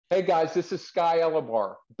Hey guys, this is Sky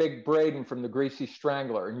Elobar, Big Braden from the Greasy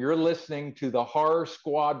Strangler, and you're listening to the Horror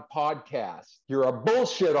Squad podcast. You're a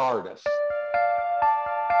bullshit artist.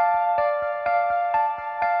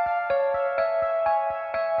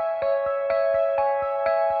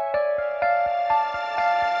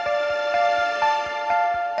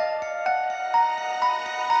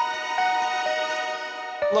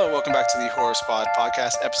 Hello, welcome back to the Horror Squad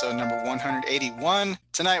podcast, episode number 181.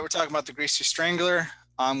 Tonight we're talking about the Greasy Strangler.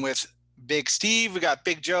 I'm with Big Steve, we got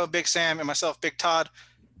Big Joe, Big Sam, and myself, Big Todd.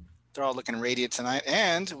 They're all looking radiant tonight,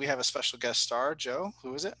 and we have a special guest star. Joe,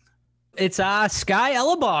 who is it? It's Sky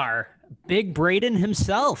Elobar, Big Braden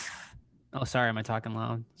himself. Oh, sorry, am I talking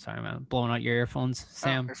loud? Sorry, am I blowing out your earphones,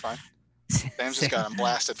 Sam? Oh, you're fine. Sam just got him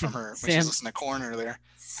blasted from her when she's listening to Korn earlier.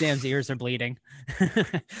 Sam's ears are bleeding.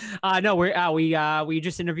 No, we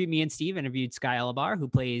just interviewed, me and Steve interviewed Sky Elobar, who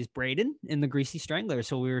plays Braden in the Greasy Strangler.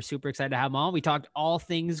 So we were super excited to have him on. We talked all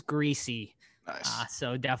things greasy. Nice.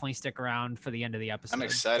 So definitely stick around for the end of the episode. I'm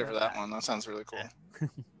excited for that one. That sounds really cool.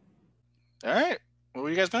 All right. What have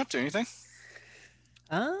you guys been up to? Anything?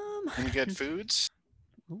 Any good foods?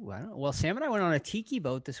 Ooh, I don't know. Well, Sam and I went on a tiki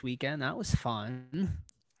boat this weekend. That was fun.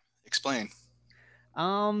 Explain.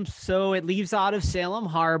 So it leaves out of Salem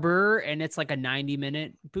Harbor and it's like a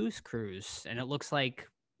 90-minute booze cruise, and it looks like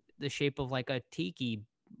the shape of like a tiki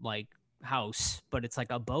like house, but it's like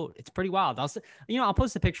a boat. It's pretty wild. I'll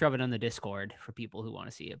post a picture of it on the Discord for people who want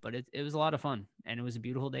to see it, but it was a lot of fun and it was a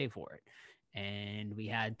beautiful day for it. And we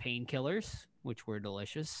had painkillers, which were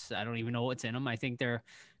delicious. I don't even know what's in them. I think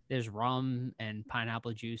there's rum and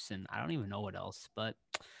pineapple juice, and I don't even know what else, but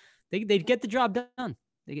they get the job done.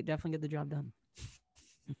 They definitely get the job done.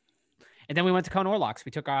 And then we went to Conorlocks.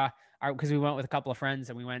 We took because we went with a couple of friends,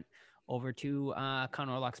 and we went over to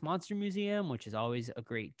Conorlocks Monster Museum, which is always a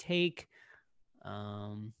great take.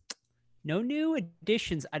 No new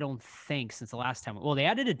additions, I don't think, since the last time. Well, they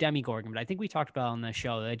added a Demigorgon, but I think we talked about it on the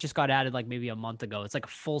show. It just got added like maybe a month ago. It's like a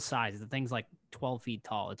full size. The thing's like 12 feet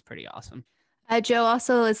tall. It's pretty awesome. Joe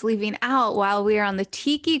also is leaving out while we were on the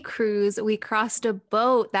Tiki cruise. We crossed a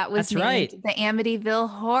boat that was named the Amityville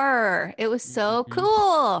Horror. It was so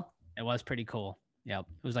cool. It was pretty cool. Yep.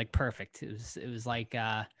 It was like perfect. It was like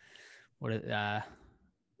what is that?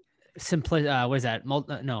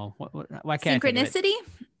 Why can't Synchronicity?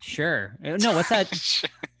 Sure. No, what's that?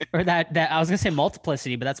 Or that I was gonna say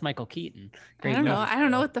multiplicity, but that's Michael Keaton. Great. I don't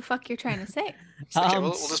know what the fuck you're trying to say. Okay,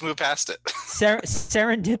 we'll just move past it.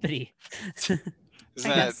 Serendipity. I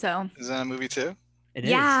guess so. Is that a movie too? It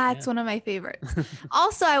is. It's one of my favorites.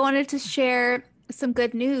 Also, I wanted to share some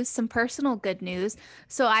good news, some personal good news.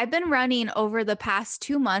 So I've been running over the past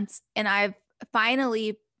 2 months, and I've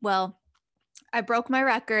finally, I broke my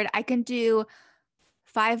record. I can do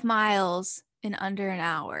 5 miles in under an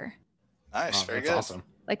hour. Nice. Very good. Awesome.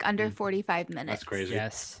 Like under 45 minutes. That's crazy.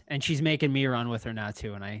 Yes. And she's making me run with her now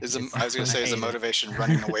too. And I was going to say, is the motivation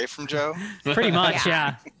running away from Joe? Pretty much.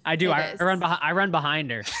 Yeah. I do. I run behind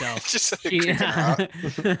her. So just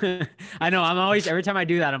I know. I'm always, every time I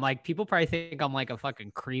do that, I'm like, people probably think I'm like a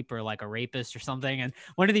fucking creep or like a rapist or something. And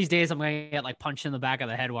one of these days I'm going to get like punched in the back of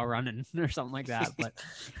the head while running or something like that. But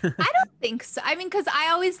I don't think so. I mean, cause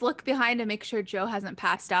I always look behind to make sure Joe hasn't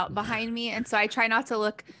passed out behind me. And so I try not to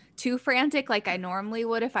look too frantic like I normally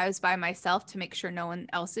would if I was by myself, to make sure no one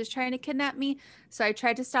else is trying to kidnap me. So I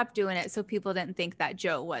tried to stop doing it so people didn't think that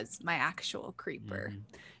Joe was my actual creeper.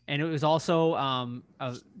 And it was also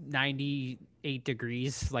 98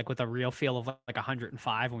 degrees, like with a real feel of like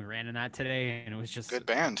 105 when we ran in that today. And it was just good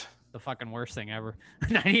band. The fucking worst thing ever.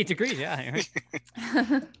 98 degrees. Yeah.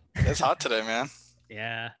 It's hot today, man.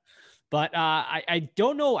 Yeah. But I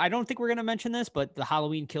don't know. I don't think we're going to mention this, but the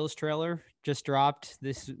Halloween Kills trailer just dropped.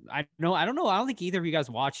 I don't know. I don't think either of you guys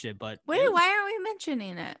watched it, but wait, why aren't we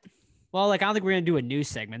mentioning it? Well, like, I don't think we're going to do a news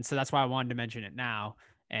segment, so that's why I wanted to mention it now.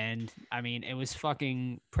 And I mean, it was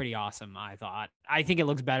fucking pretty awesome, I thought. I think it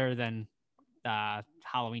looks better than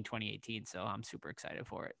Halloween 2018, so I'm super excited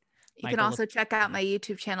for it. You can also check out my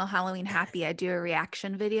YouTube channel, Halloween Happy. I do a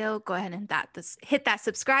reaction video. Go ahead and hit that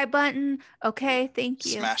subscribe button. Okay, thank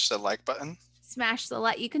you. Smash the like button. Smash the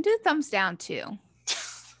like. You can do thumbs down too.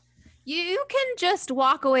 You can just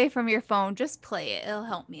walk away from your phone. Just play it. It'll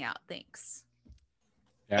help me out. Thanks.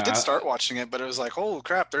 Yeah, I did start watching it, but it was like, oh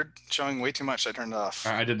crap, they're showing way too much. I turned it off.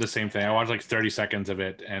 I did the same thing. I watched like 30 seconds of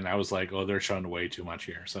it, and I was like, oh, they're showing way too much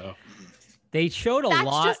here. So they showed a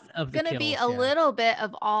lot of the kills. That's going to be a little bit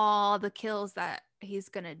of all the kills that he's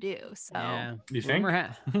going to do. So yeah. You think?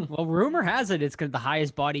 Rumor has it it's the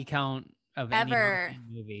highest body count of ever any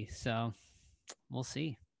movie. So we'll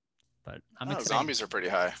see. But I'm excited. Zombies are pretty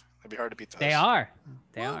high. It'd be hard to beat those. They are.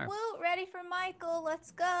 They Woo, are. woo, ready for Michael.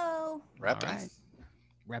 Let's go. Repping. All right.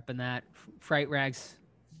 Repping that. Fright rags.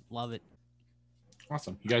 Love it.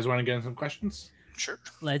 Awesome. You guys want to get in some questions? Sure.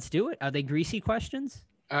 Let's do it. Are they greasy questions?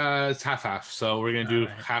 It's half. So we're going to do All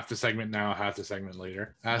right. half the segment now, half the segment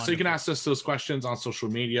later. So you can Wonderful. ask us those questions on social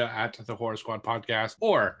media at the Horror Squad Podcast,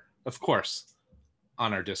 or, of course,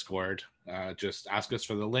 on our Discord. Just ask us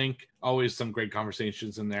for the link. Always some great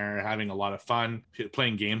conversations in there, having a lot of fun,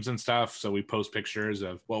 playing games and stuff. So we post pictures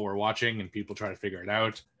of what we're watching and people try to figure it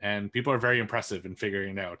out. And people are very impressive in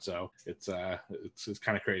figuring it out. So it's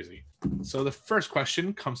kind of crazy. So the first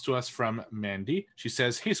question comes to us from Mandy. She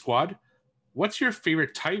says, "Hey squad, what's your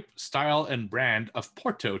favorite type, style, and brand of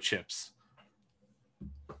Porto chips?"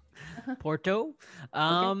 Porto.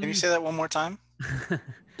 Can you say that one more time?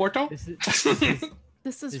 Porto?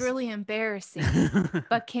 This is This- really embarrassing.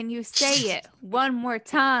 But can you say it one more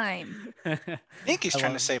time? I think he's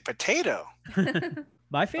trying to say potato.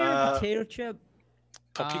 My favorite Uh, potato chip.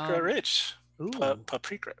 Paprika rich. Ooh,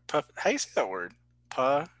 Paprika. How do you say that word?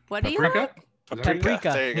 What do you Paprika? like? Paprika. Paprika.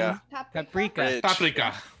 There you go. paprika. Rich.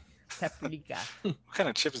 Paprika. Paprika. What kind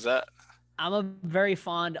of chip is that? I'm a very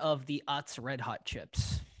fond of the Utz Red Hot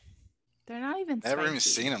chips. They're not even Never even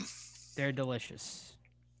spicy. seen them. They're delicious.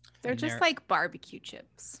 They're And just like barbecue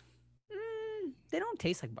chips. They don't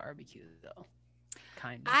taste like barbecue though.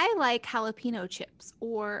 Kind of. I like jalapeno chips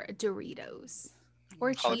or Doritos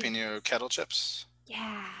or cheese. Jalapeno kettle chips.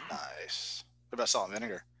 Yeah. Nice. What about salt and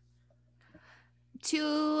vinegar?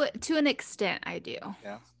 To an extent, I do.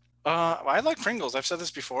 I like Pringles. I've said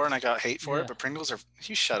this before and I got hate for Yeah. it, but Pringles are,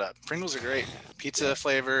 you shut up. Pringles are great. Pizza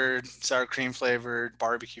flavored, sour cream flavored,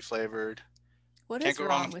 barbecue flavored. What Can't is go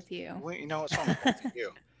wrong wrong. with you? Well, you know what's wrong with both of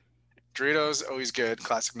you? Doritos, always good.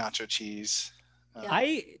 Classic nacho cheese. Yeah.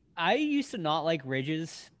 I used to not like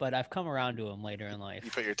ridges, but I've come around to them later in You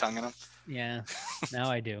life. put your tongue in them. Yeah,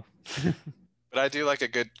 now I do. But I do like a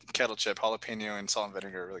good kettle chip. Jalapeno and salt and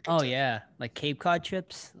vinegar are really good. Oh too. yeah, like Cape Cod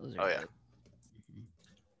chips. Those are Oh, yeah. good.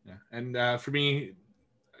 Yeah. And for me,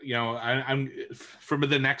 I'm for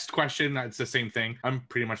the next question. It's the same thing. I'm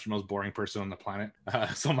pretty much the most boring person on the planet.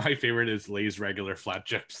 So my favorite is Lay's regular flat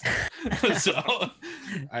chips. So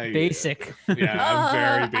Basic. Yeah, I'm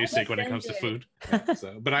very I'm basic when it comes to offended. food.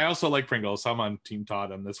 Yeah, but I also like Pringles. So I'm on Team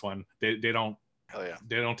Todd on this one. They don't Hell yeah.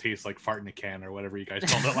 they don't taste like fart in a can or whatever you guys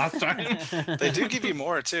called it last time. They do give you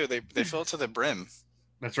more too. They fill it to the brim.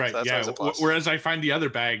 That's right. So that's yeah. always a plus. Whereas I find the other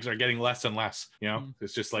bags are getting less and less. Mm.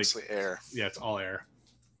 It's just like Mostly air. yeah, it's all air.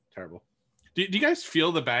 Terrible. Do you guys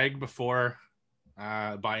feel the bag before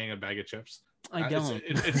buying a bag of chips? I don't.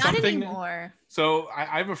 It's Not something. anymore. So I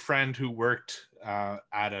have a friend who worked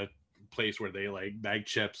at a place where they like bag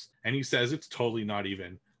chips, and he says it's totally not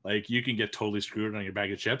even. Like you can get totally screwed on your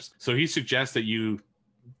bag of chips. So he suggests that you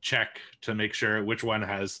check to make sure which one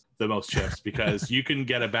has the most chips because you can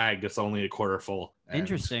get a bag that's only a quarter full. and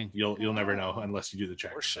Interesting. You'll never know unless you do the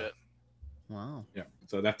check. Or shit. Wow. Yeah.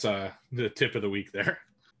 So that's the tip of the week there.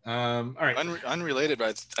 All right. Unrelated,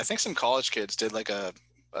 but I think some college kids did like a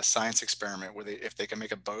science experiment where if they can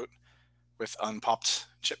make a boat with unpopped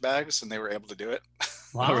chip bags, and they were able to do it.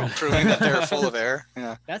 Wow. Proving that they're full of air.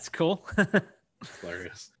 Yeah. That's cool.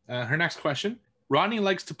 Hilarious. Her next question. Ronnie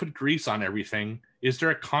likes to put grease on everything. Is there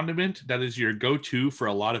a condiment that is your go-to for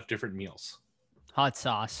a lot of different meals? Hot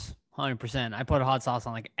sauce. 100%. I put hot sauce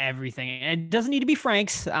on like everything. And it doesn't need to be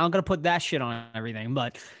Frank's. I'm going to put that shit on everything.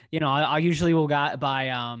 But, I usually will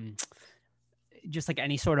buy just like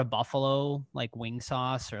any sort of buffalo, like wing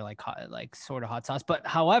sauce or like sort of hot sauce. But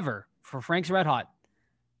however, for Frank's Red Hot,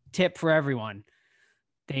 tip for everyone,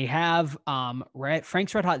 they have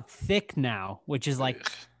Frank's Red Hot Thick now, which is like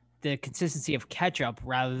the consistency of ketchup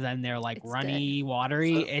rather than their like It's runny,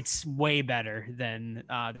 watery. So- It's way better than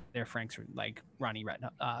their Frank's like runny red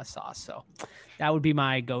sauce. So that would be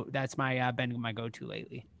that's my been my go-to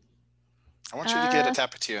lately. I want you to get a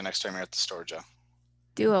Tapatio next time you're at the store, Joe.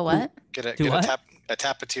 Do a what? Get Do what? a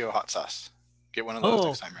Tapatio hot sauce. Get one of those Oh,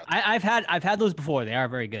 next time you're at the I've had those before. They are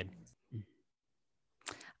very good.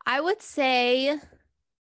 I would say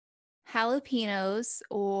jalapenos,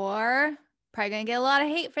 or probably gonna get a lot of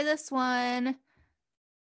hate for this one.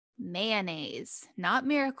 Mayonnaise, not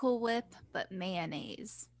Miracle Whip, but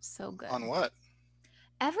mayonnaise. So good. On what?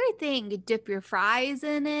 Everything. You dip your fries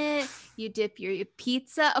in it. You dip your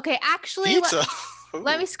pizza. Okay, actually, Pizza.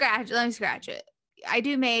 let me scratch it. I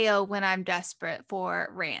do mayo when I'm desperate for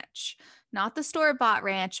ranch. Not the store-bought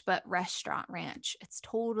ranch, but restaurant ranch. It's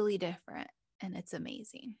totally different and it's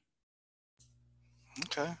amazing.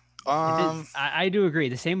 Okay. I do agree.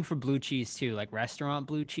 The same for blue cheese too. Like restaurant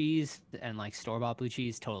blue cheese and like store-bought blue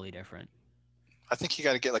cheese, totally different. I think you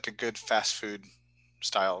got to get like a good fast food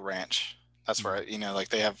style ranch. That's where like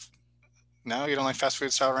they have. No, you don't like fast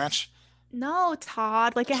food style ranch? No,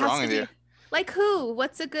 Todd. Like it What's has wrong to with be. you? Like who?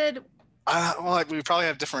 What's a good Well, like, we probably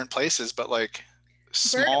have different places, but like Like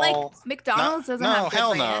small. McDonald's doesn't No, have good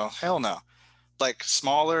hell ranch. no, hell no. Like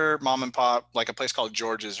smaller mom and pop, like a place called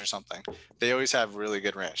George's or something. They always have really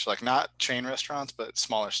good ranch. Like not chain restaurants, but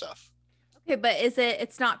smaller stuff. Okay, but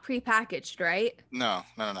it's not prepackaged, right? No.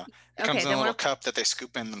 It Okay, comes in then a little we're cup that they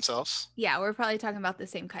scoop in themselves. yeah, we're probably talking about the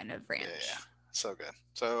same kind of ranch. Yeah. So good.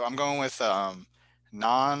 So I'm going with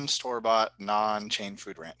non-store-bought, non-chain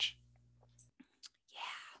food ranch.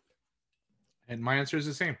 And my answer is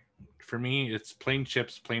the same. For me, it's plain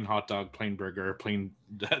chips, plain hot dog, plain burger, plain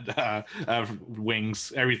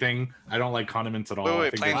wings, everything. I don't like condiments at all.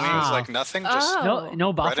 Wait, plain wings, Wow. like nothing, just Oh.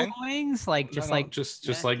 No buffalo breading? wings, like just like just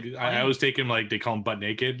yeah, like just I plain. always take them like they call them butt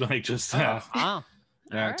naked, like just Wow. yeah.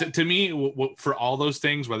 Alright. To me, for all those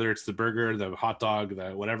things, whether it's the burger, the hot dog, the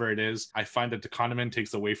whatever it is, I find that the condiment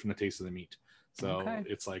takes away from the taste of the meat. So Okay.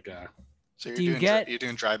 it's like So Do you get- you're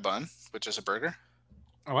doing dry bun, which is a burger?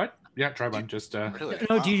 oh, what? Yeah, try one. Just Really?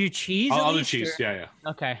 No, Wow. do you do cheese? I'll at do least, cheese. or- Yeah.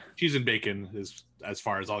 Okay. Cheese and bacon is as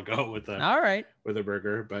far as I'll go with the All right. with a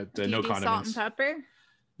burger, but Do you no do salt and condiments. pepper?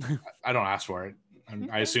 I don't ask for it. I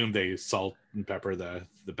Okay. assume they salt and pepper the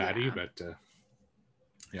patty, Yeah. but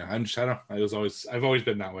yeah, I don't know. I've always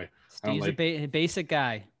been that way. I don't Steve's a basic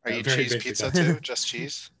guy. Are you very cheese basic. pizza too? Just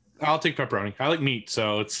cheese? I'll take pepperoni. I like meat,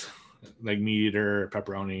 so it's like meat or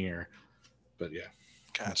pepperoni but yeah.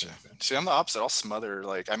 Gotcha. See, I'm the opposite. I'll smother.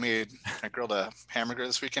 Like I grilled a hamburger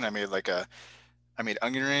this weekend. I made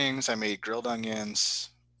onion rings. I made grilled onions,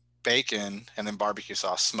 bacon, and then barbecue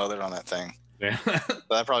sauce smothered on that thing. Yeah. So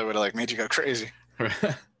that probably would have made you go crazy.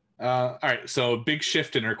 All right, so big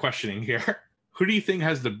shift in our questioning here. Who do you think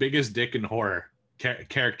has the biggest dick in horror?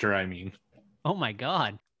 Character, I mean. Oh my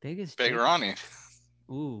God. Biggest. Big dick. Ronnie.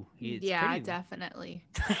 Ooh. It's Yeah, pretty... definitely.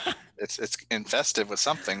 It's infested with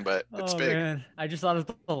something, but it's oh big. man, I just thought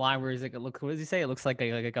of the line where he's like, "Look, what does he say? It looks like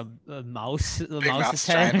a mouse. The Big mouse's mouse,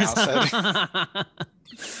 head." giant mouse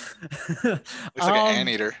Looks like an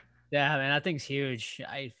anteater. Yeah, man, that thing's huge.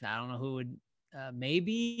 I don't know who would.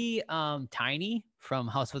 Maybe Tiny from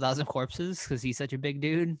House of a Thousand Corpses, because he's such a big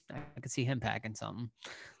dude. I could see him packing something.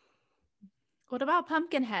 What about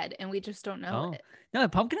Pumpkinhead? And we just don't know Oh. it. No,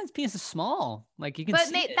 Pumpkinhead's penis is small. Like you can But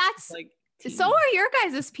see Nate, it. that's- It's like So are your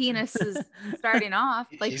guys' penises starting off.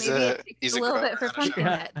 Like He's maybe a- it he's takes a a little grower, bit for not a shower.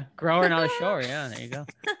 Pumpkinhead. yeah, grower not a shower. Yeah, there you go.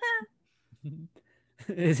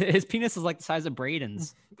 His penis is like the size of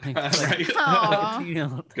Braden's. Like, Right. Aw. you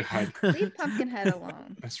know. God, Leave Pumpkinhead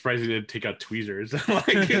alone. I'm surprised he didn't take out tweezers. Oh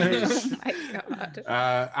my God.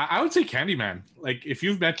 I would say Candyman. Like if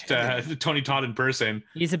you've met Tony Todd in person,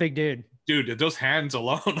 He's a big dude. dude, those hands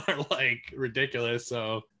alone are like ridiculous.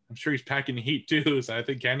 So I'm sure he's packing heat too. So I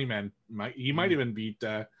think Candyman might even beat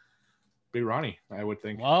Big Ronnie. I would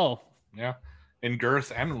think. Whoa. Yeah, in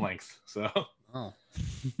girth and in length. So Oh.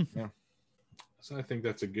 yeah. So I think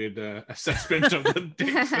that's a good assessment of the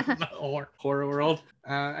dicks in the horror world.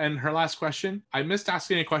 And her last question. I missed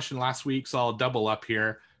asking a question last week, so I'll double up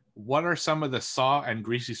here. What are some of the Saw and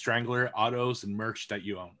Greasy Strangler autos and merch that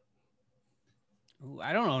you own? Ooh,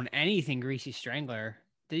 I don't own anything Greasy Strangler.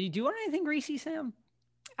 Did you do anything Greasy, Sam?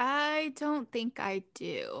 I don't think I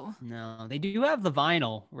do. No, they do have the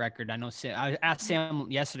vinyl record. I know. I asked Sam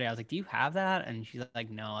yesterday. I was like, "Do you have that?" And she's like,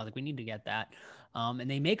 "No." I was like, "We need to get that." And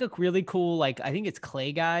they make a really cool, like I think it's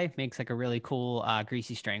Clay Guy makes like a really cool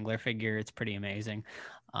Greasy Strangler figure. It's pretty amazing.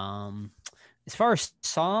 As far as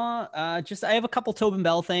Saw, just I have a couple Tobin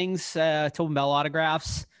Bell things, Tobin Bell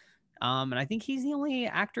autographs. And I think he's the only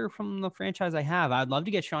actor from the franchise I have. I'd love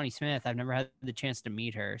to get Shawnee Smith. I've never had the chance to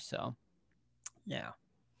meet her, so yeah.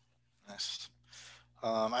 Nice.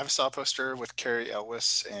 I have a Saw poster with Carrie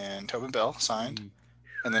Elwes and Tobin Bell signed,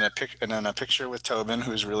 and then a picture with Tobin,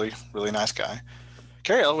 who's really really nice guy.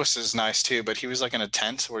 Carrie Elwes is nice too, but he was like in a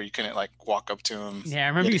tent where you couldn't like walk up to him. Yeah, I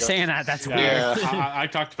remember you saying that. That's Yeah. weird. I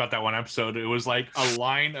talked about that one episode. It was like a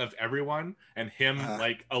line of everyone and him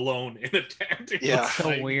like alone in a tent. It Yeah. was, So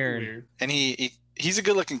like, weird. And he's a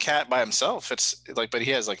good looking cat by himself. It's like, but he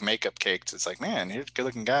has like makeup caked. It's like, man, you're a good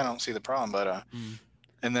looking guy. I don't see the problem. But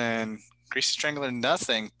and then Greasy Strangler,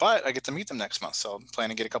 nothing. But I get to meet them next month, so I'm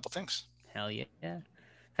planning to get a couple things. Hell yeah.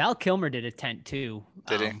 Val Kilmer did a tent too.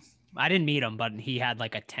 Did he? I didn't meet him, but he had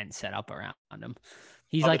like a tent set up around him.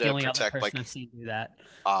 He's Probably like the to only other protect, person like, I've seen do that.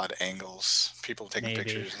 Odd angles, people taking Maybe.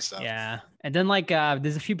 pictures and stuff. Yeah. And then like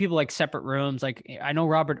there's a few people like separate rooms. Like I know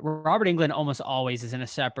Robert Englund almost always is in a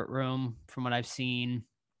separate room from what I've seen.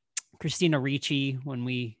 Christina Ricci when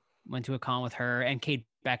we went to a con with her, and Kate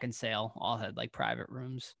Beckinsale all had like private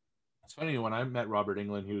rooms. It's funny, when I met Robert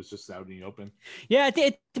Englund, he was just out in the open. Yeah,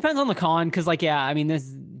 it depends on the con, because like, yeah, I mean,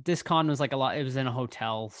 this con was like a lot. It was in a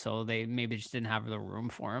hotel, so they maybe just didn't have the room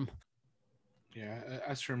for him. Yeah,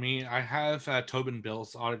 as for me, I have Tobin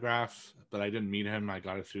Bill's autograph, but I didn't meet him. I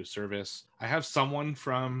got it through service. I have someone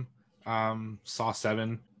from Saw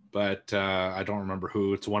 7, but I don't remember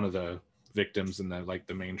who. It's one of the victims in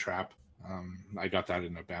the main trap. I got that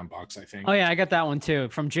in a BAM box, I think. Oh yeah, I got that one too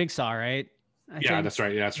from Jigsaw, right? I think. That's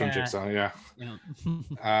right. Yeah, it's from Jigsaw. Yeah.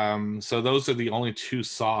 Yeah. So those are the only 2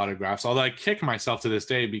 Saw autographs. Although I kick myself to this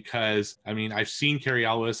day because I mean I've seen Cary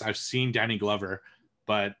Elwes, I've seen Danny Glover,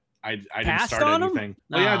 but I didn't start anything.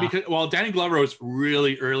 Well, yeah, because Danny Glover was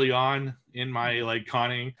really early on in my like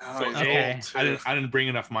conning. So okay. I didn't bring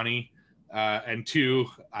enough money, and 2,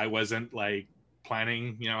 I wasn't like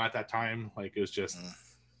planning, at that time. Like it was just,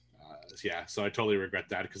 yeah. So I totally regret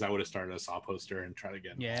that because I would have started a Saw poster and try to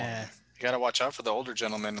get. Yeah. You got to watch out for the older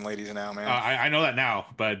gentlemen and ladies now, man. I know that now,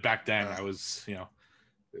 but back then I was,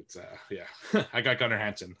 it's yeah. I got Gunnar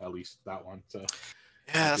Hansen, at least that one. So.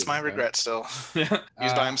 Yeah, that's my regret still. He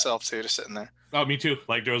was by himself too, just sitting there. Oh, me too.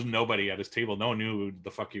 Like there was nobody at his table. No one knew who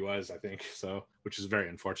the fuck he was, I think. So, which is very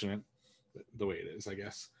unfortunate, the way it is, I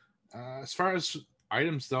guess. As far as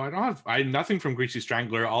items though, I have nothing from Greasy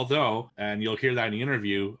Strangler, although, and you'll hear that in the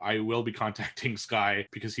interview, I will be contacting Sky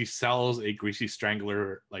because he sells a Greasy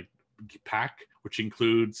Strangler like pack, which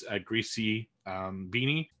includes a Greasy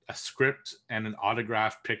beanie, a script, and an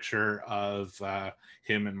autographed picture of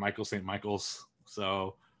him and Michael St. Michael's.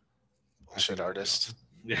 So, bullshit artist.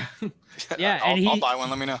 Yeah, yeah. I'll buy one.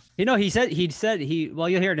 Let me know. He said well,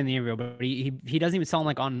 you'll hear it in the interview, but he doesn't even sell them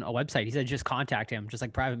like on a website. He said just contact him, just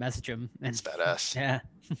like private message him. And it's badass. Yeah.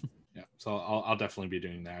 Yeah. So I'll definitely be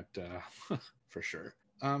doing that for sure.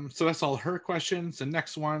 So that's all her questions. The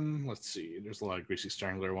next one, let's see. There's a lot of Greasy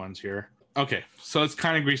Strangler ones here. Okay, so it's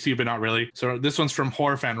kind of greasy, but not really. So this one's from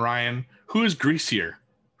horror fan Ryan. Who is greasier?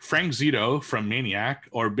 Frank Zito from Maniac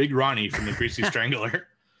or Big Ronnie from the Greasy Strangler?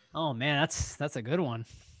 Oh man, that's a good one.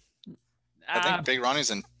 I think Big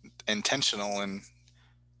Ronnie's intentional and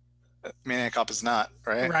Maniac Cop is not,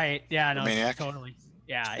 right? Right. Yeah, no, Maniac. totally.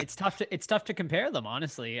 Yeah, it's tough to compare them,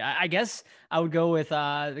 honestly. I guess I would go with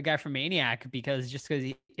the guy from Maniac because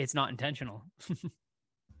it's not intentional.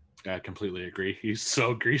 I completely agree. He's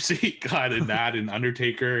so greasy. God, in that and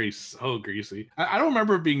Undertaker, he's so greasy. I don't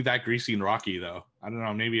remember being that greasy in Rocky though. I don't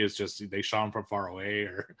know. Maybe it's just they shot him from far away,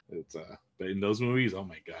 or it's. But in those movies, oh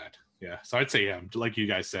my god, yeah. So I'd say him. Like you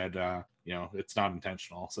guys said, it's not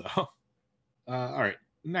intentional. So, all right.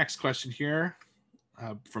 Next question here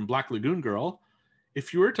from Black Lagoon Girl.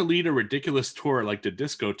 If you were to lead a ridiculous tour like the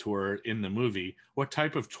disco tour in the movie, what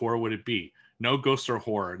type of tour would it be? No ghost or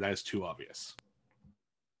horror. That is too obvious.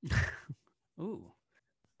 Ooh.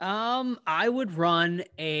 I would run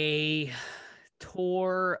a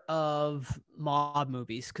tour of mob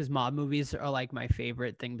movies because mob movies are like my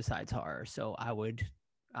favorite thing besides horror. So I would,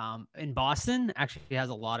 in Boston, actually has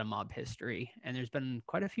a lot of mob history, and there's been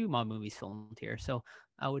quite a few mob movies filmed here. So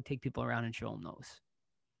I would take people around and show them those.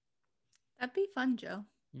 That'd be fun, Joe.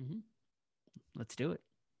 Mm-hmm. Let's do it.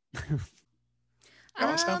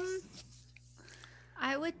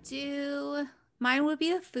 I would do. Mine would be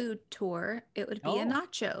a food tour. It would be a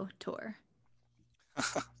nacho tour. Are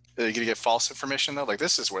you gonna get false information though? Like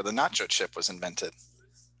this is where the nacho chip was invented.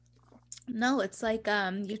 No, it's like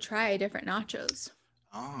you try different nachos.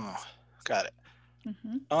 Oh, got it.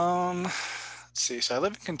 Mm-hmm. Let's see. So I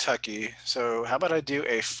live in Kentucky. So how about I do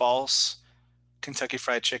a false Kentucky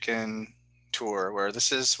Fried Chicken tour where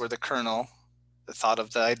this is where the Colonel thought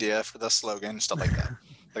of the idea for the slogan, stuff like that.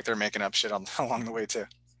 Like they're making up shit along the way too.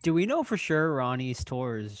 Do we know for sure Ronnie's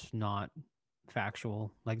tour is not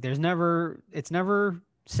factual? Like it's never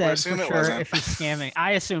said for sure if he's scamming.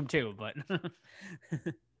 I assume too, but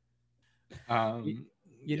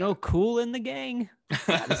Cool in the Gang.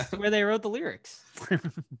 That's where they wrote the lyrics.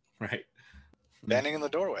 Right. Standing in the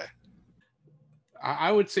doorway.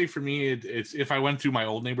 I would say for me, it's if I went through my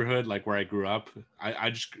old neighborhood, like where I grew up,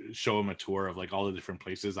 I just show them a tour of like all the different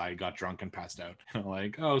places I got drunk and passed out.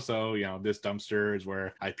 Like, oh, so this dumpster is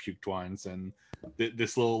where I puked once, and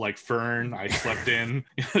this little like fern I slept in.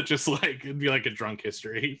 Just like it'd be like a drunk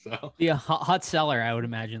history. So yeah, hot cellar, I would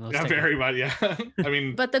imagine those. Yeah, very much. Yeah, I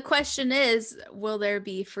mean, but the question is, will there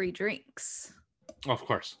be free drinks? Of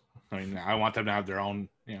course. I mean, I want them to have their own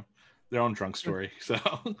drunk story. So.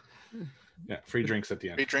 Yeah, free drinks at the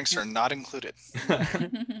end. Free drinks are not included.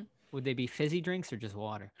 Would they be fizzy drinks or just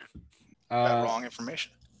water? Wrong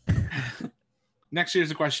information. Next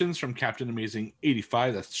year's questions from Captain Amazing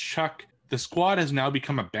 85. That's Chuck. The squad has now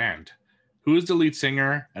become a band. Who is the lead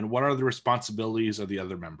singer, and what are the responsibilities of the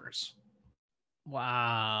other members?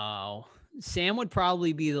 Wow. Sam would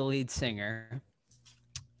probably be the lead singer.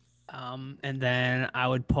 And then I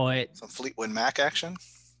would put Some Fleetwood Mac action.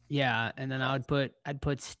 Yeah, and then I'd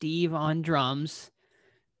put Steve on drums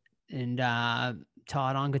and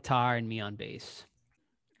Todd on guitar and me on bass.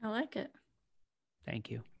 I like it. Thank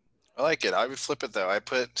you. I like it. I would flip it though. I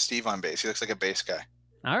put Steve on bass. He looks like a bass guy.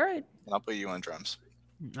 All right. And I'll put you on drums.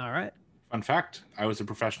 All right. Fun fact, I was a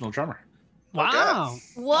professional drummer. Wow.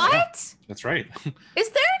 What? That's right. Is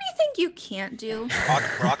there anything you can't do?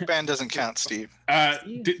 Rock band doesn't count, Steve.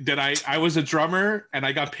 Did I was a drummer and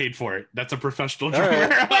I got paid for it. That's a professional All drummer.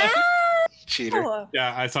 right. Cheater.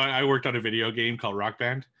 Yeah, I worked on a video game called Rock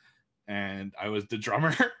Band and I was the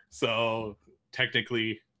drummer. So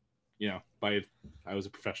technically, I was a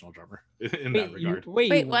professional drummer in that regard.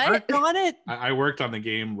 Wait, you what? worked on it? I worked on the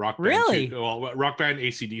game Rock Band Really? 2. Well, Rock Band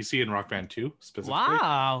AC/DC and Rock Band 2 specifically.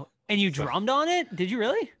 Wow. And you So- drummed on it? Did you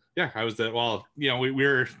really? Yeah, I was I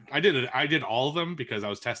did all of them because I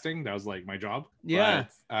was testing. That was like my job. Yeah.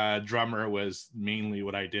 But, drummer was mainly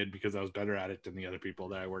what I did because I was better at it than the other people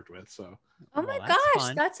that I worked with. So Oh my Well, that's gosh,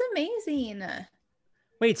 fun. that's amazing.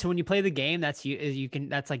 Wait, so when you play the game, that's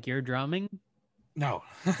that's like your drumming? no,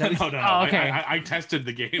 That- no. Oh, okay. I tested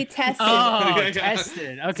the game. He tested. Oh, Yeah.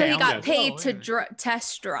 tested. Okay. so he I'm got like, paid oh, to wait a minute.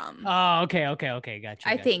 test drum. Oh, okay. Gotcha.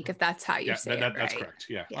 I think if that's how you Yeah, say that's it, right? correct.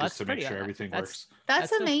 Yeah, Yeah. just to make That's sure pretty- everything that's- works. That's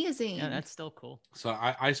That's still- amazing. Yeah, that's still cool. So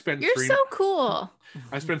I spent You're so cool.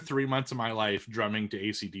 I spent 3 months of my life drumming to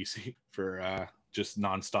AC/DC for just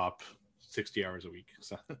nonstop 60 hours a week.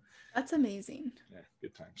 So That's amazing. yeah,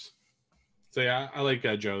 good times. So yeah, I like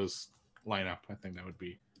Joe's lineup. I think that would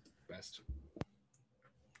be best.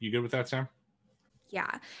 You good with that, Sam? Yeah.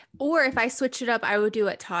 Or if I switch it up, I would do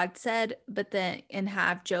what Todd said, but then and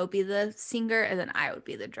have Joe be the singer and then I would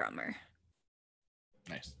be the drummer.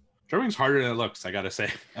 Nice. Drumming's harder than it looks, I gotta say.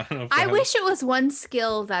 I don't know if I that- wish it was one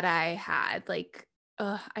skill that I had. Like,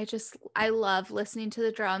 I love listening to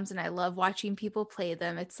the drums and I love watching people play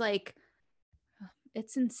them. It's like,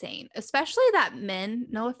 it's insane, especially that men,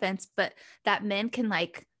 no offense, but that men can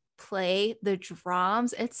like play the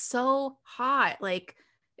drums. It's so hot. Like,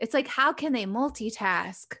 it's like, how can they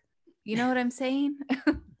multitask? You know what I'm saying?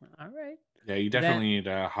 All right. Yeah, you definitely need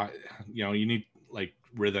you need like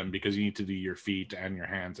rhythm because you need to do your feet and your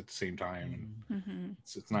hands at the same time. And Mhm.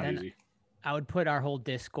 it's not Then- easy. I would put our whole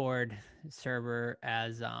Discord server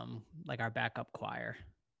as like our backup choir.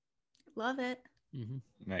 Love it. Mm-hmm.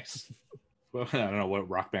 Nice. Well, I don't know what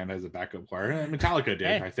rock band has a backup choir. Metallica did,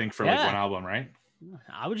 Hey, I think, for like yeah. one album, right?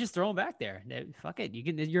 I would just throw them back there. Fuck it. You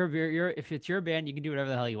can. You're. If it's your band, you can do whatever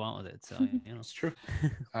the hell you want with it. So It's true.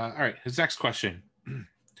 All right. His next question: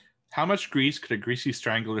 how much grease could a greasy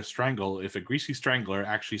strangler strangle if a greasy strangler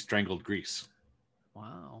actually strangled grease?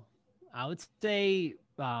 Wow. I would say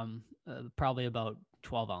probably about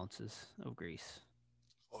 12 ounces of grease.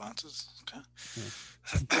 12 ounces.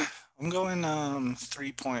 Okay. I'm going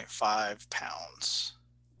 3.5 pounds.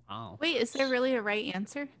 Wow. Wait, is there really a right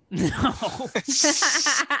answer? No.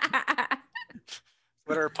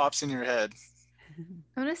 Whatever pops in your head.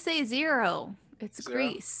 I'm gonna say 0. It's 0?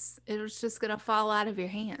 grease. It was just gonna fall out of your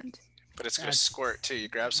hand. But it's going to That's- squirt too. You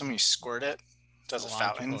grab some, you squirt it. Does a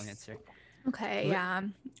fountain. Logical answer. Okay, Lit- yeah.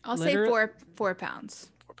 I'll liter- say 4 pounds.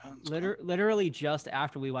 4 pounds. Literally just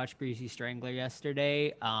after we watched Greasy Strangler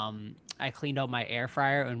yesterday, I cleaned out my air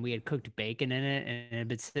fryer and we had cooked bacon in it and it had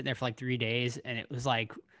been sitting there for like 3 days and it was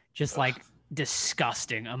like just like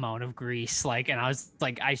disgusting amount of grease. Like, and I was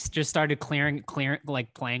like, I just started clearing,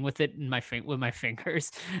 like playing with it in with my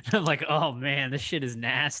fingers. I'm like, oh man, this shit is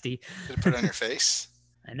nasty. Did it put it on your face?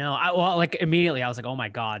 I know. Like immediately I was like, oh my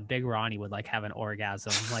God, Big Ronnie would like have an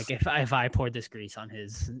orgasm. Like if I poured this grease on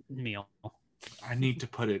his meal. I need to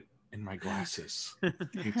put it in my glasses. It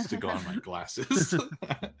needs to go on my glasses.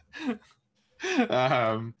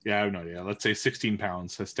 Yeah, I have no idea. Let's say 16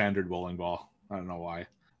 pounds, a standard bowling ball. I don't know why.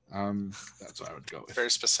 That's what I would go with.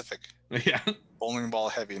 Very specific. Yeah, Bowling ball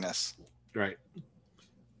heaviness. right.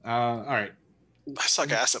 All right. I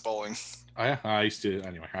suck ass at bowling. Oh, yeah, I used to.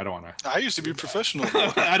 Anyway, I don't want to. I used to be professional.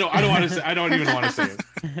 I don't want to say. I don't even want to say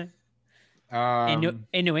it.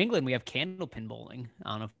 In New England, we have candlepin bowling. I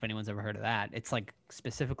don't know if anyone's ever heard of that. It's like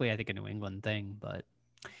specifically, I think, a New England thing, but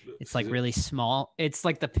it's like really small. It's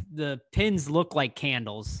like the pins look like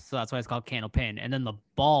candles, so that's why it's called candlepin. And then the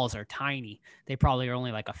balls are tiny. They probably are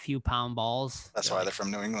only like a few pound balls. That's They're why like, they're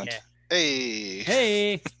from New England. Yeah. Hey.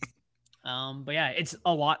 Hey. But yeah, it's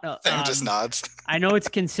a lot. Sam just nods. I know it's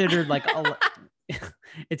considered like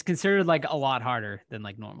it's considered like a lot harder than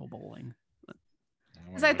like normal bowling.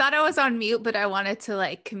 Because I thought I was on mute, but I wanted to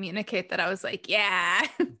like communicate that I was like, yeah.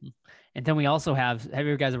 And then we also have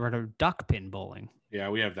you guys ever heard of duck pin bowling? Yeah,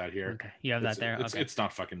 we have that here. Okay, you have that there. It's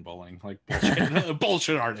not fucking bowling. Like bullshit,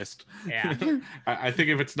 bullshit artist. Yeah. I think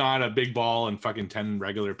if it's not a big ball and fucking 10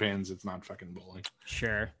 regular pins, it's not fucking bowling.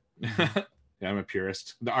 Sure. Yeah, I'm a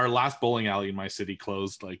purist. Our last bowling alley in my city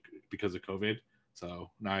closed like because of COVID. So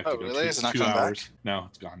now I have to go really? Is it not 2 coming hours. back? No,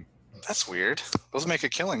 it's gone. That's weird. Those make a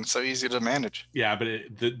killing so easy to manage. Yeah, but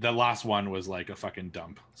the last one was like a fucking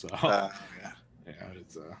dump. So Yeah.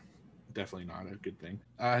 it's definitely not a good thing.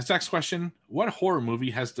 His next question: what horror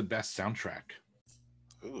movie has the best soundtrack?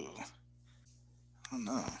 Ooh. I don't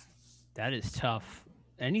know. That is tough.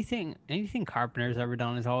 Anything Carpenter's ever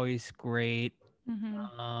done is always great.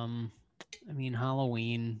 Mhm. I mean,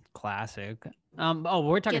 Halloween classic.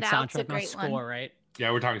 We're talking Get Out's a soundtrack, not great score, one. right?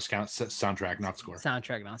 Yeah, we're talking soundtrack, not score.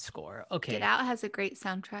 Soundtrack, not score. Okay. Get Out has a great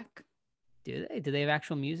soundtrack. Do they? Do they have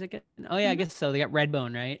actual music? Oh yeah, I guess so. They got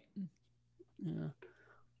Redbone, right? Yeah.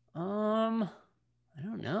 I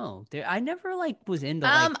don't know. I never like was into.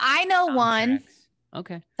 Like, I know one. soundtracks.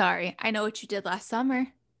 Okay. Sorry, I Know What You Did Last Summer.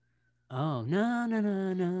 Oh no no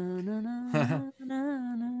no no no no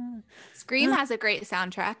no. Scream has a great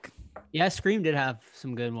soundtrack. Yeah, Scream did have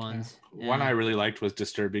some good ones. Yeah. One I really liked was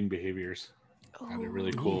Disturbing Behaviors. Had a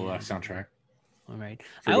really cool yeah. soundtrack. All right.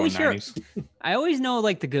 For I always going hear. 90s. I always know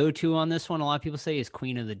like the go-to on this one. A lot of people say is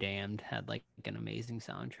Queen of the Damned had like an amazing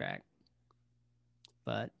soundtrack,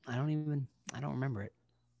 but I don't remember it.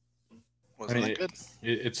 Wasn't that good?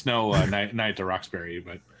 It's no Night to Roxbury,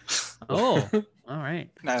 but Oh, all right.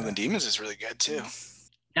 Night of the Demons is really good too.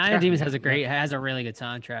 Night of the Demons has a really good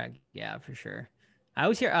soundtrack. Yeah, for sure. I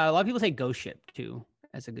always hear a lot of people say Ghost Ship too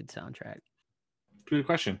as a good soundtrack. good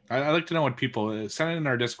question. I'd like to know what people send it in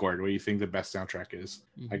our Discord. What you think the best soundtrack is?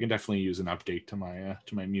 Mm-hmm. I can definitely use an update to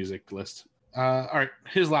my music list. All right,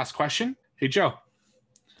 his last question. Hey Joe.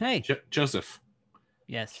 Hey. Joseph.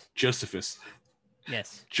 Yes. Josephus.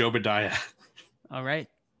 Yes. Jobadiah. All right.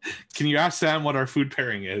 Can you ask Sam what our food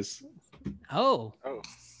pairing is? Oh.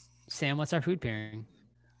 Sam, what's our food pairing?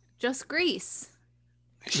 Just grease.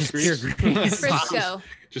 Just pure grease. Crisco.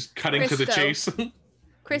 Just cutting to the chase.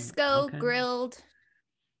 Crisco Okay.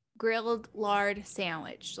 grilled lard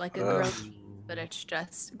sandwich, like a grilled, but it's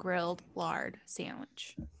just grilled lard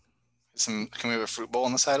sandwich. Can we have a fruit bowl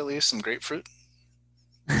on the side at least? Some grapefruit?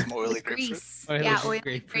 Some oily With grapefruit? grease. Oily Yeah, oily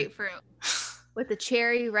grapefruit. grapefruit. With a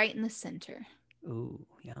cherry right in the center. Ooh,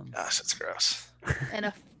 yum. Gosh, that's gross.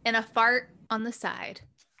 And a fart on the side.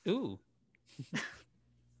 Ooh.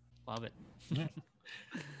 Love it.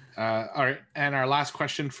 All right, and our last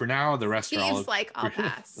question for now. The rest are all Steve's like, I'll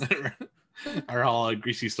pass. are all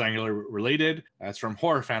Greasy Strangler related. That's from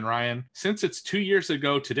horror fan Ryan. Since it's 2 years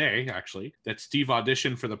ago today, actually, that Steve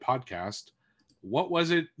auditioned for the podcast, what was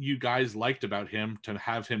it you guys liked about him to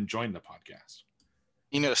have him join the podcast?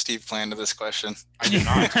 You know Steve planned this question. I did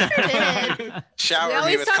not. Did. Shower We me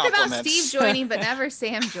always with talk compliments. about Steve joining, but never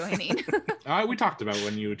Sam joining. We talked about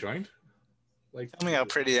when you joined. Like, Tell me how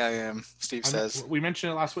pretty I am, Steve says. We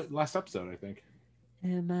mentioned it last episode, I think.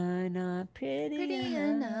 Am I not pretty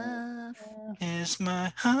enough? Is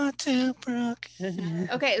my heart too broken?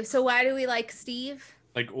 Okay, so why do we like Steve?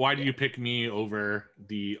 Like, why do you pick me over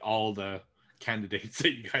all the candidates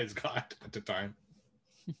that you guys got at the time?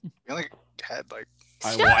 We only had like.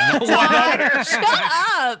 I Shut won. up! Shut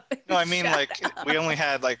up! No, I mean Shut like up. we only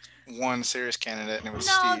had like one serious candidate, and it was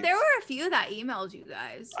No, Steve. there were a few that emailed you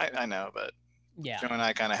guys. I know, but Yeah. Joe and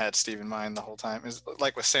I kind of had Steve in mind the whole time. It's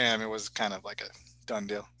like with Sam, it was kind of like a done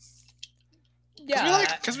deal.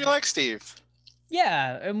 Because we like Steve.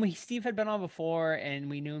 Yeah, and Steve had been on before, and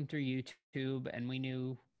we knew him through YouTube, and we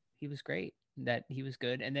knew he was great, that he was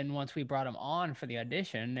good. And then once we brought him on for the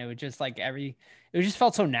audition, it was just like it just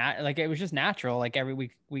felt so like it was just natural. Like every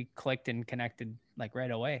week we clicked and connected like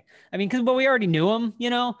right away. I mean, but we already knew him,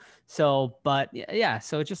 So, but yeah,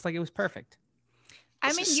 so it's just like it was perfect. I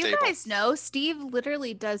This mean, is you stable. guys know Steve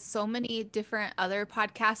literally does so many different other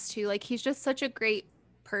podcasts too. Like he's just such a great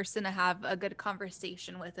person to have a good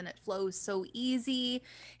conversation with, and it flows so easy.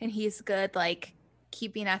 And he's good like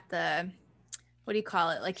keeping at the, what do you call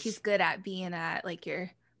it? Like he's good at being at like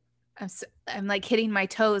I'm like hitting my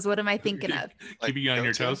toes. What am I thinking of? Keeping you on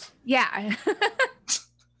your go-to? toes. Yeah.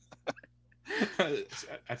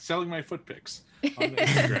 At selling my foot pics on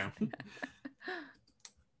Instagram.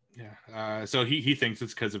 Yeah. So he thinks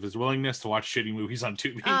it's because of his willingness to watch shitty movies on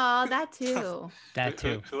Tubi. Oh, that too. That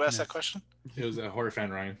too. Who asked that question? It was a horror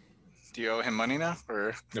fan, Ryan. Do you owe him money now,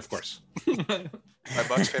 or Of course. $5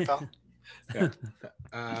 PayPal?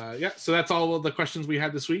 So that's all of the questions we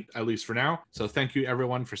had this week, at least for now. So thank you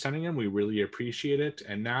everyone for sending them. We really appreciate it.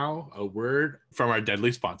 And now a word from our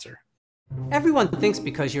deadly sponsor. Everyone thinks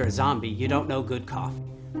because you're a zombie, you don't know good coffee.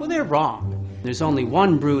 Well, they're wrong. There's only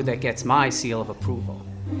one brew that gets my seal of approval.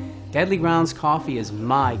 Deadly Grounds coffee is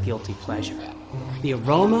my guilty pleasure. The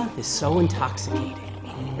aroma is so intoxicating.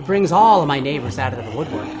 It brings all of my neighbors out of the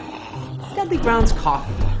woodwork. Deadly Grounds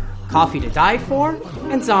coffee. Coffee to die for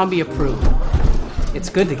and zombie approved. It's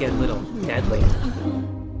good to get a little deadly.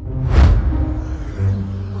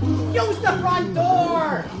 Use the front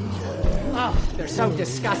door! Oh, they're so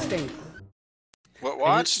disgusting. What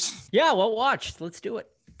watched? Yeah, what watched? Let's do it.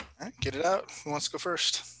 All right, get it out. Who wants to go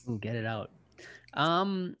first? Ooh, get it out.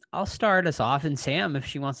 I'll start us off, and Sam, if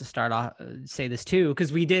she wants to start off, say this too,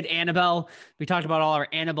 because we did Annabelle. We talked about all our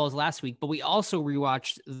Annabelles last week, but we also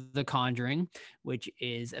rewatched The Conjuring, which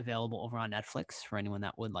is available over on Netflix for anyone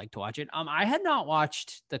that would like to watch it. I had not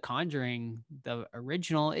watched The Conjuring, the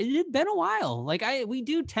original. It had been a while. We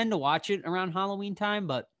do tend to watch it around Halloween time,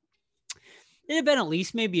 but it had been at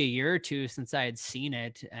least maybe a year or two since I had seen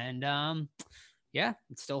it, and yeah,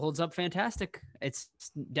 it still holds up fantastic. It's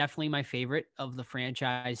definitely my favorite of the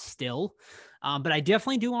franchise still. But I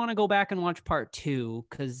definitely do want to go back and watch part 2,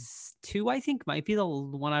 because 2, I think, might be the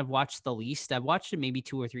one I've watched the least. I've watched it maybe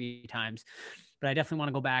 2 or 3 times, but I definitely want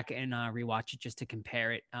to go back and rewatch it just to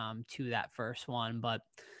compare it to that first one. But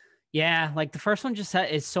yeah, the first one just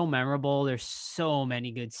is so memorable. There's so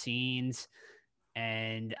many good scenes.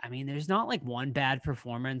 And I mean, there's not one bad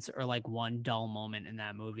performance or one dull moment in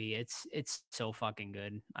that movie. It's so fucking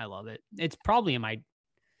good. I love it. It's probably in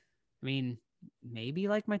maybe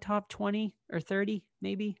my top 20 or 30,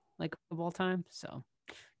 maybe of all time. So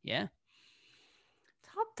yeah.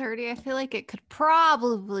 Top 30, I feel like it could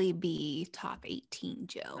probably be top 18,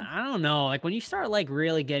 Joe. I don't know. When you start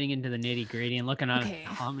really getting into the nitty gritty and looking at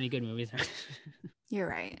how many good movies are. You're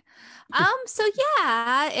right. So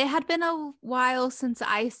yeah, it had been a while since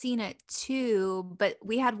I seen it too, but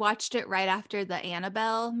we had watched it right after the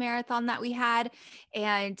Annabelle marathon that we had,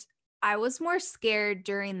 and I was more scared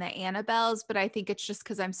during the Annabelles, but I think it's just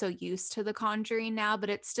because I'm so used to The Conjuring now, but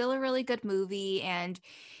it's still a really good movie. And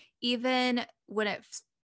even when it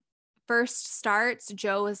first starts,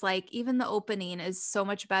 Joe was like, even the opening is so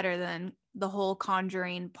much better than the whole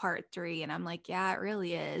Conjuring part 3. And I'm like, yeah, it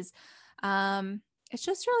really is. It's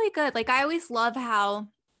just really good. I always love how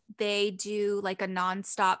they do a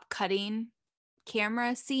nonstop cutting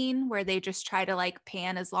camera scene where they just try to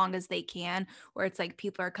pan as long as they can, where it's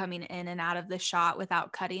people are coming in and out of the shot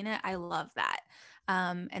without cutting it. I love that.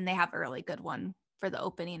 And they have a really good one for the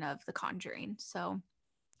opening of The Conjuring. So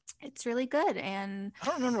it's really good. And I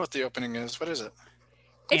don't remember what the opening is. What is it?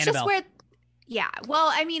 It's Annabelle. just where, yeah. Well,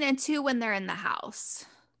 I mean, and 2, when they're in the house.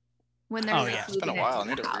 When they're It's been a while. I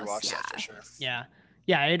need to rewatch that for sure. Yeah.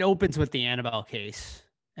 Yeah, it opens with the Annabelle case,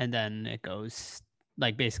 and then it goes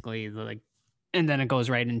basically and then it goes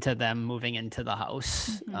right into them moving into the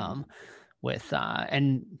house with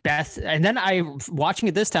and Beth. And then watching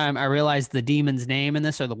it this time, I realized the demon's name in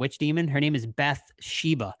this, or the witch demon, her name is Beth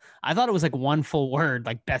Sheba. I thought it was one full word,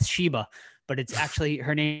 Beth Sheba, but it's actually,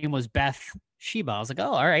 her name was Beth Sheba. I was like,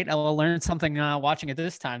 oh, all right, I'll learn something watching it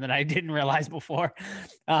this time that I didn't realize before.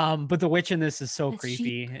 But the witch in this is so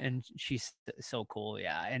creepy, and she's so cool.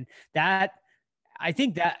 Yeah. And that, I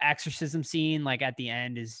think that exorcism scene at the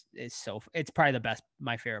end is so, it's probably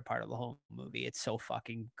my favorite part of the whole movie. It's so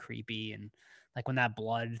fucking creepy. And when that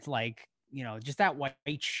blood, just that white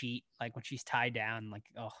sheet, when she's tied down,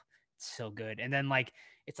 oh, it's so good. And then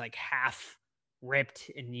it's half ripped,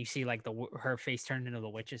 and you see her face turned into the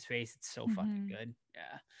witch's face. It's so fucking good.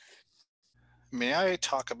 Yeah. May I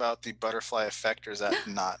talk about the butterfly effect, or is that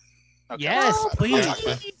not? Okay, yes,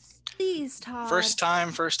 please. Please, Todd. First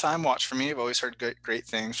time watch for me. I've always heard great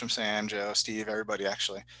things from Sam, Joe, Steve, everybody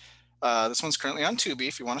actually. This one's currently on Tubi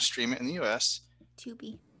if you want to stream it in the US.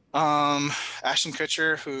 Tubi. Ashton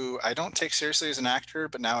Kutcher, who I don't take seriously as an actor,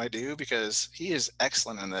 but now I do, because he is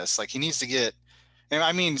excellent in this. He needs to get, and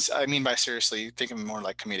I mean by seriously, think of him more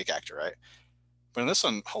like comedic actor, right? But in this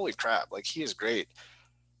one, holy crap, he is great.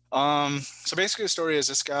 So basically the story is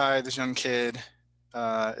this young kid,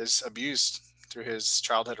 is abused through his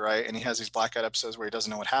childhood, right? And he has these blackout episodes where he doesn't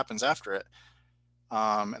know what happens after it.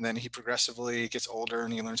 And then he progressively gets older,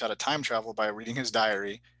 and he learns how to time travel by reading his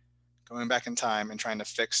diary, going back in time and trying to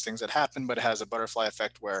fix things that happen. But it has a butterfly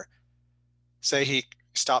effect where, say he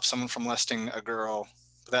stops someone from molesting a girl,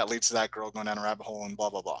 but that leads to that girl going down a rabbit hole and blah,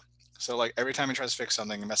 blah, blah. So every time he tries to fix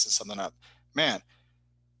something, he messes something up. Man,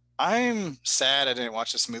 I'm sad I didn't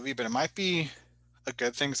watch this movie, but it might be a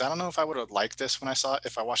good thing. 'Cause I don't know if I would have liked this when I saw it,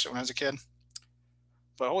 if I watched it when I was a kid.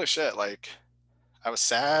 But holy shit, like I was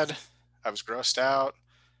sad, I was grossed out.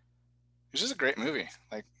 It was just a great movie,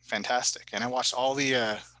 like fantastic. And I watched all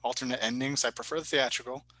the alternate endings. I prefer the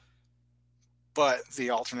theatrical, but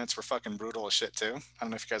the alternates were fucking brutal as shit too. I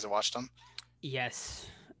don't know if you guys have watched them. Yes.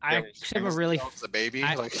 Yeah, I where he actually have a strangles really himself as a baby.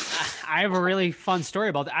 I, Like I have a really fun story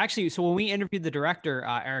about that. Actually, so when we interviewed the director,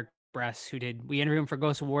 Eric Bress, we interviewed him for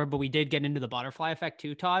Ghost of War, but we did get into the butterfly effect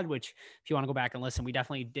too, Todd, which if you want to go back and listen, we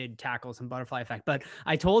definitely did tackle some butterfly effect. But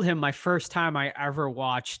I told him my first time I ever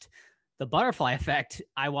watched the butterfly effect,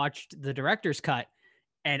 I watched the director's cut.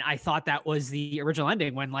 And I thought that was the original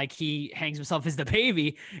ending when like he hangs himself as the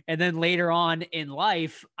baby. And then later on in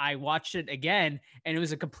life, I watched it again and it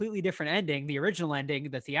was a completely different ending, the original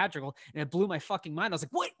ending, the theatrical, and it blew my fucking mind. I was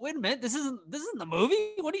like, wait a minute, this isn't the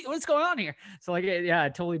movie? What's going on here? So like, yeah,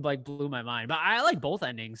 it totally like blew my mind. But I like both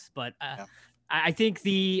endings, but yeah. I think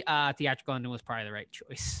the theatrical ending was probably the right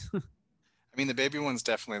choice. I mean, the baby one's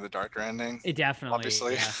definitely the darker ending, It definitely,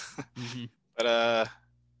 obviously. yeah. Mm-hmm. But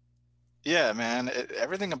yeah, man,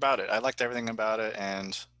 everything about it. I liked everything about it,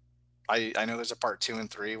 and I know there's a part 2 and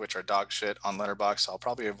 3, which are dog shit on Letterboxd, so I'll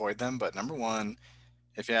probably avoid them. But number one,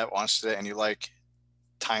 if you haven't watched it and you like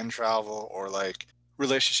time travel or like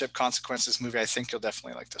relationship consequences movie, I think you'll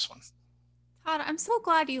definitely like this one. Todd, I'm so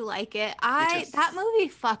glad you like it. too. That movie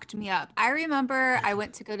fucked me up. I remember I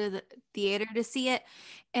went to go to the theater to see it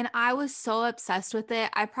and I was so obsessed with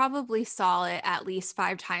it. I probably saw it at least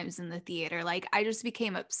 5 times in the theater. Like I just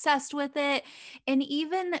became obsessed with it. And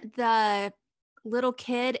even the little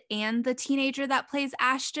kid and the teenager that plays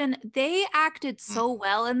Ashton, they acted so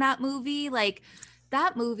well in that movie. Like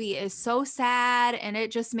that movie is so sad and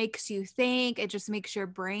it just makes you think. It just makes your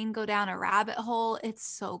brain go down a rabbit hole. It's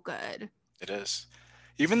so good. It is.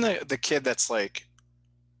 Even the kid that's like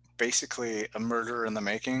basically a murderer in the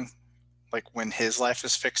making, like when his life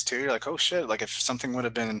is fixed too, you're like, oh shit, like if something would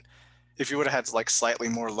have been, if he would have had like slightly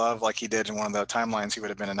more love like he did in one of the timelines, he would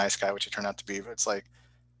have been a nice guy, which he turned out to be. But it's like,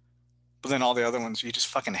 but then all the other ones, you just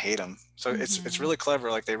fucking hate him. So it's really clever.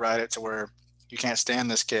 Like they write it to where you can't stand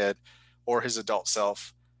this kid or his adult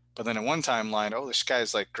self. But then in one timeline, oh, this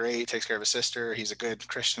guy's like great, takes care of his sister, he's a good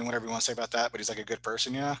Christian, whatever you want to say about that, but he's like a good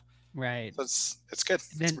person, you know? Right. So it's good.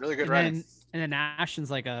 Then, it's really good writing. And then Ashton's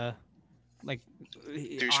like Douchebag.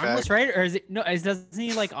 armless, right? Or is it no? Doesn't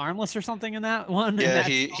he like armless or something in that one? Yeah, in that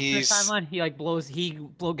he's timeline. He like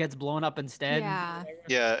gets blown up instead.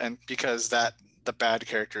 Yeah. and because the bad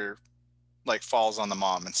character like falls on the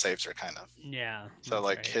mom and saves her kind of. Yeah. So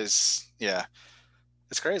like right. it's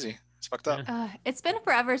crazy. It's fucked up. It's been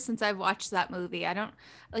forever since I've watched that movie.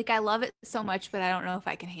 I love it so much, but I don't know if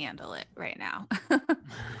I can handle it right now.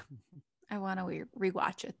 I want to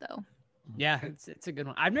rewatch it though. Yeah, it's a good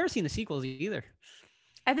one. I've never seen the sequels either.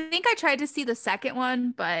 I think I tried to see the second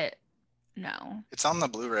one, but no. It's on the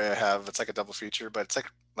Blu-ray I have. It's like a double feature, but it's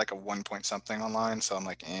like a 1 point something online. So I'm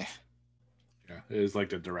like, eh. Yeah, it is like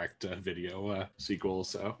the direct video sequel.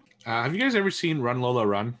 So, have you guys ever seen Run Lola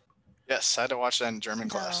Run? Yes, I had to watch that in German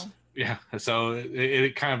class. Yeah, so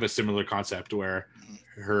it kind of a similar concept where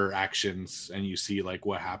her actions and you see like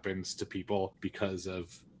what happens to people because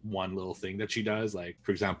of one little thing that she does. Like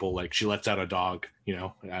for example, like she lets out a dog, you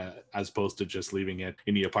know, as opposed to just leaving it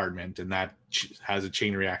in the apartment, and that has a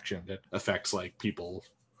chain reaction that affects like people.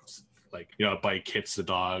 Like, you know, a bike hits the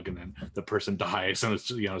dog and then the person dies, and it's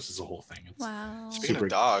just, you know, it's just a whole thing. It's wow. Speaking of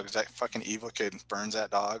dogs, that fucking evil kid burns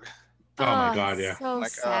that dog. Oh my god, yeah. So like,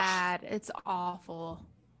 sad. It's awful.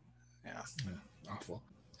 Yeah, awful.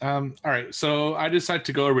 All right, so I decided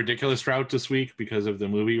to go a ridiculous route this week because of the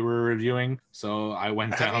movie we're reviewing. So I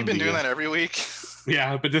went down. Have you been doing that every week?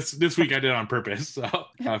 Yeah, but this week I did it on purpose. So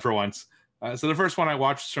for once. So the first one I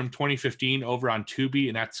watched is from 2015 over on Tubi,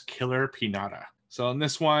 and that's Killer Pinata. So in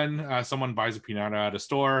this one, someone buys a pinata at a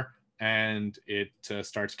store, and it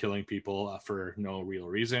starts killing people for no real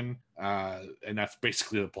reason. And that's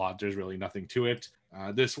basically the plot. There's really nothing to it.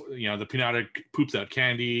 The pinata poops out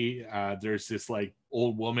candy. There's this like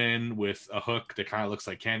old woman with a hook that kind of looks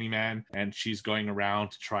like Candyman, and she's going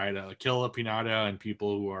around to try to kill a pinata and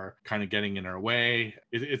people who are kind of getting in her way.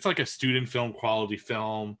 It's like a student film, quality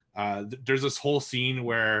film. There's this whole scene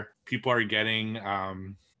where people are getting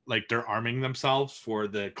like they're arming themselves for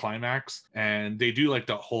the climax, and they do like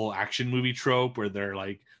the whole action movie trope where they're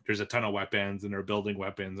like, there's a ton of weapons and they're building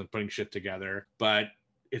weapons and putting shit together. But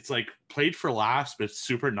it's like played for laughs, but it's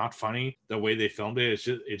super not funny. The way they filmed it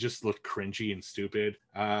just looked cringy and stupid.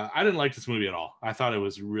 I didn't like this movie at all. I thought it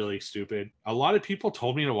was really stupid. A lot of people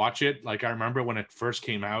told me to watch it. Like I remember when it first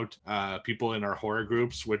came out, people in our horror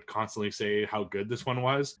groups would constantly say how good this one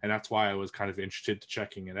was, and that's why I was kind of interested to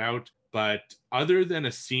checking it out. But other than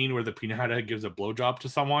a scene where the pinata gives a blowjob to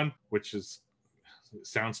someone, which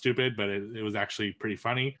sounds stupid, but it was actually pretty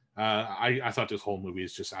funny. I thought this whole movie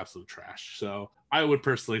is just absolute trash. So I would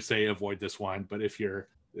personally say avoid this one. But if you're,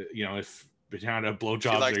 if pinata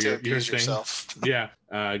blowjobs like are your thing, yourself. yeah,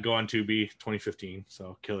 go on Tubi 2015.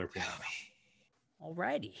 So Killer Pinata.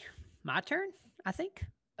 Alrighty, my turn, I think.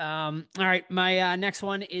 All right, my next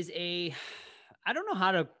one is I don't know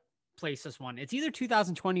how to place this one. It's either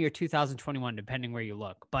 2020 or 2021, depending where you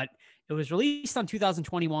look. But it was released on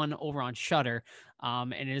 2021 over on Shudder,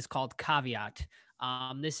 and it is called Caveat.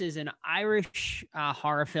 This is an Irish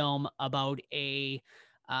horror film about a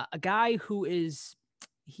guy who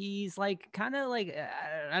he's like kind of like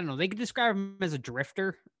I don't know. They could describe him as a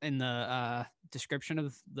drifter in the description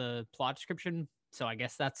of the plot description. So I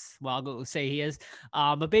guess that's what I'll go say he is.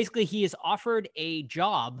 But basically, he is offered a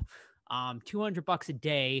job, $200 a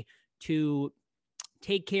day to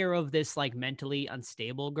take care of this like mentally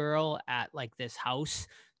unstable girl at like this house.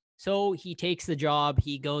 So he takes the job.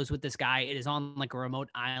 He goes with this guy. It is on like a remote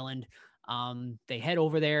island. They head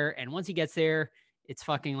over there, and once he gets there, it's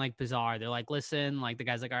fucking like bizarre. They're like, listen, like the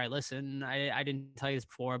guy's like, all right, listen, I didn't tell you this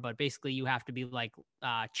before, but basically you have to be like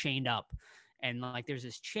chained up, and like there's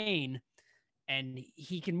this chain, and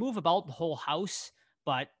he can move about the whole house,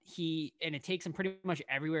 but it takes him pretty much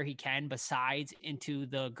everywhere he can besides into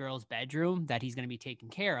the girl's bedroom that he's going to be taken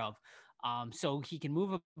care of. So he can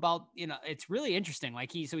move about, it's really interesting.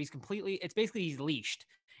 Like he's basically he's leashed,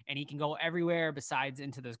 and he can go everywhere besides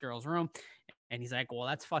into this girl's room. And he's like, well,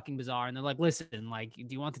 that's fucking bizarre. And they're like, listen, like, do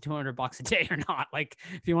you want the $200 a day or not? Like,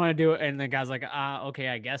 if you want to do it. And the guy's like, okay,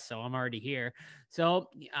 I guess so. I'm already here. So,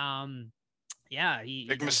 yeah,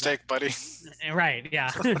 Big mistake, buddy. Right.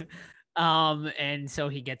 Yeah. And so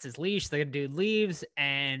he gets his leash, the dude leaves,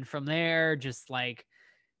 and from there, just like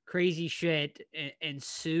crazy shit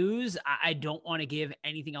ensues. I don't want to give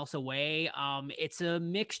anything else away. It's a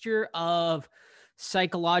mixture of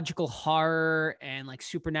psychological horror and like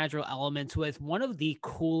supernatural elements with one of the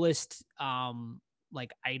coolest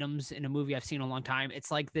like items in a movie I've seen in a long time.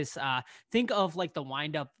 It's like this think of like the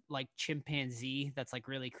wind up like chimpanzee that's like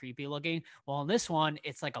really creepy looking. Well, in this one,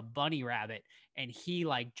 it's like a bunny rabbit, and he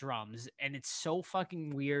like drums, and it's so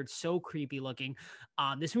fucking weird, so creepy looking.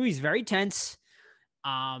 This movie is very tense.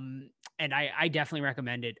 And I definitely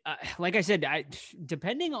recommend it. Like I said,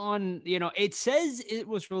 depending on, it says it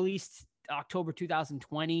was released October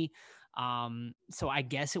 2020. So I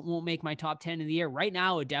guess it won't make my top 10 of the year. Right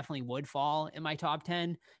now, it definitely would fall in my top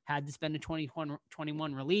 10 had this been a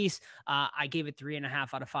 2021 release. I gave it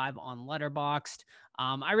 3.5 out of 5 on Letterboxd.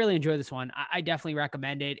 I really enjoy this one. I definitely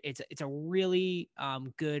recommend it. It's a really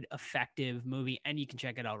good, effective movie, and you can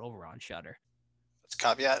check it out over on Shudder. That's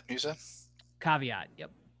Caveat, you said? Caveat.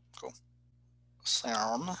 Yep. Cool.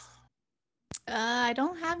 Sam. I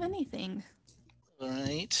don't have anything. All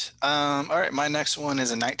right. All right. My next one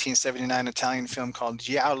is a 1979 Italian film called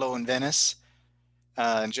Giallo in Venice.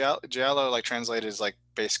 And Giallo, like translated, is like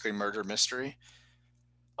basically murder mystery.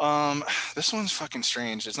 This one's fucking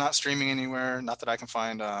strange. It's not streaming anywhere. Not that I can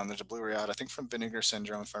find. There's a Blu-ray out, I think, from Vinegar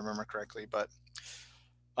Syndrome, if I remember correctly. But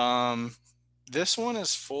this one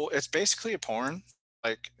is full. It's basically a porn.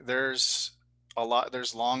 Like there's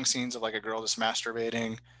long scenes of like a girl just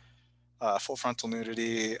masturbating, full frontal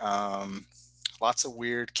nudity, lots of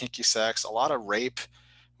weird kinky sex, a lot of rape,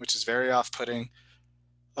 which is very off-putting.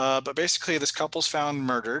 But basically this couple's found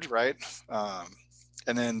murdered, right?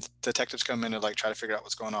 And then detectives come in to like try to figure out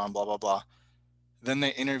what's going on, blah, blah, blah. Then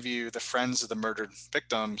they interview the friends of the murdered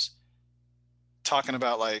victims, talking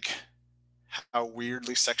about like how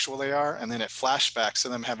weirdly sexual they are. And then it flashbacks to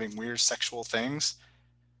them having weird sexual things.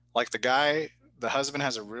 Like the husband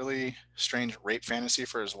has a really strange rape fantasy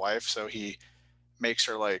for his wife. So he makes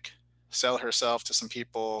her like sell herself to some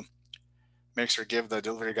people, makes her give the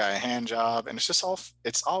delivery guy a hand job. And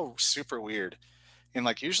it's all super weird. And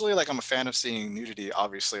like, usually like I'm a fan of seeing nudity,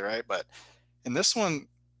 obviously. Right. But in this one,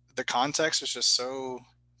 the context is just so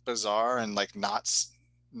bizarre and like not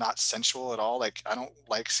sensual at all. Like I don't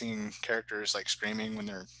like seeing characters like screaming when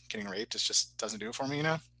they're getting raped. It just doesn't do it for me,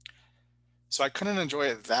 So I couldn't enjoy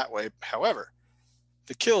it that way. However,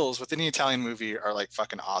 the kills with any Italian movie are like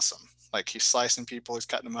fucking awesome. Like he's slicing people, he's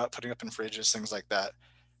cutting them up, putting up in fridges, things like that.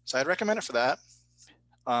 So I'd recommend it for that.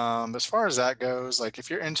 As far as that goes, like if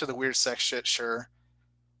you're into the weird sex shit, sure.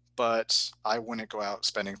 but I wouldn't go out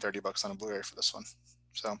spending $30 on a Blu-ray for this one.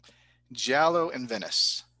 So, Giallo in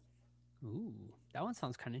Venice. Ooh, that one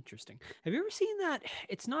sounds kind of interesting. Have you ever seen that?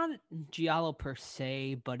 It's not Giallo per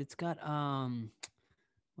se, but it's got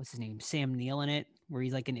what's his name? Sam Neill in it, where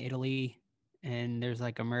he's like in Italy and there's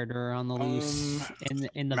like a murderer on the loose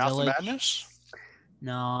in the Mouth of village. Madness?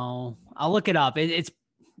 No, I'll look it up. It's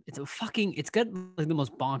got like the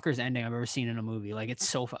most bonkers ending I've ever seen in a movie. Like it's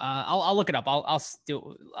so. I'll look it up. I'll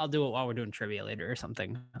do it while we're doing trivia later or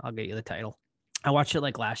something. I'll get you the title. I watched it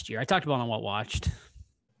like last year. I talked about it on What Watched.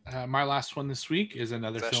 My last one this week is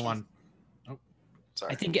another Possession. film on.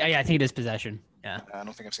 I think it is Possession. Yeah, I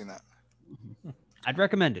don't think I've seen that. I'd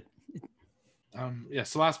recommend it.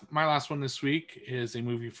 So my last one this week is a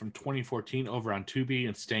movie from 2014 over on Tubi,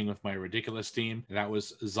 and staying with my ridiculous theme. And that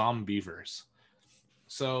was Zombievers.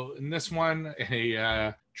 So in this one,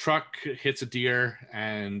 a truck hits a deer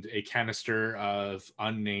and a canister of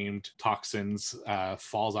unnamed toxins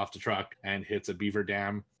falls off the truck and hits a beaver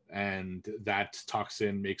dam. And that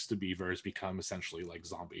toxin makes the beavers become essentially like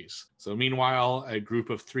zombies. So meanwhile, a group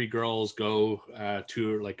of 3 girls go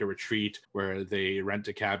to like a retreat where they rent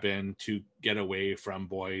a cabin to get away from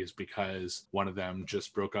boys because one of them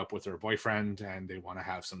just broke up with her boyfriend and they want to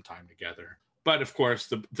have some time together. But of course,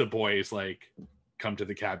 the boys like come to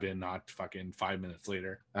the cabin not fucking 5 minutes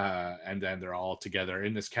later, and then they're all together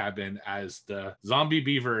in this cabin as the zombie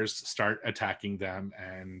beavers start attacking them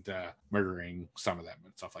and murdering some of them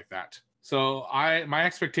and stuff like that. So my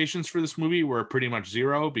expectations for this movie were pretty much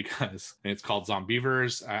zero because it's called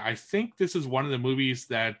Zombievers. I think this is one of the movies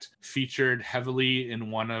that featured heavily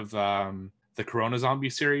in one of the Corona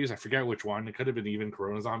Zombie series. I forget which one. It could have been even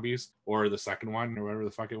Corona Zombies or the second one or whatever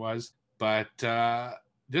the fuck it was. But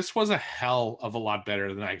this was a hell of a lot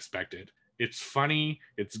better than I expected. It's funny,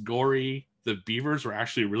 it's gory. The beavers were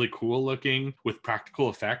actually really cool looking with practical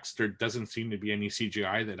effects. There doesn't seem to be any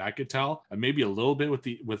CGI that I could tell. Maybe a little bit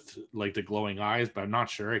with like the glowing eyes, but I'm not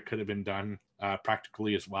sure. It could have been done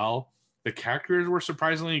practically as well. The characters were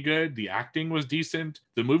surprisingly good. The acting was decent.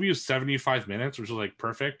 The movie was 75 minutes, which is like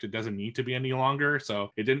perfect. It doesn't need to be any longer,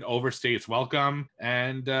 so it didn't overstay its welcome.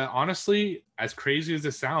 And honestly, as crazy as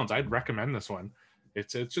it sounds, I'd recommend this one.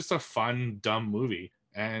 It's just a fun, dumb movie,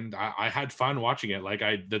 and I had fun watching it. Like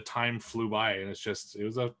the time flew by, and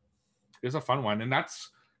it was a fun one. And that's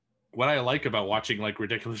what I like about watching like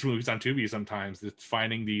ridiculous movies on Tubi sometimes. It's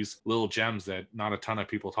finding these little gems that not a ton of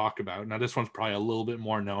people talk about. Now this one's probably a little bit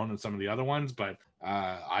more known than some of the other ones, but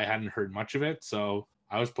I hadn't heard much of it, so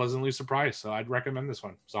I was pleasantly surprised. So I'd recommend this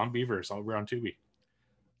one, Zombievers, over on Tubi.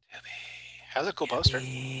 Has a cool poster.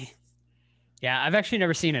 Yeah, I've actually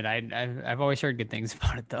never seen it. I've always heard good things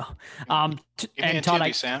about it though. And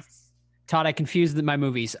Todd, Sam. Todd, I confused my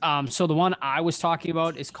movies. So the one I was talking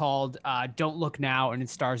about is called Don't Look Now, and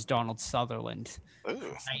it stars Donald Sutherland. Ooh,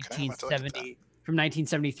 1970 from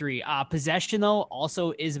 1973. Possession though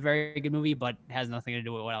also is a very good movie, but has nothing to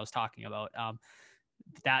do with what I was talking about.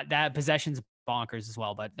 That Possession's bonkers as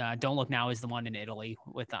well, but Don't Look Now is the one in Italy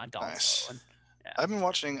with Donald Sutherland. Yeah. I've been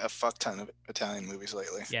watching a fuck ton of Italian movies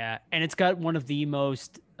lately. Yeah, and it's got one of the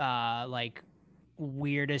most like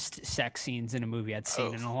weirdest sex scenes in a movie I'd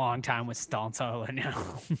seen in a long time with Donald Sutherland.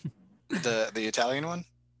 The Italian one?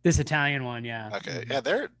 This Italian one, yeah. Okay, yeah,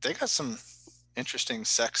 they got some interesting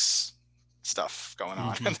sex stuff going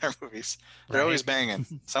on in their movies. They're always banging.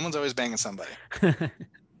 Someone's always banging somebody. All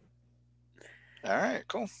right,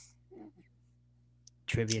 cool.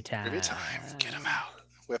 Trivia time. Get them out.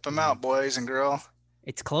 Whip them out, boys and girl.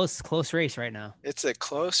 It's close race right now. It's a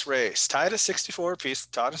close race. Tied at 64 apiece.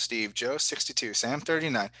 Todd and Steve. Joe 62. Sam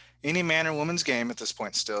 39. Any man or woman's game at this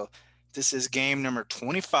point still. This is game number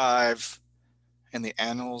 25 in the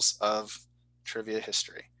annals of trivia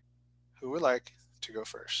history. Who would like to go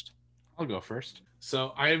first? I'll go first.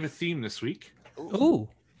 So I have a theme this week. Ooh.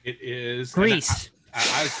 It is Grease.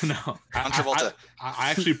 John Travolta. I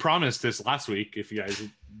actually promised this last week, if you guys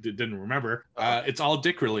didn't remember. It's all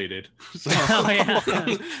dick related. So, so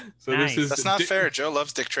Nice. That's not fair. Joe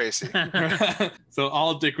loves Dick Tracy. So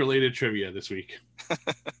all dick related trivia this week.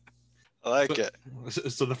 I like it.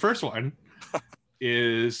 So the first one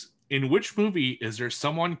is, in which movie is there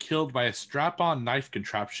someone killed by a strap-on knife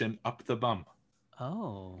contraption up the bum?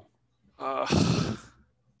 Oh.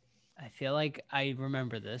 I feel like I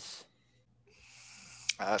remember this.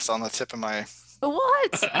 It's on the tip of my...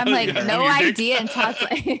 What? I'm like, no idea. And Todd's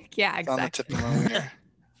like, yeah, It's on the exactly. tip of my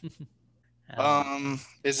wiener.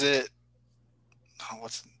 Is it...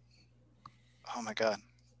 Oh my God.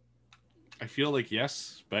 I feel like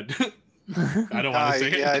yes, but I don't want to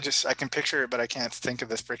say yeah, it. I can picture it, but I can't think of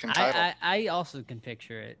this freaking title. I also can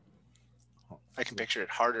picture it. I can picture it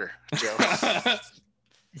harder, Joe.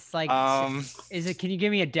 It's like, is it? Can you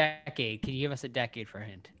give me a decade? Can you give us a decade for a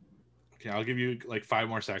hint? Okay, I'll give you like 5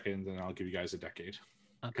 more seconds, and I'll give you guys a decade.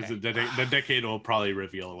 Because Okay. the decade will probably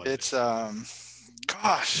reveal what It's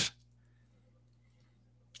gosh.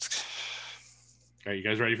 Okay, you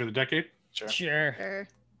guys ready for the decade? Sure. Sure.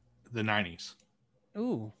 The 90s.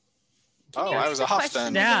 Ooh. Oh, I was the off then.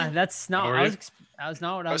 question? Yeah, that's not. How are I you? was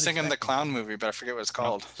not what I was thinking the expecting. clown movie, but I forget what it's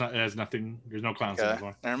called. No, it's not, it has nothing. There's no clowns Okay,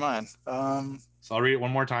 anymore. never mind. So I'll read it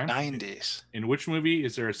one more time. 90s. In which movie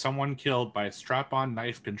is there someone killed by a strap-on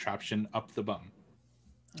knife contraption up the bum?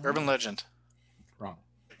 Urban legend. Wrong.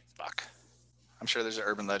 Fuck. I'm sure there's an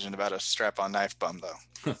urban legend about a strap-on knife bum,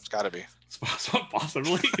 though. It's got to be. It's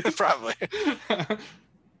possibly. Probably.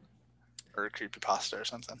 Or a creepypasta or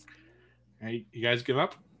something. Hey, you guys give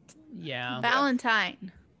up? Yeah.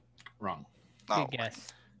 Valentine. Wrong. No. Good guess.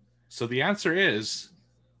 So the answer is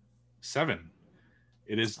 7.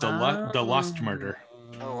 It is the lust murder.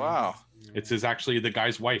 Oh, wow. It's actually the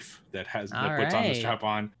guy's wife that puts on the Alright. strap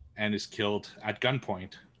on and is killed at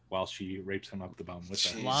gunpoint while she rapes him up the bum with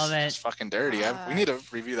Jeez, it. Love it. It's fucking dirty. We need to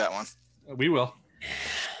review that one. We will.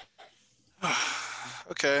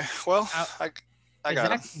 Okay. Well, I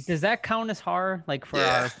got it. Does that count as horror? Like for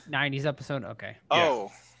Yeah. our 90s episode? Okay.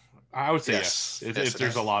 Oh, I would say Yes. yes. Yes, it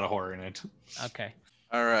There's is. a lot of horror in it. Okay.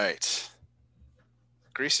 all right.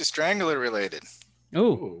 Greasy Strangler related. Ooh.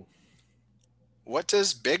 Ooh. What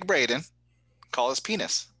does Big Braden call his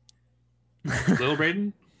penis? Little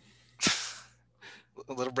Braden?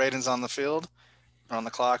 Little Braden's on the field or on the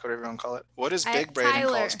clock, whatever you want to call it. What does I Big have Braden call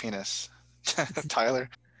Tyler. his penis? Tyler.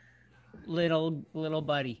 Little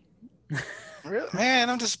buddy. Really? Man,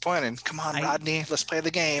 I'm disappointed. Come on, I- Rodney. Let's play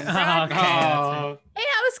the game. Okay. that's Oh. Hey,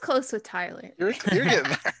 I was close with Tyler. You're getting there.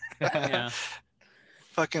 it. Yeah.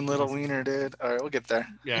 Fucking little wiener, dude. All right, we'll get there.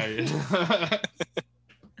 Yeah.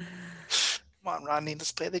 Come on, Rodney.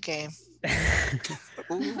 Let's play the game.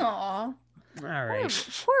 Ooh. Aw. All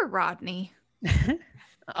right. Poor Rodney.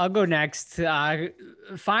 I'll go next.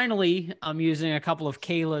 Finally, I'm using a couple of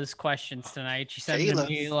Kayla's questions tonight. She sent them to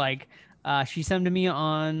Kayla. me she sent them to me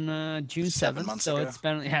on June 7 7th. months So ago. it's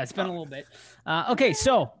been a little bit. Okay,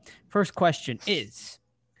 so first question is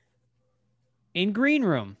in Green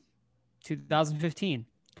Room 2015.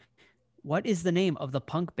 What is the name of the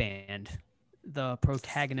punk band the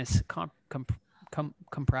protagonists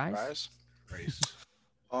comprise? Surprise.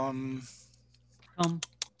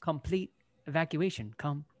 Complete evacuation.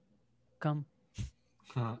 Come.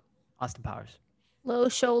 Austin Powers. Low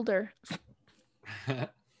shoulder.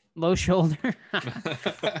 Low shoulder.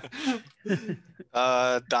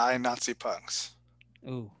 Die Nazi Punks.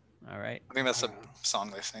 Ooh, all right. I think that's a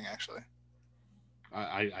song they sing, actually.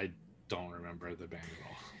 I don't remember the band at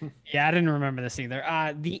all. Yeah, I didn't remember this either.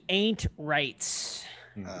 The Ain't Rights.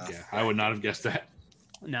 Yeah, I would not have guessed that.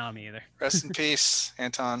 No, me either. Rest in peace,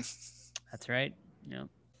 Anton. That's right. Yep.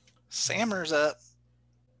 Sammer's up.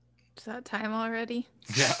 Is that time already?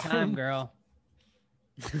 Yeah. Time, girl.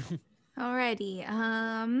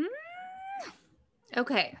 Alrighty.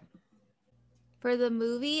 Okay. For the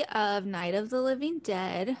movie of Night of the Living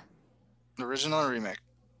Dead, Original or remake?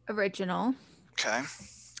 original, Okay.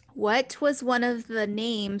 what was one of the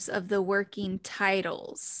names of the working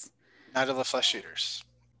titles? Night of the Flesh Eaters.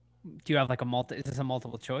 Do you have like is this a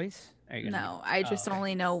multiple choice? Are you gonna- No, I just okay.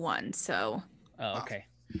 only know one, so. Oh, okay.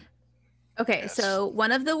 Okay, Yes. so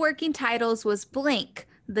one of the working titles was Blink,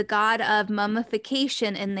 the god of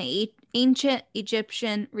mummification in the ancient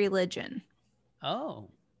Egyptian religion. Oh.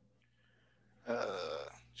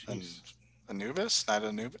 Jeez. Anubis? Night of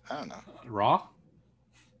Anubis? I don't know. Raw?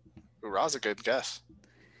 Ooh, Ra's a good guess.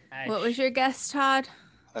 What was your guess, Todd?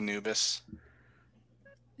 Anubis.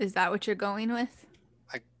 Is that what you're going with?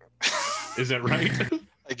 Is that right?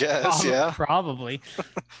 I guess, yeah. Probably.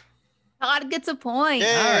 Todd gets a point. Yay!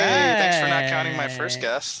 Thanks for not counting my first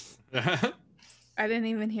guess. I didn't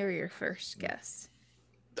even hear your first guess.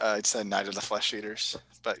 It said Night of the Flesh Eaters,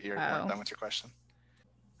 but you're Oh. done with your question.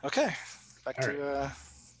 Okay, back All to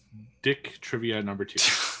Dick trivia number 2.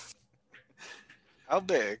 how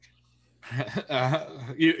big?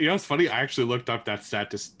 You know what's funny? I actually looked up that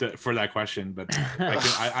stat for that question, but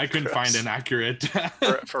I couldn't find an accurate.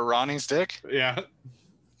 For Ronnie's dick? Yeah.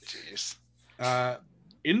 Jeez.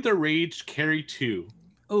 In The Rage Carry 2,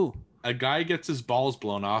 Ooh. a guy gets his balls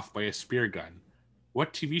blown off by a spear gun.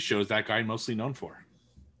 What TV show is that guy mostly known for?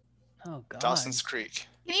 Oh God. Dawson's Creek.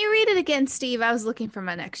 Can you read it again, Steve? I was looking for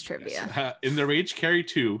my next trivia. In The Rage Carry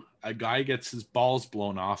 2, a guy gets his balls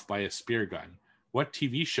blown off by a spear gun. What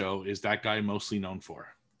TV show is that guy mostly known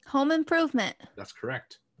for? Home Improvement. That's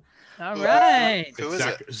correct. All right. Who is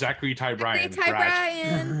it? Zachary Ty Bryan. Ty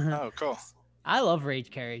Bryan. Oh, cool. I love Rage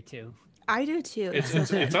Carrie too. I do too.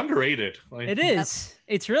 It's underrated. Like, It is.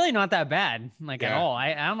 It's really not that bad, like at Yeah. all.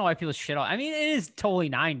 I don't know why people shit on. I mean, it is totally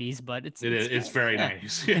 90s, but it's It's very yeah.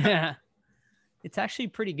 nice. Yeah. Yeah. It's actually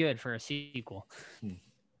pretty good for a sequel. Hmm.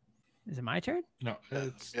 Is it my turn? No,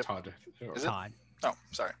 it's Yep. Todd. Is it? Todd. Oh,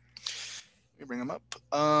 sorry. Let me bring him up.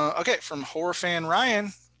 Okay, from horror fan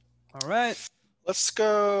Ryan. All right. Let's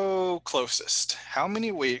go closest. How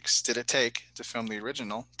many weeks did it take to film the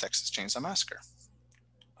original Texas Chainsaw Massacre?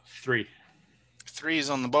 3. 3 is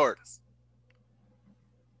on the board.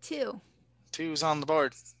 2. 2 is on the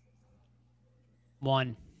board.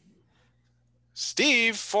 1.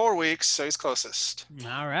 Steve, 4 weeks, so he's closest.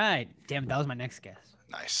 All right. Damn, that was my next guess.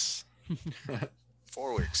 Nice.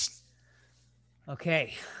 4 weeks.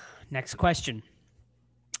 Okay. Next question.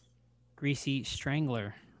 Greasy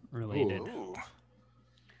Strangler related. Ooh.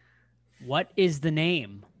 What is the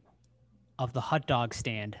name of the hot dog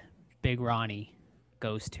stand Big Ronnie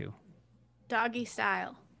goes to? Doggy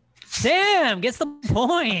Style. Sam gets the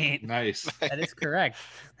point. Nice. That is correct.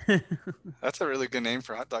 That's a really good name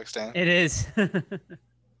for a hot dog stand. It is.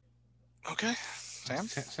 Okay. Sam?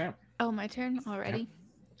 Sam. Oh, my turn already?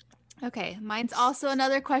 Okay. Mine's also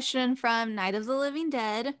another question from Night of the Living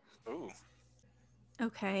Dead. Ooh.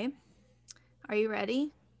 Okay. Are you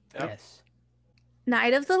ready? Yep. Yes.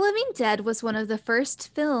 Night of the Living Dead was one of the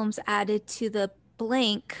first films added to the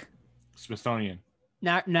blank. Smithsonian.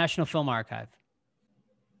 National Film Archive.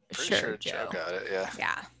 Pretty sure Joe got it, yeah.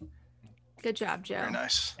 Yeah. Good job, Joe. Very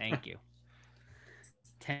nice. Thank you.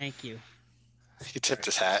 Thank you. He tipped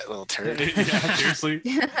his hat, little turd. Yeah, seriously.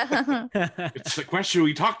 It's the question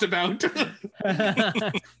we talked about.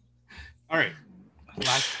 All right.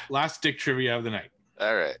 Last dick trivia of the night.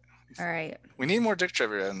 All right. All right. We need more dick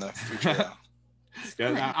trivia in the future. though.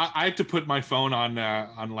 Yeah, I had to put my phone on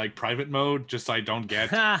like private mode just so I don't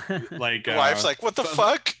get like Wife's like, what the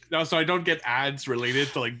fuck? no, so I don't get ads related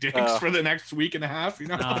to like dicks for the next week and a half. You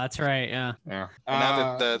know. Oh, that's right. Yeah. Yeah. Well,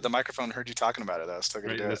 now that the microphone heard you talking about it, I was still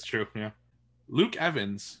gonna Right, do that's it. true. Yeah. Luke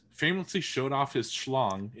Evans famously showed off his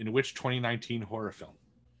schlong in which 2019 horror film?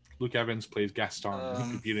 Luke Evans plays Gaston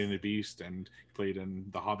in Beauty and the Beast, and he played in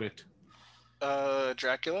The Hobbit.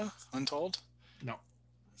 Dracula, Untold? No.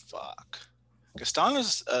 Fuck. Gaston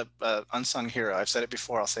is a unsung hero. I've said it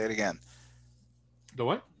before. I'll say it again. The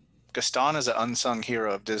what? Gaston is an unsung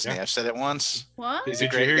hero of Disney. Yeah. I've said it once. What? He's a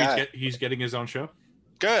Did you great hear guy. he's getting his own show?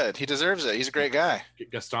 Good. He deserves it. He's a great guy.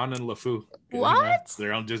 Gaston and LeFou. What?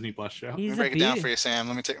 Their own Disney Plus show. Let me He's break it down abu- for you, Sam.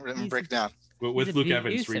 Let me break it down. With he's Luke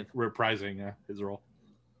Evans abusive. reprising his role.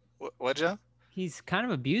 What, Joe? He's kind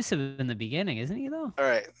of abusive in the beginning, isn't he? Though. All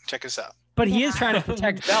right. Check this out. But he is trying to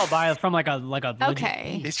protect Belle from like a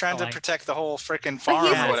Okay. He's trying to like, protect the whole freaking But farm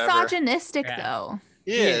he's or whatever. misogynistic, Yeah. though.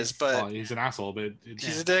 He is, but Well, he's an asshole, but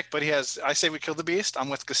he's a dick. But he has. I say we kill the beast. I'm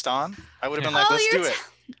with Gaston. I would have been Yeah. like, Oh, let's you're do it.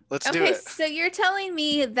 Let's do Okay, it. so you're telling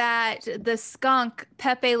me that the skunk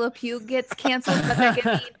Pepe Le Pew gets canceled, but they're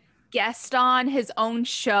giving Gaston his own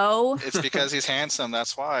show? It's because he's handsome.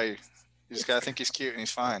 That's why. You just gotta think he's cute and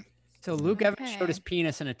he's fine. So Luke Evans showed Okay. his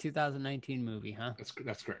penis in a 2019 movie, huh?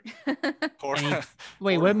 that's correct. Poor. And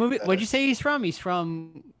Wait, Or what movie? that What'd you is- say he's from? He's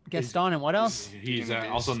from Gaston and what else? He's Beauty and the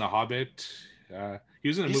also in Beast. The Hobbit. He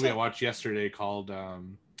was in a He's movie a- I watched yesterday called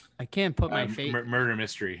I can't put my face. Murder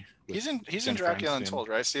Mystery. with He's in Jennifer Dracula Aniston. Untold,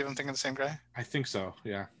 right? Steve, I'm thinking the same guy. I think so.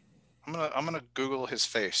 Yeah. I'm gonna Google his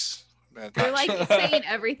face. You're like saying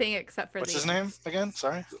everything except for What's the his name again?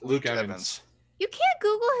 Sorry. Luke Evans. You can't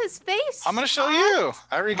Google his face. I'm gonna show you.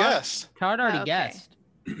 I already guessed. Todd already Okay. guessed.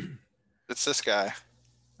 It's this guy.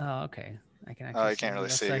 Oh, okay. I can. Oh, you can't really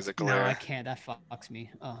That's see. It's a No, glare. I can't. That fucks me.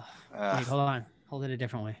 Oh, Uh, wait, hold on. Hold it a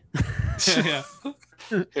different way. Yeah.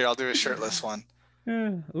 Here, I'll do a shirtless one.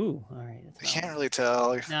 Ooh, all right. I can't really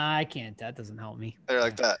tell. No, I can't. That doesn't help me. They're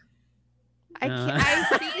like that. I can't.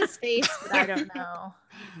 I see his face, but I don't know.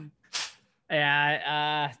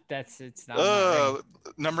 Yeah, it's not. my Oh,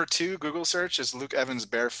 number 2 Google search is Luke Evans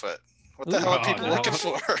barefoot. What the Ooh. hell are people no. looking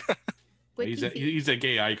for? He's a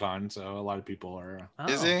gay icon, so a lot of people are. ring.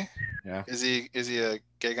 Is Oh. he? Yeah, Is he a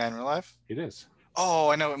gay guy in real life? it is. Oh,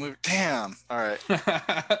 I know what movie. Damn. All right.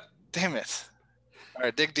 Damn it. All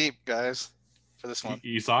right, dig deep, guys, for this one.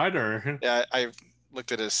 You saw it, or? Yeah, I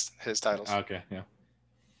looked at his titles. Okay, yeah.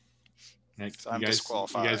 So I'm You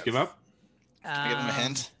disqualified. guys give up? Can I give him a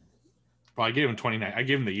hint? Well, I gave him 29. I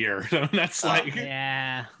gave him the year. So that's Oh. like.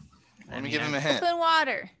 Yeah. Let me give him a hint. Open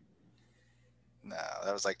water. No,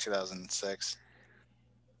 that was like 2006.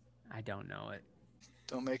 I don't know it.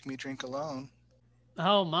 Don't make me drink alone.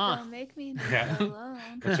 Oh, ma. Don't make me Yeah. alone.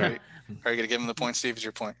 That's right. Are you gonna give him the point, Steve? Is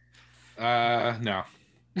your point? No.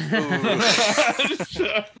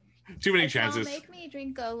 Too many chances. Don't make me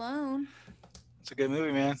drink alone. It's a good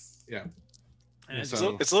movie, man. Yeah. And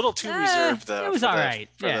So- It's a little too reserved, though. it was for all the- right.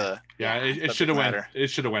 for Yeah. the- Yeah, it Subject should have went. matter. It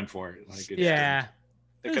should have went for it. Like it Yeah.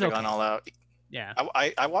 They It was could have okay. gone all out. Yeah.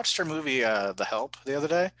 I watched her movie, The Help, the other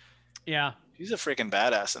day. Yeah. She's a freaking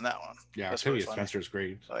badass in that one. Yeah, That's Octavia really funny. Spencer's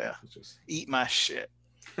great. Oh yeah, It's just, eat my shit.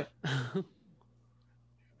 All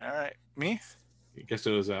right, me. I guess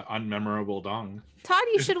it was an unmemorable dong. Todd,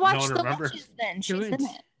 you should watch No one The remembers. Witches then. She's Good. in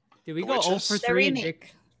it. Did we The go 0 Witches? for The 3 in remake.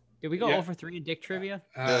 Dick? Did we go Yeah. 0 for 3 in Dick trivia?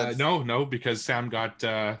 No, because Sam got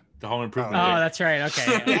the Home Improvement. Oh, Day. that's right.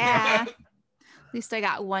 Okay. Yeah. At least I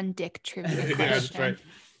got one dick trivia Yeah, question. that's right.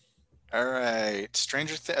 All right,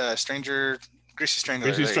 Stranger, Greasy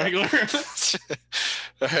Strangler. Greasy there you go. Strangler.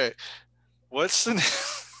 All right, what's the?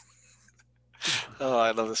 Oh,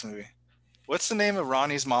 I love this movie. What's the name of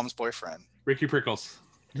Ronnie's mom's boyfriend? Ricky Prickles.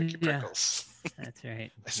 Ricky Yeah, Prickles. that's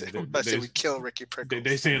right. I say, They- we kill Ricky Prickles.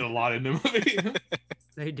 They say it a lot in the movie. All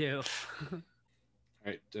They do.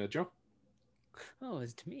 right, Joe. Oh,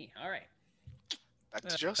 it's to me. All right. Back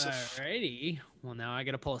to Joseph. Alrighty. Well, now I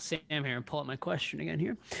got to pull a Sam here and pull up my question again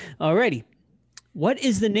here. Alrighty. What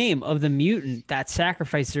is the name of the mutant that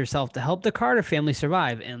sacrificed herself to help the Carter family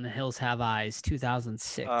survive in The Hills Have Eyes,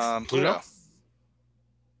 2006? Pluto.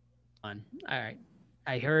 All right.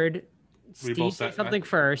 I heard We Steve both say said- something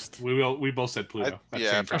first. We both said Pluto. at the Yeah,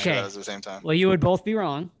 same I'm pretty time. sure Okay. that was at the same time. Well, you would both be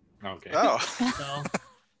wrong. Okay. Oh, So,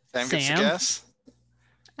 Sam gets a Sam? guess.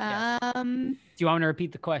 do you want me to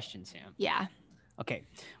repeat the question, Sam? Yeah. Okay.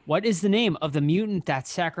 What is the name of the mutant that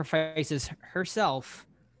sacrifices herself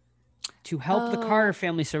to help the Oh. Carter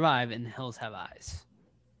family survive in The Hills Have Eyes?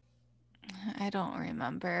 I don't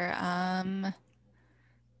remember.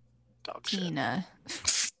 Dog shit. Tina.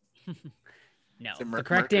 No. Is it The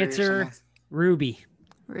correct Mercury or answer, something? Ruby.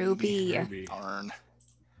 Ruby. Maybe. Darn.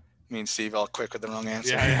 Me and Steve all quick with the wrong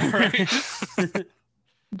answer. Yeah, right.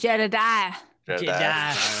 Jedediah.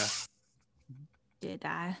 Jedi.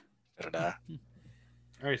 Jedi. Jedediah.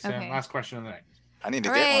 All right, Sam. Okay. Last question of the night. I need to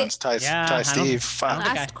All get right. one. Tie Yeah, I don't- Steve. I Fuck. don't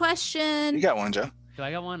think Last question. You got one, Joe. Do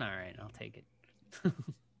I got one? All right. I'll take it.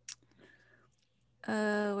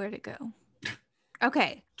 Where'd it go?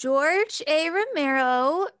 Okay. George A.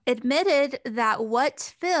 Romero admitted that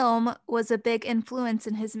what film was a big influence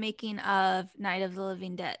in his making of Night of the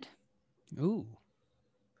Living Dead? Ooh.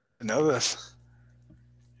 I know this.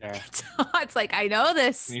 Yeah. It's like, I know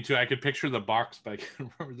this. Me too. I could picture the box, but I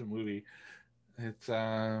can't remember the movie. It's shit.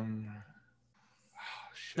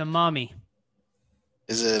 The Mummy.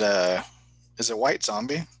 Is it White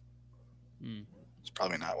Zombie? Hmm. It's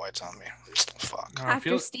probably not White Zombie. Fuck. No, I After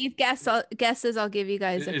feel- Steve guesses, I'll give you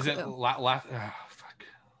guys a is clue. it last? Fuck.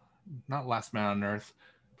 Not Last Man on Earth,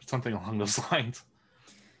 but something along those lines.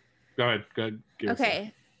 Go ahead. Go ahead. Give us a-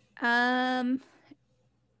 Okay.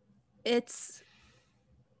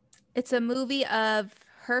 It's a movie of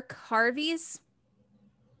Herc Harvey's.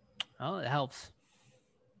 Oh, it helps.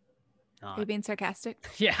 Are you being sarcastic?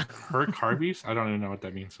 Yeah. Herc Harvey's? I don't even know what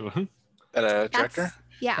that means. So That a director? That's-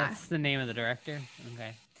 yeah. That's the name of the director.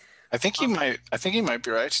 Okay. I think he might. I think he might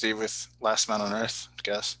be right, Steve, with Last Man on Earth. I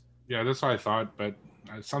guess. yeah, that's what I thought, but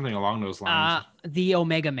something along those lines. The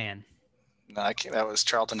Omega Man. No, I can't, that was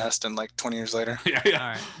Charlton Heston like 20 years later. yeah, All yeah.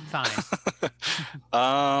 right.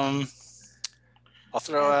 Fine.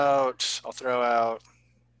 I'll throw out.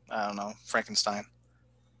 I don't know, Frankenstein.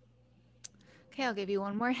 Okay, I'll give you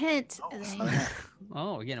one more hint. Oh, and then fuck you- yeah.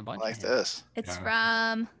 Oh, we're getting a I bunch. like of this. It's Yeah.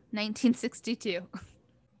 from 1962.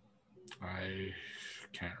 I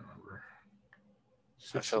can't remember.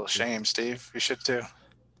 I feel ashamed, Steve. You should too.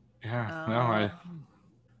 Yeah, no, I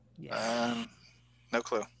Yeah. No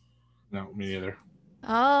clue. no, me neither.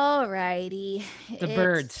 Alrighty. The It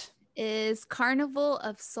Birds. is Carnival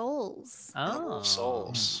of Souls. Oh.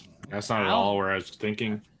 Souls. That's not at Wow. all where I was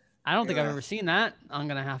thinking. I don't think I've Yeah. ever seen that. I'm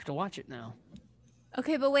gonna have to watch it now.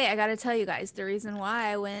 Okay, but wait, I gotta tell you guys the reason why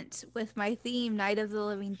I went with my theme, Night of the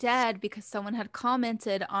Living Dead, because someone had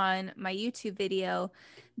commented on my YouTube video.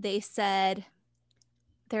 They said,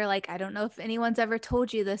 they're like, I don't know if anyone's ever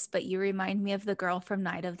told you this, but you remind me of the girl from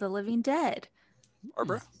Night of the Living Dead.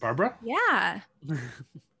 Barbara. Barbara? Yeah.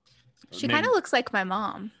 She Name- kind of looks like my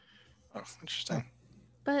mom, Oh, interesting.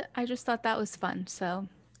 but I just thought that was fun. So,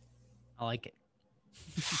 I like it.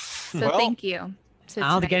 Well, thank you. to I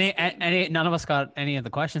don't think tonight's any none of us got any of the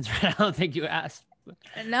questions right. I don't think you asked.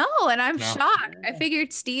 theme. No, and I'm No. shocked. I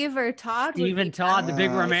figured Steve or Todd would Even be Todd, the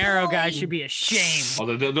big Uh, Romero guy, should be ashamed.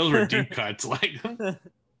 Oh, those were deep cuts. Like,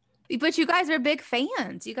 But you guys are big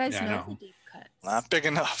fans. You guys Yeah, I know know. the deep cuts. not big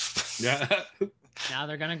enough. yeah. Now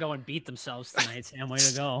they're gonna go and beat themselves tonight, Sam. Way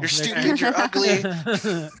to go! You're stupid. You're ugly.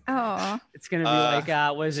 Oh, It's gonna be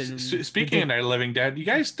like, what is it? Speaking of Night of the Living Dead, you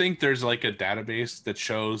guys think there's like a database that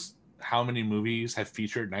shows how many movies have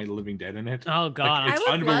featured Night of the Living Dead in it? Oh God, Like, it's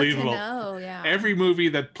I would unbelievable. love to know. Yeah. Every movie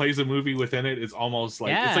that plays a movie within it is almost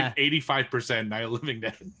like it's like 85% Night of the Living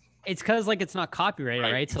Dead. it's because like it's not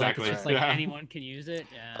copyrighted, right? So exactly. like it's just like anyone can use it.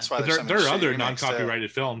 Yeah, That's why There are other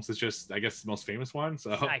non-copyrighted films. It's just, I guess, the most famous one.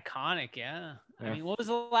 So it's iconic. Yeah. Yeah. I mean, what was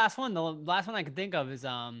the last one? The last one I could think of is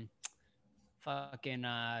fucking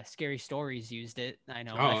Scary Stories used it. I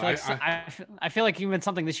know. Oh, I feel like even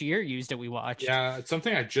something this year used it. We watched. yeah, it's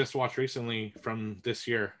something I just watched recently from this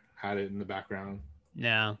year. Had it in the background.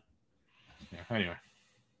 Yeah. Yeah. Anyway,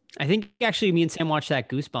 I think actually me and Sam watched that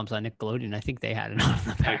Goosebumps on Nickelodeon. I think they had it on the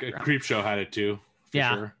like background. a Creep Show had it too. For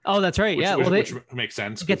Yeah. Sure. Oh, that's right. Yeah. Which makes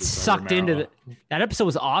sense. It gets sucked into that episode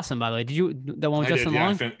was awesome, by the way. Did you the one with Justin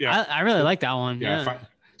Long? I really like that one. Yeah.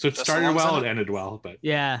 So it started well, it ended well, but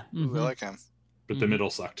yeah. Ooh, I like him. But the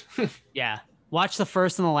middle sucked. Yeah. Watch the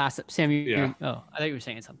first and the last. Sam, Yeah. Oh, I thought you were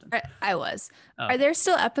saying something. I was. Oh. Are there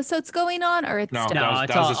still episodes going on, or it's No, still... that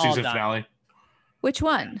it's was the all season done. finale. Which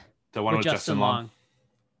one? The one with Justin Long.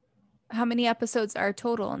 How many episodes are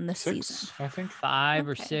total in this 6, season? I think. 5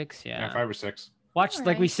 or Okay. 6. Yeah. Yeah, 5 or 6. Watch, All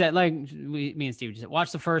like we right. said, like me and Steve just said,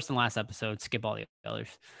 watch the first and last episode, skip all the others.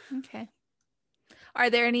 Okay. Are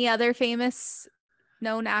there any other famous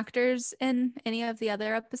known actors in any of the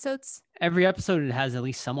other episodes? Every episode it has at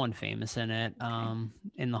least someone famous in it.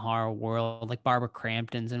 In the horror world, like Barbara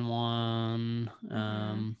Crampton's in one.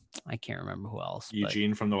 I can't remember who else.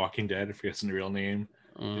 Eugene from The Walking Dead, if you're guessing the real name,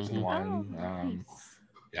 is in one. nice.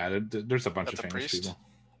 Yeah, there's a bunch of the famous priest? people.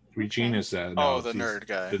 Eugene Okay. is the nerd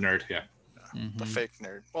guy. The nerd, yeah. The fake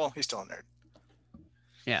nerd. Well, he's still a nerd.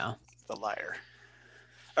 Yeah. The liar.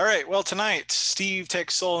 All right. Well, tonight, Steve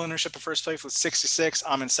takes sole ownership of first place with 66.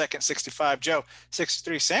 I'm in second, 65. Joe,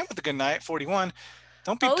 63. Sam with a good night, 41.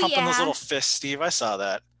 Don't be pumping those little fists, Steve. I saw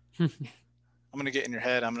that. I'm going to get in your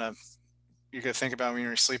head. You're going to think about me when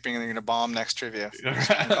you're sleeping and you're going to bomb next trivia.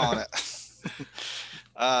 I'm calling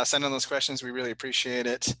it. Send in those questions. We really appreciate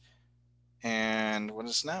it. And what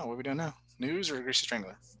is now? What are we doing now? News or Greasy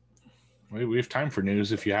Strangler? We have time for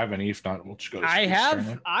news if you have any. If not, we'll just go to I got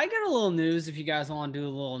a little news if you guys want to do a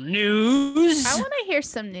little news. I want to hear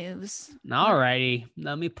some news. All righty.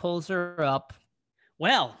 Let me pull her up.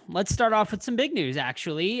 Well, let's start off with some big news,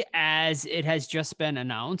 actually, as it has just been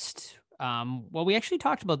announced. Well, we actually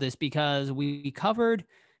talked about this because we covered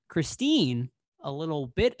Christine a little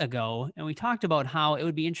bit ago, and we talked about how it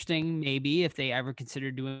would be interesting maybe if they ever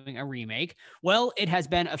considered doing a remake. Well, it has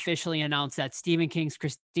been officially announced that Stephen King's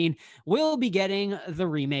Christine will be getting the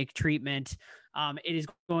remake treatment. It is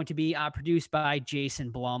going to be produced by Jason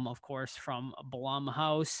Blum, of course, from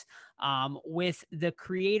Blumhouse, with the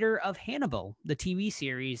creator of Hannibal, the TV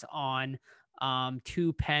series, on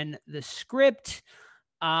to pen the script.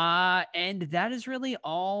 And that is really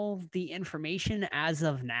all the information as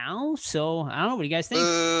of now. So I don't know. What do you guys think?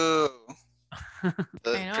 I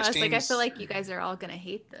know. I feel like you guys are all going to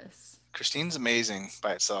hate this. Christine's amazing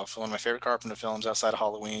by itself. One of my favorite Carpenter films outside of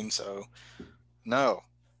Halloween. So no,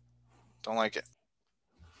 don't like it.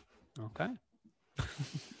 Okay.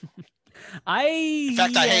 In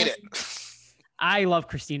fact, I hate it. I love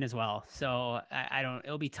Christine as well. So I don't,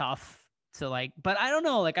 it'll be tough to like, but I don't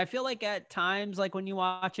know. Like, I feel like at times, like when you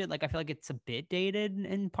watch it, like, I feel like it's a bit dated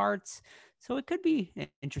in parts. So it could be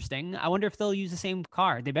interesting. I wonder if they'll use the same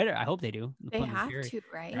car. They better. I hope they do. They have to,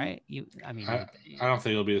 right? Right. I don't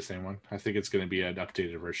think it'll be the same one. I think it's going to be an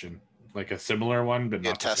updated version, like a similar one, but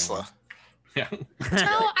not Tesla. Yeah. No,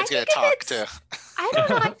 I think I don't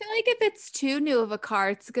know. I feel like if it's too new of a car,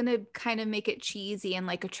 it's gonna kind of make it cheesy and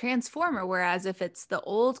like a transformer. Whereas if it's the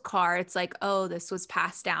old car, it's like, oh, this was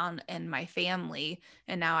passed down in my family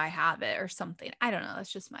and now I have it or something. I don't know.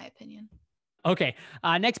 That's just my opinion. Okay.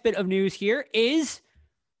 Next bit of news here is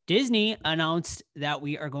Disney announced that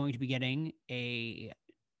we are going to be getting a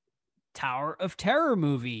Tower of Terror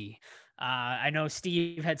movie. I know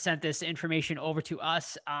Steve had sent this information over to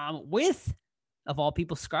us with, of all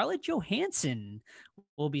people, Scarlett Johansson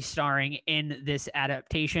will be starring in this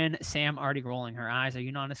adaptation. Sam already rolling her eyes. Are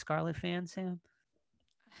you not a Scarlett fan, Sam?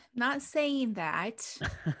 Not saying that.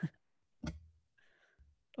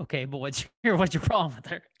 Okay, but what's your problem with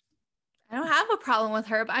her? I don't have a problem with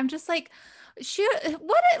her, but I'm just like,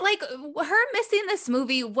 her missing this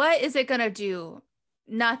movie, what is it gonna do?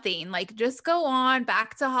 Nothing. Like, just go on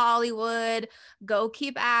back to Hollywood, go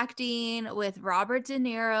keep acting with Robert De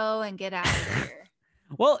Niro and get out of here.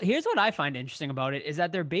 Well, here's what I find interesting about it is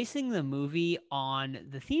that they're basing the movie on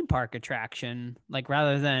the theme park attraction, like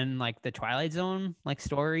rather than like the Twilight Zone like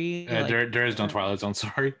story. Like, there is no Twilight Zone.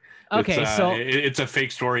 Sorry. Okay, so It's a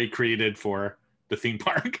fake story created for the theme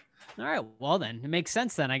park. all right, well then it makes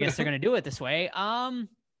sense. Then I guess they're gonna do it this way. I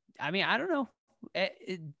mean, I don't know.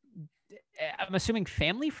 I'm assuming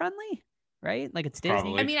family friendly, right? Like it's Disney.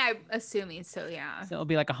 Probably. I mean, I'm assuming so, yeah. So it'll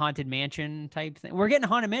be like a haunted mansion type thing. We're getting a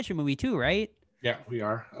haunted mansion movie too, right? Yeah, we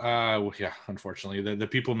are. Yeah, unfortunately, the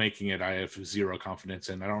people making it, I have zero confidence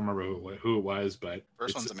in. I don't remember who it was, but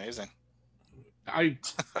First one's amazing. I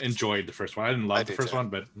enjoyed the first one. I didn't love the first one,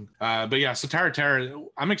 but yeah. So Tower of Terror,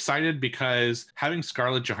 I'm excited because having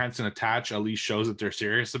Scarlett Johansson attach at least shows that they're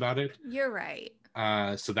serious about it. You're right.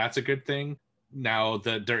 So that's a good thing. Now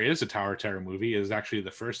that there is a Tower of Terror movie, it is actually the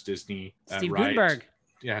first Disney Steve ride. Guttenberg.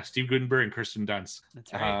 Yeah, Steve Guttenberg and Kirsten Dunst.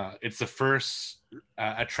 That's right. It's the first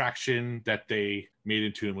attraction that they made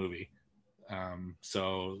into a movie. And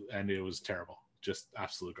it was terrible, just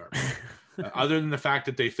absolute garbage. Other than the fact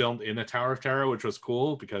that they filmed in the Tower of Terror, which was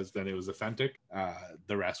cool because then it was authentic,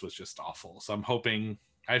 the rest was just awful. So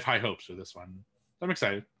I have high hopes for this one. I'm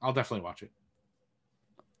excited. I'll definitely watch it.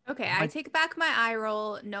 Okay, I take back my eye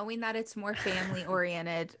roll, knowing that it's more family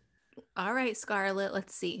oriented. All right, Scarlett,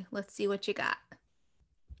 let's see what you got.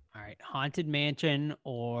 All right, Haunted Mansion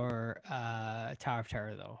or Tower of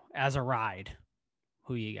Terror though, as a ride,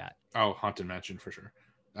 who you got? Oh, Haunted Mansion for sure.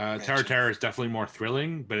 Tower of Terror is definitely more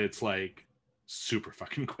thrilling, but it's like super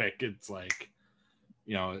fucking quick. It's like,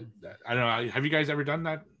 I don't know. Have you guys ever done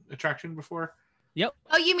that attraction before? Yep.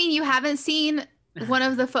 Oh, you mean you haven't seen one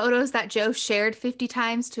of the photos that Joe shared 50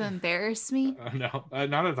 times to embarrass me? No,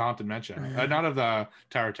 not of the Haunted Mansion. Not of the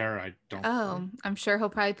Tower of Terror. I don't. Oh, I'm sure he'll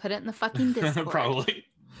probably put it in the fucking Discord. Probably.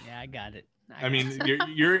 Yeah, I got it. I mean,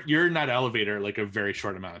 you're in that elevator like a very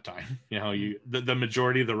short amount of time. The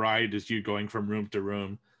majority of the ride is you going from room to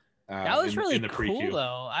room. That was really cool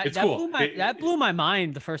though. That blew my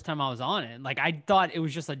mind the first time I was on it. Like I thought it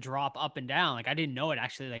was just a drop up and down. Like I didn't know it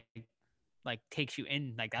actually like takes you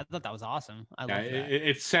in. Like I thought that was awesome. I love that.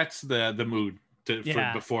 It sets the mood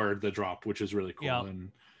for before the drop, which is really cool. Yep.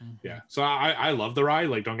 And so I love the ride.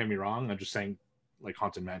 Like don't get me wrong. I'm just saying like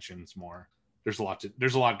Haunted Mansion's more. There's a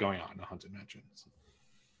lot going on in Haunted Mansion. So.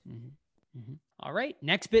 All right.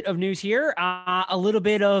 Next bit of news here. A little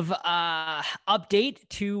bit of update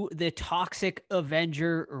to the Toxic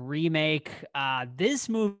Avenger remake. This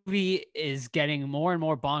movie is getting more and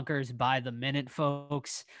more bonkers by the minute,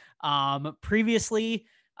 folks. Previously,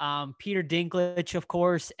 Peter Dinklage, of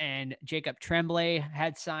course, and Jacob Tremblay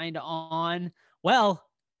had signed on. Well,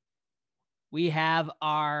 we have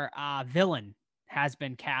our villain has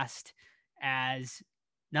been cast as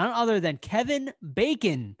none other than Kevin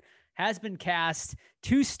Bacon has been cast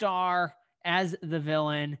to star as the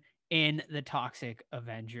villain in the Toxic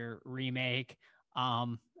Avenger remake. I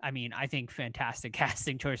mean, I think fantastic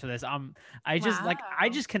casting choice for this. I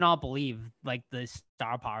just cannot believe like the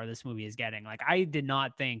star power this movie is getting. Like I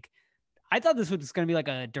thought this was going to be like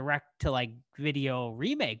a direct to like video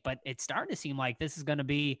remake, but it's starting to seem like this is going to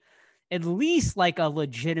be at least like a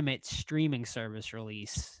legitimate streaming service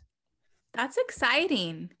release. That's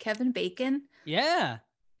exciting. Kevin Bacon. Yeah.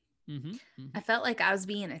 I felt like I was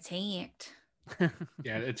being attacked.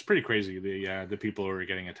 Yeah, it's pretty crazy. The people who are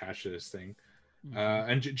getting attached to this thing.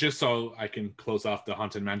 And just so I can close off the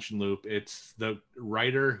Haunted Mansion loop, it's the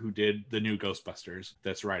writer who did the new Ghostbusters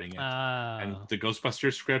that's writing it. And the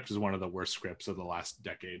Ghostbusters script is one of the worst scripts of the last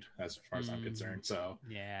decade, as far as I'm concerned. So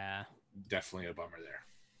yeah, definitely a bummer there.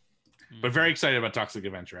 But very excited about Toxic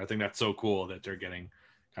Avenger. I think that's so cool that they're getting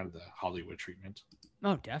kind of the Hollywood treatment.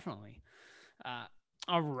 Oh, definitely.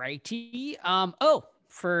 All righty.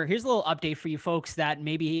 Here's a little update for you folks that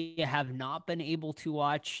maybe have not been able to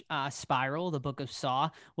watch Spiral, the Book of Saw.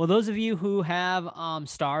 Well, those of you who have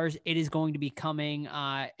Stars, it is going to be coming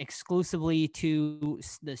exclusively to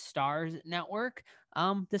the Stars network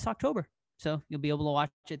this October. So you'll be able to watch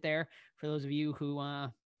it there. For those of you who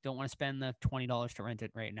don't want to spend the $20 to rent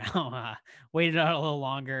it right now, wait it out a little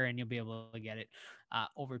longer and you'll be able to get it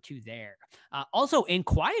over to there. Also, in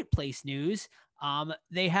Quiet Place news,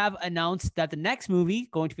 they have announced that the next movie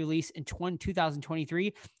going to be released in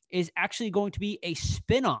 2023 is actually going to be a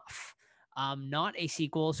spin-off, not a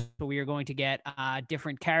sequel. So we are going to get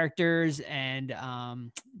different characters and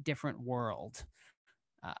different world.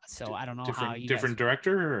 So I don't know how you different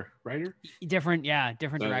director or writer? Different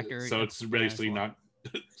director. So it's basically not.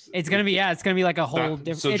 It's gonna be like a whole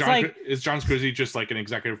different. So it's is John Scruzzi just like an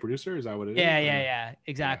executive producer? Is that what it is? Yeah,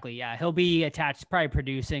 exactly. Yeah, he'll be attached, probably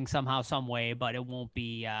producing somehow, some way, but it won't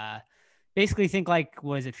be basically think like,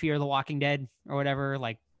 was it Fear the Walking Dead or whatever,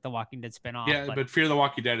 like the Walking Dead spinoff? Yeah, but Fear the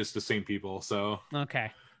Walking Dead is the same people, so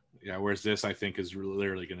okay. yeah. Whereas this, I think, is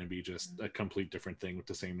literally going to be just a complete different thing with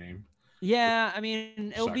the same name. Yeah, I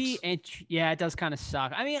mean, it'll be. Yeah, it does kind of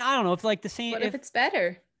suck. I mean, I don't know if like the same. What if it's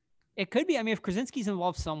better? It could be. I mean, if Krasinski's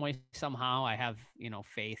involved some way, somehow, I have,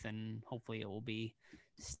 faith, and hopefully it will be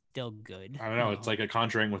still good. I don't know. It's like a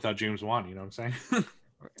Conjuring without James Wan. You know what I'm saying?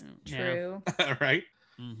 True. Right?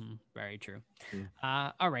 Mm-hmm. Very true.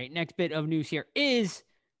 Mm. All right. Next bit of news here is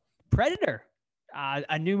Predator.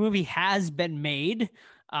 A new movie has been made.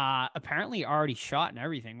 Apparently already shot and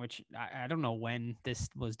everything, which I don't know when this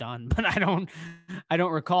was done, but I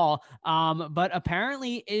don't recall. But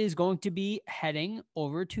apparently it is going to be heading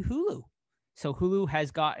over to Hulu. So Hulu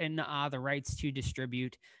has gotten the rights to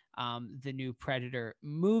distribute the new Predator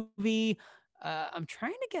movie. I'm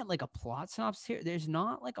trying to get like a plot synopsis here. There's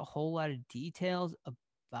not like a whole lot of details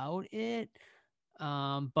about it.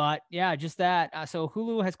 But yeah, just that. So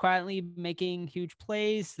Hulu has quietly making huge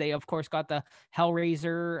plays. They of course got the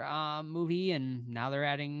Hellraiser movie, and now they're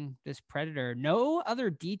adding this Predator. No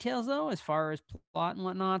other details though, as far as plot and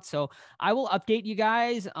whatnot. So I will update you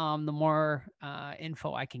guys the more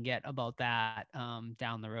info I can get about that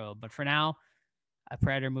down the road. But for now, a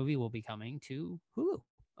Predator movie will be coming to Hulu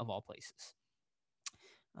of all places.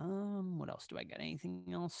 What else do I got? Anything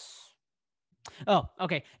else? Oh,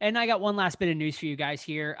 okay. And I got one last bit of news for you guys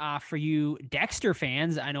here. For you Dexter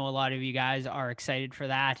fans, I know a lot of you guys are excited for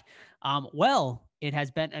that. Well, it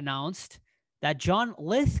has been announced that John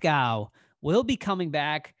Lithgow will be coming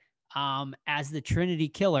back as the Trinity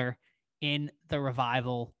Killer in the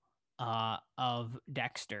revival of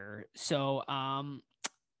Dexter. So,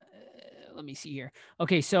 let me see here.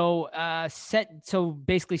 Okay, so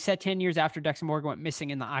basically set 10 years after Dexter Morgan went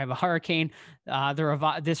missing in the eye of a hurricane,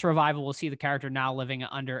 this revival will see the character now living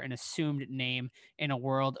under an assumed name in a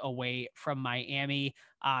world away from Miami.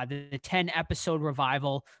 The 10-episode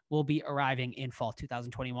revival will be arriving in fall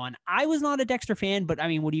 2021. I was not a Dexter fan, but I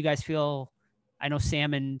mean, what do you guys feel? I know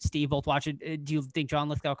Sam and Steve both watch it. Do you think John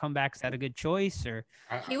Lithgow come back? Is that a good choice? Or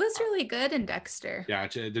he was really good in Dexter. Yeah,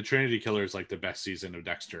 the Trinity Killer is like the best season of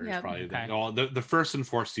Dexter. Yep. It's probably the first and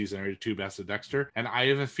fourth season are the two best of Dexter. And I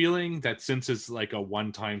have a feeling that since it's like a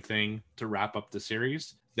one-time thing to wrap up the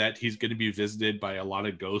series, that he's going to be visited by a lot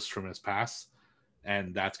of ghosts from his past,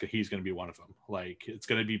 and he's going to be one of them. Like, it's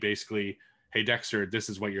going to be basically, hey Dexter, this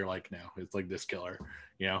is what you're like now. It's like this killer,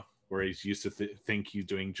 where he's used to think he's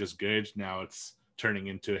doing just good. Now it's turning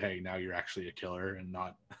into, hey, now you're actually a killer and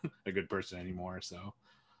not a good person anymore. So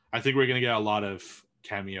I think we're going to get a lot of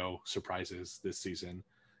cameo surprises this season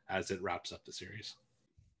as it wraps up the series.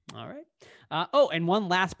 All right. And one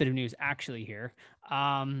last bit of news actually here.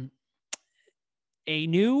 A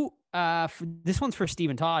new, this one's for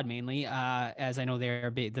Steve and Todd mainly, as I know they're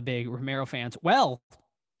the big Romero fans. Well,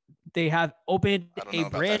 they have opened I don't know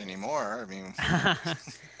about that anymore. I mean,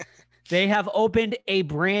 they have opened a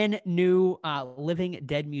brand new Living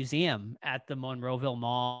Dead Museum at the Monroeville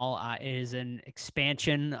Mall. It is an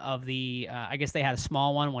expansion of the, I guess they had a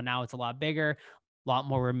small one. Well, now it's a lot bigger, a lot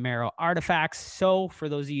more Romero artifacts. So for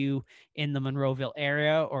those of you in the Monroeville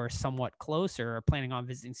area or somewhat close or are planning on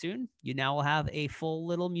visiting soon, you now will have a full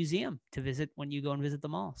little museum to visit when you go and visit the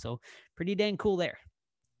mall. So pretty dang cool there.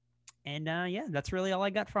 And yeah, that's really all I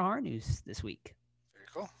got for horror news this week. Very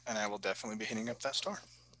cool. And I will definitely be hitting up that store.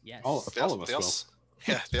 Yes. All of us will.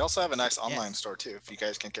 Yeah, they also have a nice online store too, if you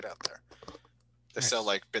guys can get out there. They sell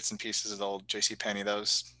like bits and pieces of the old JCPenney that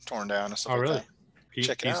was torn down and stuff like really? that. Check it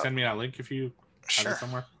out. Can you send me that link if you have it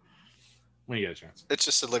somewhere? When you get a chance. It's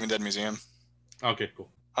just a Living Dead Museum. Okay, cool.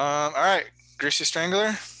 All right. Greasy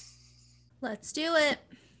Strangler. Let's do it.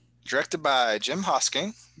 Directed by Jim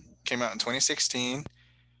Hosking. Came out in 2016.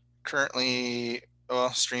 Currently,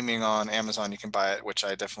 streaming on Amazon. You can buy it, which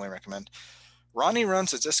I definitely recommend. Ronnie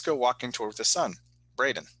runs a disco walking tour with his son,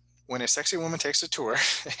 Braden. When a sexy woman takes a tour,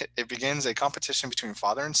 it begins a competition between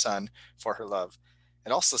father and son for her love.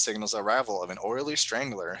 It also signals the arrival of an oily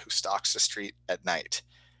strangler who stalks the street at night.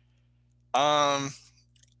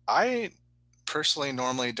 I personally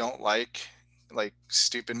normally don't like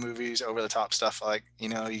stupid movies, over the top stuff. Like, you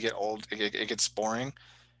get old, it gets boring.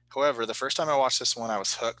 However, the first time I watched this one, I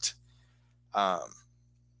was hooked.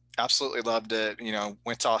 Absolutely loved it.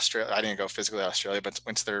 Went to Australia. I didn't go physically to Australia, but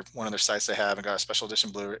went to one of their sites they have and got a special edition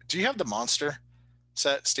Blu-ray. Do you have the Monster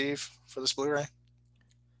set, Steve, for this Blu-ray?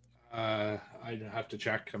 I'd have to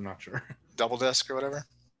check. I'm not sure. Double disc or whatever?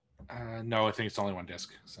 No, I think it's only one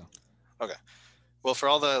disc. So. Okay. Well, for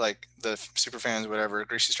all the super fans, whatever,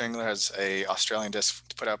 Greasy Strangler has a Australian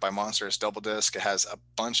disc put out by Monster. It's double disc. It has a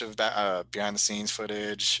bunch of behind the scenes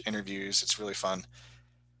footage, interviews. It's really fun.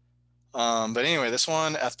 But anyway, this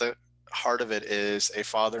one at the heart of it is a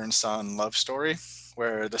father and son love story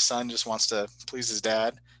where the son just wants to please his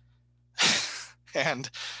dad. And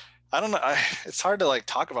I don't know, it's hard to like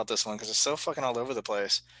talk about this one because it's so fucking all over the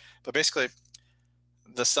place. But basically,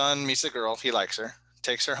 the son meets a girl, he likes her,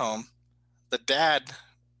 takes her home. The dad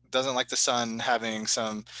doesn't like the son having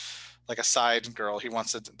some like a side girl. He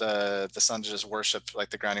wants the son to just worship like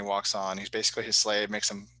the ground he walks on. He's basically his slave,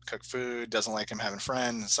 makes him cook food, doesn't like him having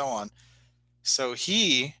friends, and so on. So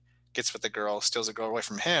he gets with the girl, steals the girl away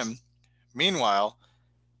from him. Meanwhile,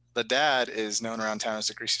 the dad is known around town as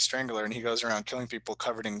the Greasy Strangler, and he goes around killing people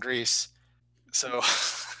covered in grease. So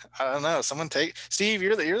I don't know. Someone take Steve.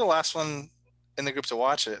 You're the last one in the group to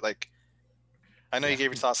watch it. Like, I know you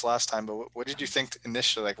gave your thoughts last time, but what did you think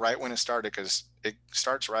initially, like right when it started? Because it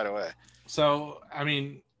starts right away. So, I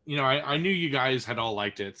mean, I knew you guys had all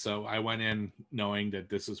liked it, so I went in knowing that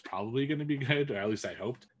this was probably going to be good, or at least I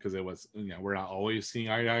hoped, because it was, we're not always seeing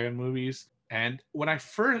eye to eye in movies. And when it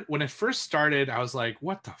first started, I was like,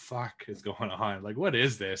 what the fuck is going on? Like, what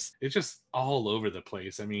is this? It's just all over the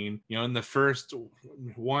place. I mean, in the first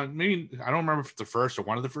one, maybe, I don't remember if it's the first or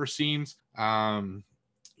one of the first scenes,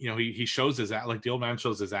 he shows his ass, like the old man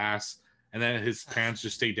shows his ass, and then his pants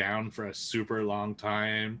just stay down for a super long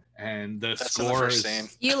time. And that's score is, scene.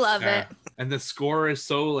 You love it. And the score is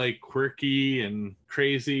so like quirky and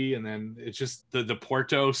crazy. And then it's just the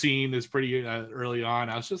Porto scene is pretty early on.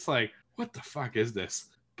 I was just like, what the fuck is this?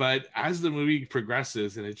 But as the movie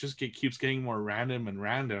progresses and it just keeps getting more random and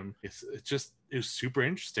random, it was super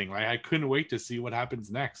interesting. Like, I couldn't wait to see what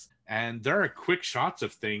happens next. And there are quick shots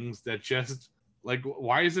of things that just, like,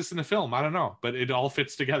 why is this in the film? I don't know, but it all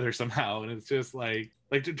fits together somehow. And it's just like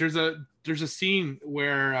there's a scene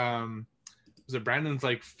where Brandon's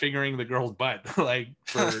like fingering the girl's butt like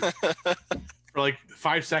for like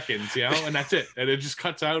 5 seconds, and that's it. And it just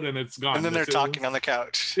cuts out and it's gone. And then they're talking on the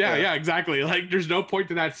couch. Yeah, exactly. Like, there's no point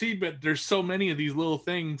to that scene, but there's so many of these little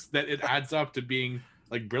things that it adds up to being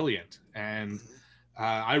like brilliant. And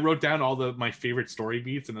I wrote down all my favorite story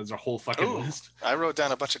beats, and there's a whole fucking list. I wrote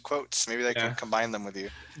down a bunch of quotes. Maybe they can combine them with you.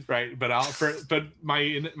 Right, but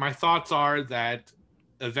my thoughts are that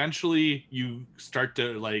eventually you start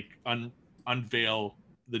to like unveil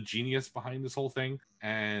the genius behind this whole thing,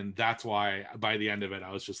 and that's why by the end of it I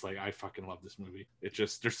was just like, I fucking love this movie.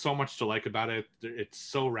 There's so much to like about it. It's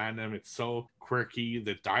so random, it's so quirky,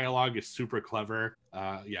 the dialogue is super clever.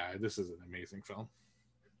 This is an amazing film.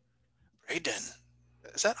 Braden,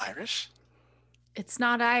 is that Irish? It's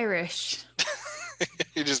not Irish.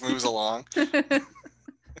 He just moves along. Just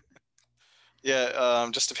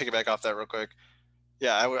to piggyback off that real quick.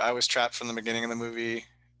 I was trapped from the beginning of the movie.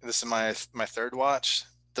 This is my third watch.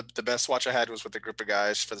 The best watch I had was with a group of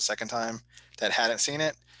guys for the second time that hadn't seen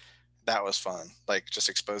it. That was fun, like just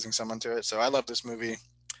exposing someone to it. So I love this movie.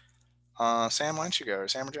 Sam, why don't you go? Or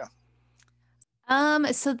Sam or Joe?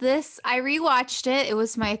 So I rewatched it. It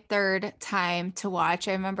was my third time to watch.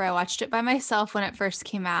 I remember I watched it by myself when it first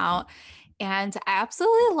came out, and I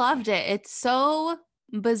absolutely loved it. It's so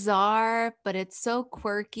bizarre, but it's so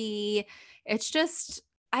quirky. It's just,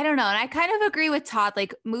 I don't know. And I kind of agree with Todd.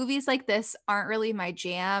 Like, movies like this aren't really my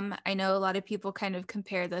jam. I know a lot of people kind of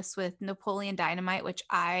compare this with Napoleon Dynamite, which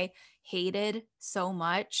I hated so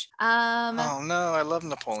much. Oh no, I love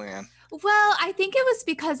Napoleon. Well, I think it was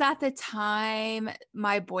because at the time,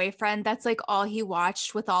 my boyfriend, that's like all he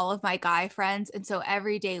watched with all of my guy friends. And so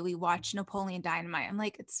every day we watch Napoleon Dynamite. I'm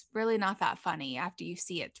like, it's really not that funny after you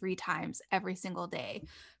see it 3 times every single day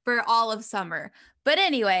for all of summer. But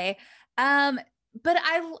anyway, but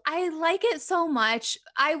I like it so much.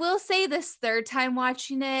 I will say this third time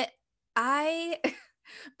watching it,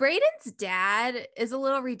 Braden's dad is a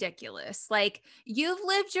little ridiculous. Like, you've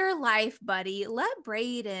lived your life, buddy. Let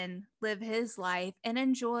Braden live his life and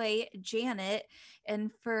enjoy Janet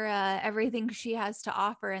and for everything she has to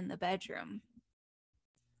offer in the bedroom.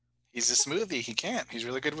 He's a smoothie. He can't. He's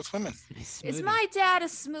really good with women. Is my dad a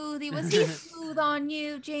smoothie? Was he smooth on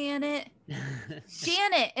you, Janet?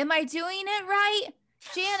 Janet, am I doing it right?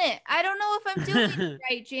 Janet, I don't know if I'm doing it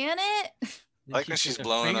right, Janet. Like when she's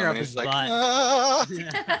blowing him up and he's like,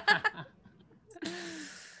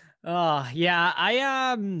 Oh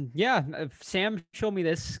Sam showed me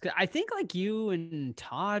this. I think like you and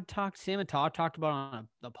Sam and Todd talked about it on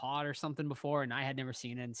the pod or something before, and I had never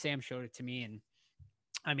seen it, and Sam showed it to me. And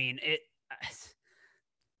I mean,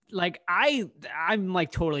 like I'm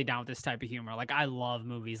like totally down with this type of humor. Like, I love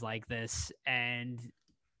movies like this, and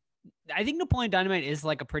I think Napoleon Dynamite is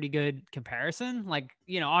like a pretty good comparison. Like,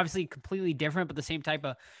 obviously completely different, but the same type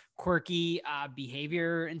of quirky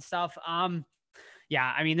behavior and stuff.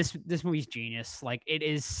 Yeah, I mean, this movie's genius. Like, it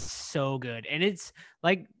is so good, and it's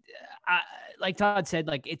like, like Todd said,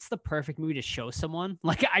 like, it's the perfect movie to show someone.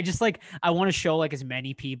 Like, I want to show like as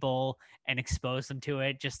many people and expose them to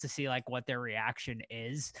it just to see like what their reaction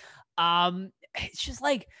is. It's just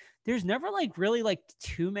like there's never like really like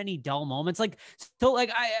too many dull moments. Like, so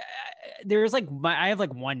like there's like I have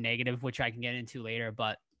like one negative which I can get into later,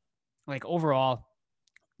 but like overall,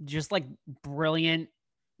 just like brilliant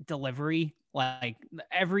delivery. Like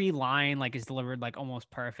every line like is delivered like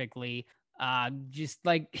almost perfectly. Just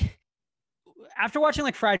like after watching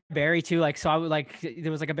like Fried Barry too, like, so I would like,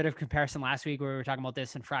 there was like a bit of comparison last week where we were talking about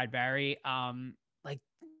this and Fried Barry.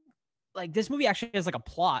 Like this movie actually has like a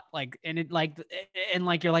plot, like, and it like, and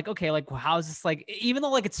like, you're like, okay, like, how is this, like, even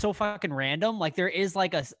though like it's so fucking random, like there is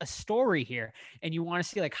like a story here and you want to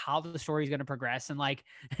see like how the story is going to progress. And like,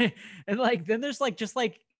 and like, then there's like, just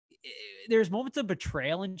like, there's moments of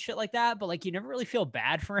betrayal and shit like that, but like you never really feel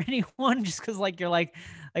bad for anyone just because like you're like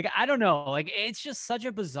I don't know, like it's just such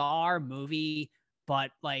a bizarre movie,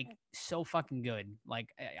 but like so fucking good. Like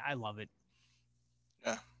I love it.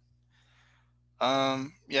 Yeah.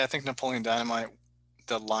 Yeah, I think Napoleon Dynamite,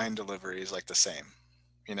 the line delivery is like the same,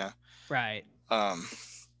 Right.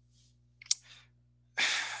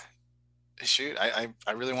 Shoot, I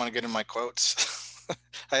really want to get in my quotes.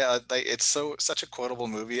 It's such a quotable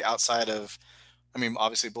movie outside of, I mean,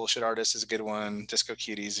 obviously Bullshit Artist is a good one, Disco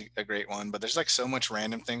Cutie's a great one, but there's like so much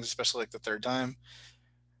random things, especially like the third time,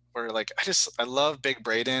 where like I love Big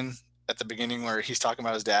Braden at the beginning where he's talking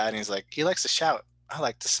about his dad and he's like, he likes to shout, I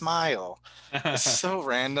like to smile. It's so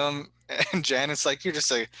random. And Janet's like, you're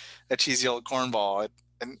just a cheesy old cornball.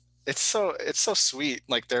 And it's so sweet,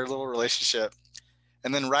 like their little relationship.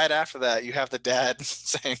 And then right after that, you have the dad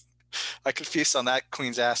saying, I could feast on that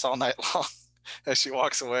queen's ass all night long. As she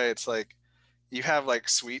walks away, it's like you have like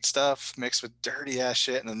sweet stuff mixed with dirty ass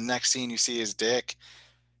shit. And the next scene you see his dick.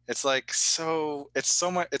 It's like, it's so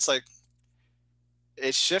much. It's like,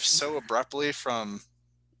 it shifts so abruptly from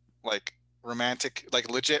like romantic, like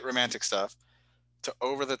legit romantic stuff to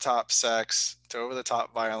over the top sex, to over the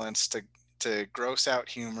top violence, to gross out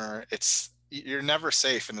humor. You're never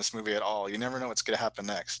safe in this movie at all. You never know what's going to happen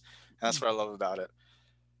next. And that's what I love about it.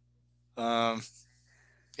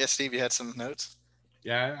 Yeah, Steve, you had some notes?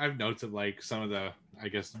 Yeah, I've notes of like some of the, I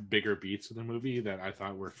guess, bigger beats of the movie that I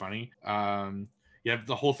thought were funny. You have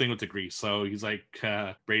the whole thing with the grease. So he's like,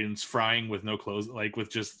 Braden's frying with no clothes, like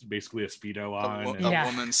with just basically a Speedo on. A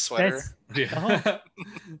woman's sweater. Yeah.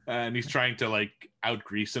 And he's trying to like out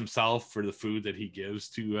grease himself for the food that he gives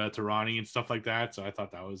to Ronnie and stuff like that. So I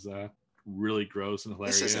thought that was really gross and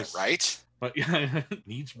hilarious. This isn't right. But yeah,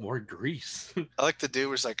 needs more grease. I like the dude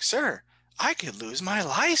was like, sir, I could lose my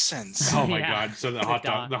license. Oh my God. So the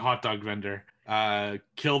hot dog vendor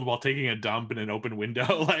killed while taking a dump in an open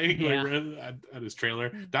window, like at his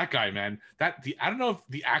trailer. That guy, man, I don't know if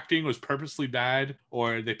the acting was purposely bad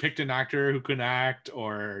or they picked an actor who couldn't act,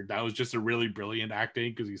 or that was just a really brilliant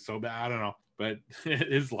acting because he's so bad. I don't know, but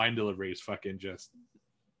his line delivery is fucking just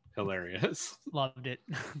hilarious. Loved it.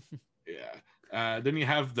 Yeah. Then you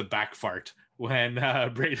have the back fart when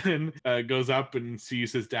Braden goes up and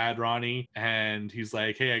sees his dad, Ronnie, and he's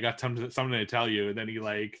like, hey, I got something to tell you. And then he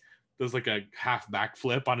like does like a half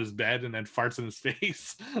backflip on his bed and then farts in his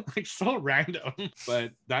face. Like so random.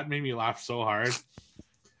 But that made me laugh so hard.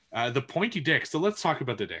 The pointy dicks. So let's talk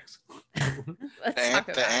about the dicks.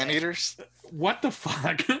 The anteaters? What the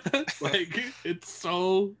fuck? Like, it's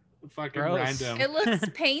so fucking gross. random. It looks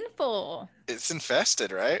painful. It's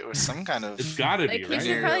infested, right? With some kind of. It's gotta Like be, he right?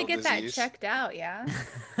 should probably Venereal get that disease. checked out. Yeah.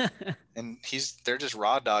 And they're just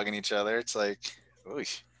raw dogging each other. It's like, ooh.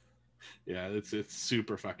 Yeah, it's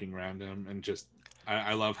super fucking random, and just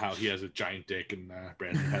I love how he has a giant dick and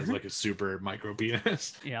Brandon has like a super micro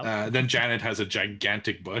penis. Yeah. Then Janet has a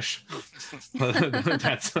gigantic bush.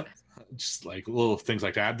 That's just like little things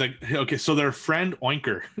like that. Okay, so their friend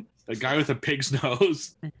Oinker, the guy with a pig's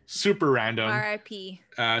nose, super random. R.I.P.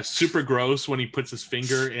 Super gross when he puts his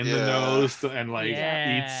finger in the nose and like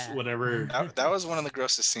Yeah. eats whatever. That was one of the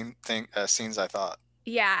grossest scenes I thought.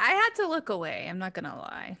 Yeah, I had to look away. I'm not gonna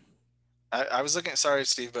lie. I was looking. Sorry,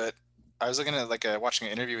 Steve, but I was looking at like watching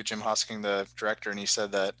an interview with Jim Hosking, the director, and he said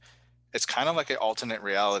that it's kind of like an alternate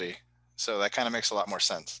reality. So that kind of makes a lot more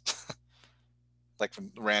sense. Like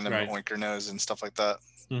random oinker nose and stuff like that.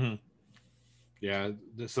 Mm-hmm. Yeah.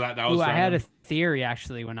 So that was. I had a theory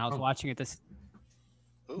actually when I was watching it this.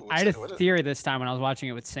 I had a theory this time when I was watching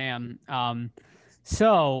it with Sam.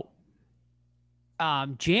 So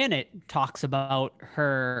Janet talks about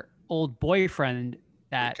her old boyfriend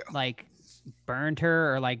that Rico. like burned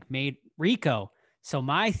her or like made Rico. So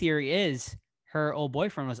my theory is her old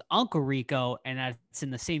boyfriend was Uncle Rico, and that's in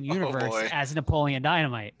the same universe boy. as Napoleon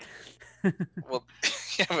Dynamite. Well,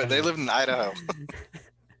 yeah, but they live in Idaho.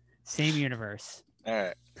 Same universe. All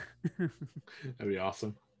right. That'd be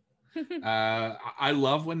awesome. I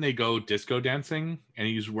love when they go disco dancing and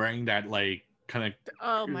he's wearing that like kind of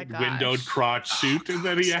Oh my gosh. windowed crotch suit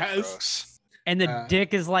that he So has. gross. And the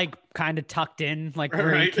dick is like kind of tucked in, like where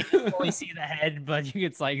Right. you can't fully see the head, but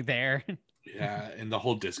it's like there. Yeah, and the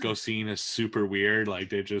whole disco scene is super weird. Like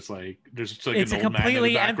they just like there's just like It's a an old man in the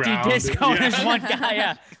completely empty background. disco. Yeah. There's one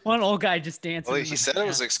guy, one old guy just dancing. Well, in he the said it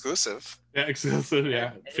was back exclusive. Yeah, exclusive.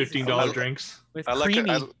 Yeah, It is $15 drinks. with I like it. creamy.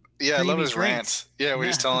 I love creamy his rant. drinks. Yeah, when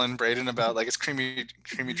he's Yeah. telling Braden about like it's creamy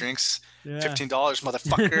drinks, Yeah. $15,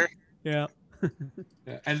 motherfucker. Yeah.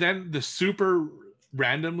 Yeah. And then the super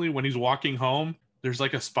randomly when he's walking home, there's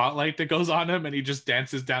like a spotlight that goes on him and he just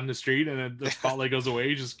dances down the street and then the spotlight goes away.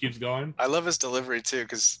 He just keeps going. I love his delivery too,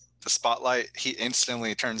 because the spotlight, he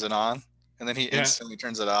instantly turns it on and then he instantly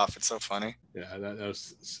turns it off. It's so funny. Yeah, that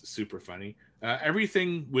was super funny.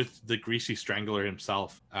 Everything with the Greasy Strangler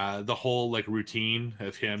himself, the whole like routine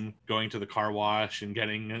of him going to the car wash and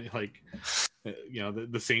getting like,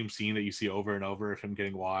 the same scene that you see over and over of him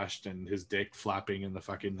getting washed and his dick flapping in the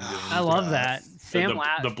fucking. I love that. Sam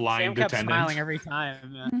the blind Sam kept attendant. smiling every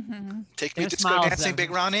time. Yeah. Mhm. Take me Sam disco smiles dancing, at Big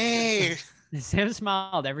him. Ronnie. Sam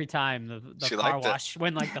smiled every time the She car liked it. wash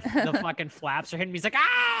when like the fucking flaps are hitting. He's like,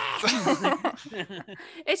 ah.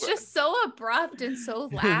 It's just so abrupt and so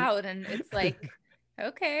loud, and it's like,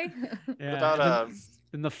 okay. Yeah. What about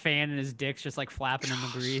and the fan in his dick's just like flapping in the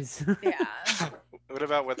breeze. Yeah. what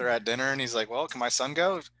about when they're at dinner and he's like, "Well, can my son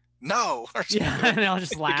go?" No. Or Yeah, and they'll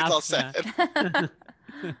just He laugh. gets all Yeah. sad.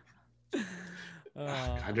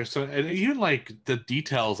 God, there's so and even like the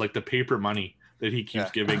details, like the paper money that he keeps Yeah.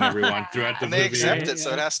 giving everyone throughout the And they movie. accept Yeah. it,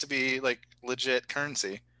 so it has to be like legit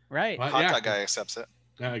currency. Right. Well, Hot yeah. dog guy accepts it.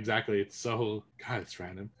 Yeah, exactly. It's so God, it's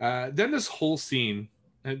random. Then this whole scene,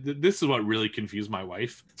 this is what really confused my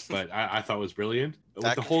wife, but I thought was brilliant. With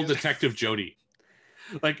That the whole confusing? Detective Jody,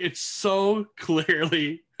 like it's so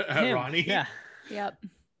clearly Him. Ronnie, Yeah. Yep.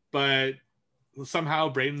 but somehow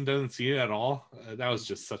Braden doesn't see it at all. That was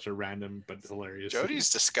just such a random but hilarious. scene. Jody's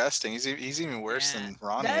disgusting. He's even worse Yeah. than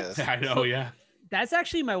Ronnie That's- is. I know, yeah. That's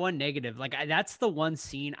actually my one negative. Like, that's the one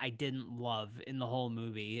scene I didn't love in the whole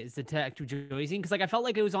movie is the Detective Joey scene. Cause like, I felt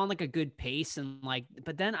like it was on like a good pace and like,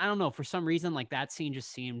 but then I don't know, for some reason, like that scene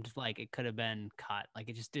just seemed like it could have been cut. Like,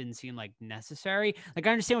 it just didn't seem like necessary. Like,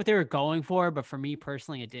 I understand what they were going for, but for me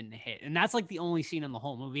personally, it didn't hit. And that's like the only scene in the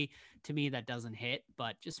whole movie to me that doesn't hit,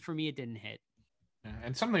 but just for me, it didn't hit. Yeah,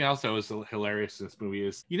 and something else that was hilarious in this movie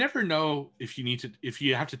is you never know if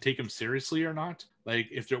you have to take them seriously or not. Like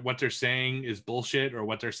if what they're saying is bullshit or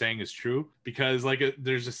what they're saying is true. Because like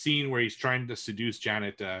there's a scene where he's trying to seduce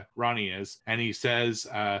Janet, Ronnie is, and he says,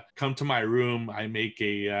 "Come to my room. I make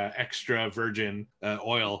a extra virgin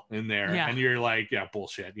oil in there," Yeah. and you're like, "Yeah,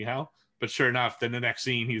 bullshit," you know. But sure enough, then the next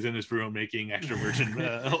scene, he's in his room making extra virgin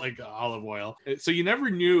like olive oil. So you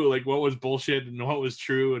never knew like what was bullshit and what was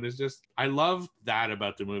true. And it's just, I love that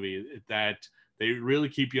about the movie, that they really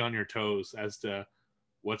keep you on your toes as to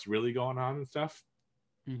what's really going on and stuff.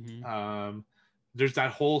 Mm-hmm. There's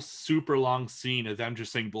that whole super long scene of them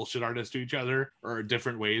just saying bullshit artists to each other, or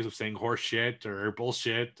different ways of saying horse shit or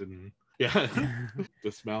bullshit, and yeah,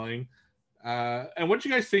 the smelling. And what do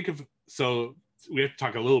you guys think of? So we have to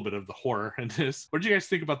talk a little bit of the horror in this. What did you guys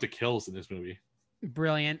think about the kills in this movie?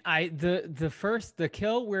 Brilliant. The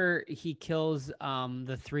kill where he kills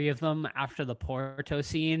the three of them after the Porto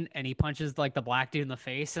scene and he punches like the black dude in the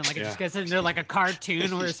face and like it just gets into like a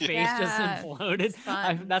cartoon where his face just Yeah, imploded. it's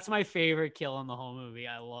fun. That's my favorite kill in the whole movie.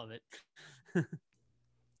 I love it. What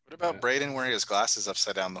about Braden wearing his glasses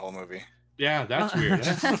upside down the whole movie? Yeah, that's weird.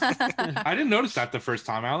 I didn't notice that the first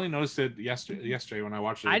time. I only noticed it yesterday when I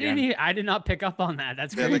watched it again. I did not pick up on that.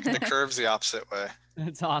 That's Yeah, great. the curve's the opposite way.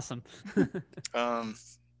 That's awesome. One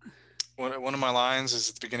of my lines is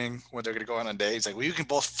at the beginning when they're gonna go on a date. He's like, "Well, you can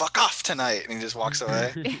both fuck off tonight," and he just walks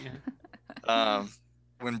away.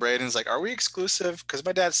 When Braden's like, "Are we exclusive?" Because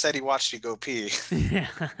my dad said he watched you go pee. Yeah.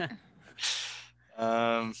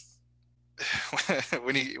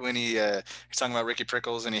 When he's talking about Ricky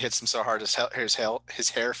Prickles and he hits him so hard his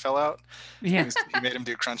hair fell out. Yeah. He made him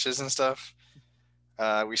do crunches and stuff.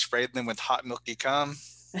 We sprayed them with hot milky cum.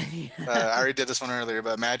 I already did this one earlier,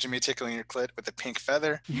 but imagine me tickling your clit with a pink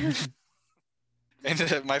feather.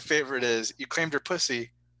 And my favorite is, you claimed her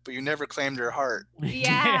pussy, but you never claimed her heart.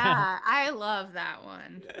 Yeah, I love that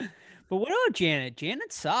one. But what about Janet?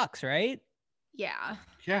 Janet sucks, right? Yeah.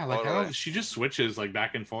 Yeah, like I Totally. don't. She just switches like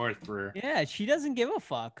back and forth for. Yeah, she doesn't give a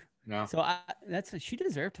fuck. No. So that's what she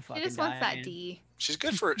deserved to She fucking just wants die, that man. D. She's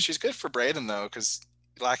good for Braden though, because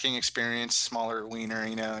lacking experience, smaller wiener,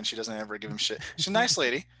 and she doesn't ever give him shit. She's a nice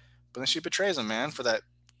lady, but then she betrays him, man, for that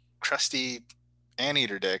crusty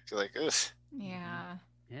anteater dick. Like, ugh. Yeah.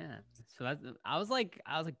 Yeah. So I was like,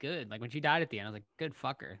 good. Like when she died at the end, I was like, good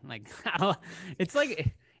fucker. Like,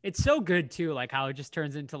 it's so good too. Like how it just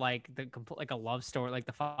turns into like like a love story, like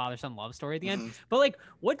the father-son love story at the end. But like,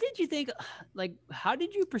 what did you think? Like, how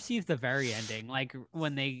did you perceive the very ending? Like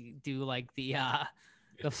when they do like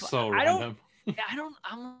It's so random. I'm like, I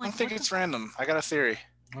don't think it's random. I got a theory.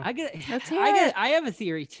 Let's hear it. I have a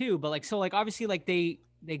theory too, but like, so like obviously like they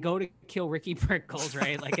go to kill Ricky Prickles,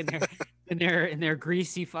 right? Like in their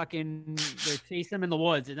greasy fucking, they chase him in the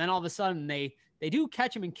woods, and then all of a sudden they do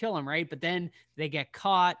catch him and kill him, right? But then they get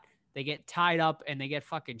caught, they get tied up, and they get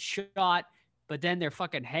fucking shot. But then their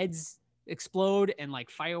fucking heads explode and like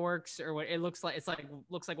fireworks or what it looks like. It's like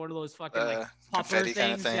looks like one of those fucking like puffer confetti things,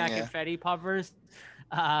 kind of thing, yeah. confetti puffers.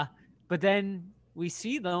 But then we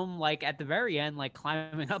see them like at the very end, like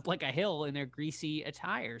climbing up like a hill in their greasy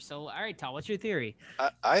attire. So, all right, Tal, what's your theory?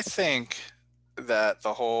 I think that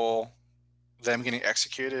the whole them getting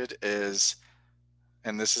executed is,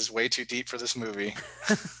 and this is way too deep for this movie,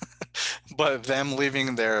 but them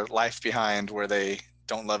leaving their life behind where they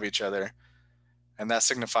don't love each other. And that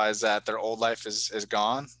signifies that their old life is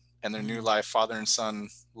gone and their new life, father and son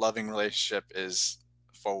loving relationship, is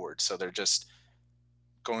forward. So they're just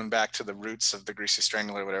going back to the roots of the Greasy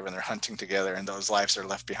Strangler or whatever, and they're hunting together, and those lives are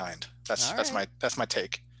left behind. That's my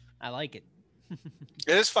take. I like it.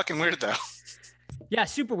 It is fucking weird though. Yeah,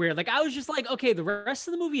 super weird. Like I was just like, okay, the rest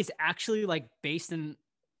of the movie is actually like based in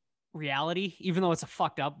reality, even though it's a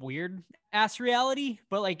fucked up, weird ass reality.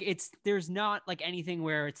 But like there's not like anything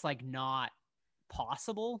where it's like not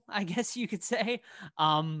possible, I guess you could say.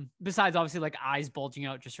 Besides obviously like eyes bulging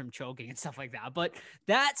out just from choking and stuff like that. But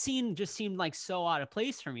that scene just seemed like so out of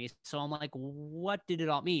place for me. So I'm like, what did it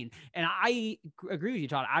all mean? And I agree with you,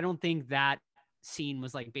 Todd. I don't think that scene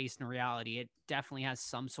was like based in reality. It definitely has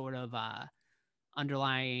some sort of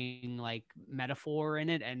underlying like metaphor in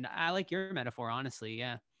it. And I like your metaphor, honestly.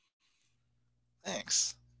 Yeah.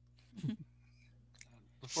 Thanks.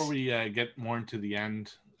 Before we get more into the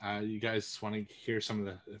end, you guys want to hear some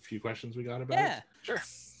of a few questions we got about Yeah, it? Sure.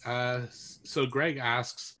 So Greg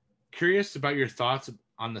asks, curious about your thoughts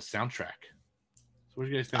on the soundtrack. So what do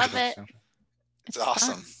you guys think Love about it. the soundtrack? It's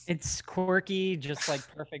awesome. fun. it's quirky, just like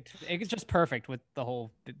perfect. It's just perfect with the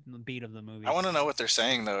whole beat of the movie. I want to know what they're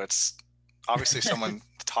saying though. It's obviously someone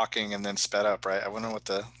talking and then sped up, right? I want to know what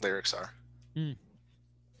the lyrics are.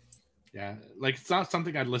 Yeah, like it's not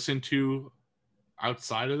something I'd listen to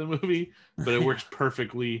outside of the movie, but it works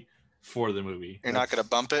perfectly for the movie. You're not gonna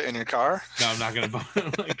bump it in your car? No, I'm not gonna bump it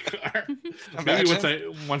in my car. Imagine.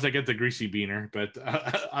 Maybe once I get the greasy beaner, but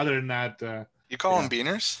other than that, You call them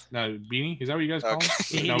beaners? no, beanie. Is that what you guys call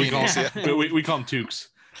Okay. them? No, we call them. Yeah. We call them toques.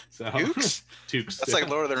 So Toques? toques. That's like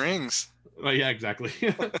Lord of the Rings. Well, yeah, exactly.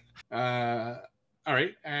 All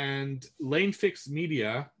right, and Lane Fix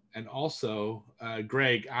Media and also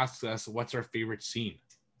Greg asks us, what's our favorite scene?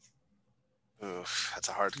 Oof, that's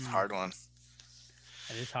a hard one.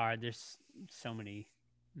 It is hard. There's so many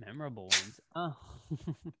memorable ones. Oh.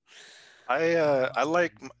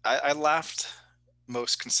 I laughed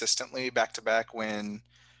most consistently back to back when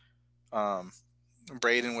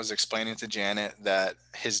Braden was explaining to Janet that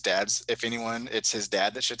his dad's, if anyone, it's his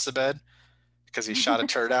dad that shits the bed because he shot a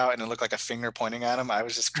turd out and it looked like a finger pointing at him. I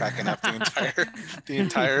was just cracking up the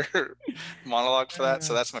entire monologue for that.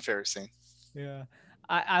 So that's my favorite scene. Yeah.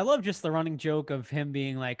 I love just the running joke of him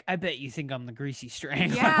being like, I bet you think I'm the Greasy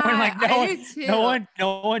Strangler. Yeah, When, like, I do too.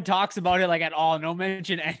 no one talks about it like at all. No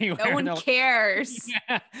mention anywhere. No one cares.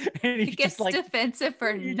 Yeah. And He he's gets just like defensive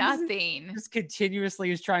for he just- nothing. just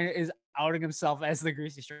continuously is outing himself as the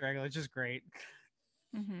Greasy Strangler. It's just great.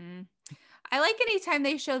 Hmm. I like anytime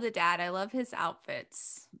they show the dad. I love his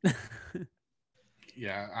outfits.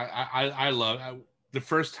 Yeah, I love the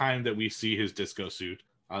first time that we see his disco suit.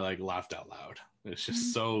 I like laughed out loud. It's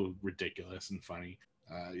just so ridiculous and funny.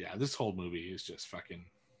 Yeah, this whole movie is just fucking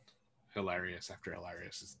hilarious after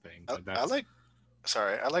hilarious thing. But I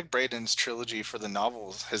like Braden's trilogy for the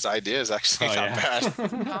novels. His idea is actually not bad.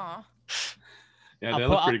 Aw. Yeah, they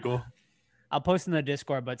look pretty cool. I'll post in the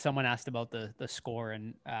Discord, but someone asked about the score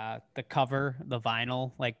and the cover, the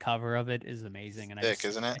vinyl like cover of it is amazing. And Sick,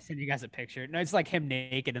 isn't it? I sent you guys a picture. No, it's like him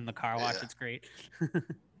naked in the car wash. Yeah. It's great.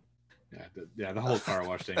 The whole car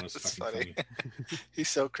wash thing was That's fucking funny. He's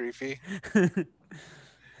so creepy.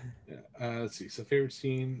 Let's see. So favorite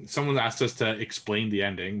scene. Someone asked us to explain the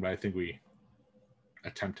ending, but I think we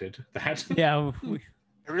attempted that. Yeah.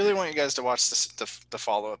 I really want you guys to watch the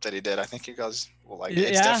follow up that he did. I think you guys will like it.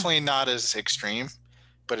 It's Yeah. definitely not as extreme,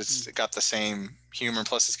 but it's got the same humor.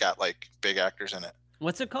 Plus, it's got like big actors in it.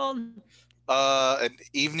 What's it called? An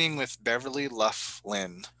Evening with Beverly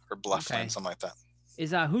Loughlin or Blufflin, Okay. something like that.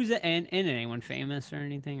 Is who's in anyone famous or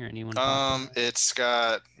anything or anyone? It's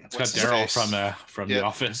got Daryl from The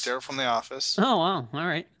Office. Daryl from The Office. Oh wow! All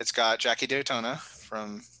right. It's got Jackie Daytona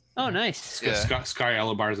from. Oh, nice. Yeah. Sky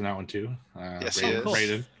Elobar's in that one too. Yes, he is. Cool.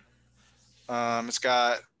 Rated. It's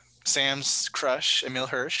got Sam's crush, Emil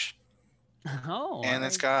Hirsch. Oh. And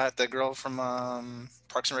it's got the girl from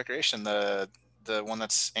Parks and Recreation, the one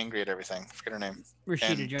that's angry at everything. I forget her name.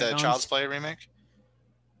 Rashida and Jones. The Child's Play remake.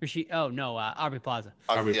 Oh no, Aubrey Plaza.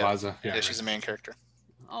 Aubrey Plaza. Yeah, she's the main character.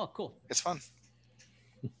 Oh, cool. It's fun.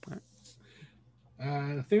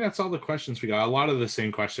 I think that's all the questions we got. A lot of the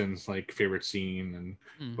same questions, like favorite scene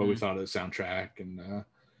and what we thought of the soundtrack and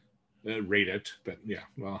rate it. But yeah,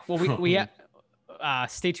 well, we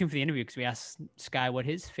stay tuned for the interview because we asked Sky what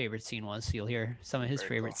his favorite scene was. So you'll hear some of his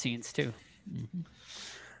favorite scenes too.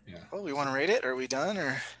 Yeah. Well, we want to rate it. Are we done?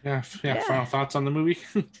 Or yeah. Final thoughts on the movie?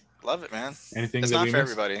 Love it, man. Anything? It's that not we for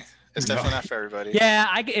missed? everybody. It's definitely not for everybody. Yeah,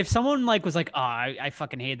 if someone like was like, oh, I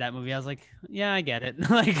fucking hate that movie, I was like, yeah, I get it.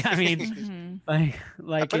 Like, I mean, like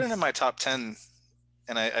I put it in my top 10,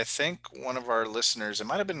 and I think one of our listeners, it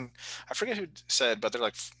might have been, I forget who said, but they're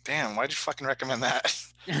like, damn, why'd you fucking recommend that?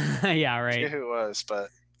 Yeah, I right. forget who it was, but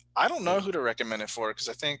I don't know who to recommend it for because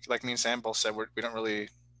I think, like me and Sam both said, we don't really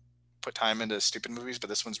put time into stupid movies, but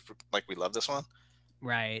this one's like we love this one.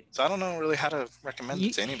 Right. So I don't know really how to recommend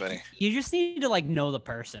it to anybody. You just need to like know the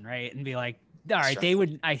person, right? And be like, all right, they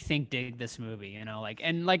would, I think, dig this movie, you know, like,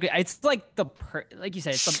 and like, it's like like you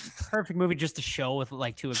said, it's the perfect movie just to show with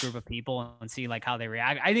like to a group of people and see like how they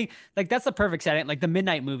react. I think like that's the perfect setting, like the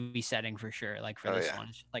midnight movie setting for sure. Like for this one,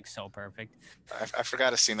 it's like so perfect. I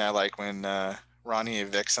forgot a scene that like when Ronnie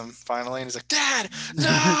evicts him finally, and he's like, "Dad,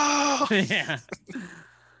 no!" Yeah.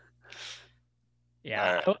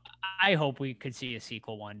 Yeah, right. I hope we could see a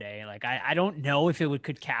sequel one day. Like, I don't know if it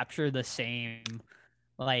could capture the same,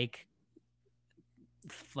 like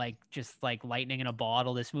just like lightning in a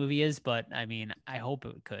bottle this movie is, but I mean, I hope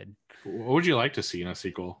it could. What would you like to see in a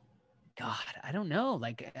sequel? God, I don't know.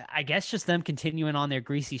 Like, I guess just them continuing on their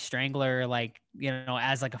Greasy Strangler, like, you know,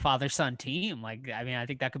 as like a father-son team. Like, I mean, I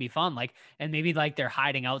think that could be fun. Like, and maybe like they're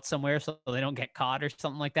hiding out somewhere so they don't get caught or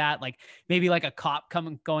something like that. Like maybe like a cop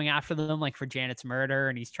going after them, like for Janet's murder.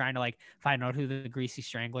 And he's trying to like find out who the Greasy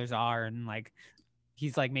Stranglers are. And like,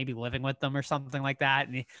 he's like maybe living with them or something like that.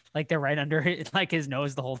 And like they're right under like his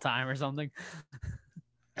nose the whole time or something.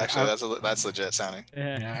 Actually, that's legit sounding.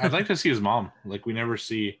 Yeah, I'd like to see his mom. Like we never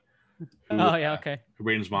see who, okay. who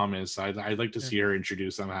Brayden's mom is. So I'd like to see her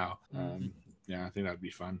introduced somehow. Yeah, I think that'd be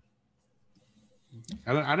fun.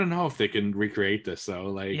 I don't know if they can recreate this though.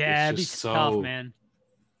 Like, yeah, it's it'd just be tough, man.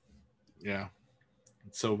 Yeah,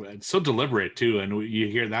 it's so deliberate too, and you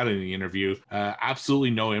hear that in the interview. Absolutely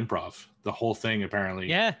no improv. The whole thing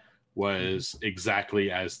apparently, was exactly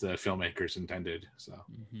as the filmmakers intended. So.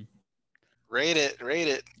 Rate it.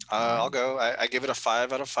 I'll go. I give it a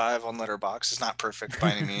 5 out of 5 on Letterboxd. It's not perfect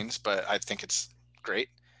by any means, but I think it's great,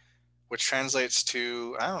 which translates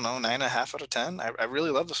to, I don't know, 9.5 out of 10. I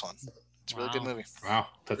really love this one. It's a really good movie. Wow,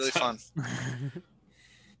 that's really fun.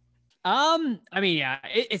 I mean, yeah,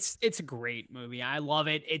 it's a great movie. I love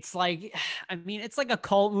it. It's like, I mean, it's like a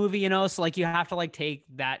cult movie, you know, so like you have to like take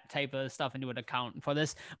that type of stuff into account for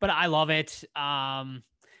this, but I love it.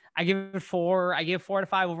 I give it 4. I give 4 out of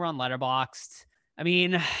 5 over on Letterboxd. I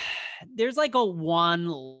mean, there's like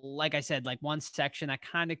like I said, like one section that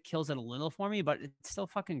kind of kills it a little for me, but it's still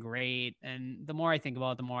fucking great. And the more I think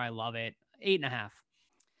about it, the more I love it. 8.5.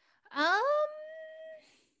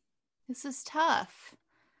 This is tough.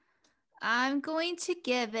 I'm going to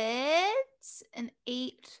give it an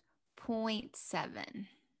 8.7.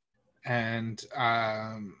 And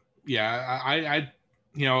yeah, I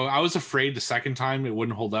I was afraid the second time it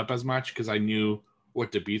wouldn't hold up as much because I knew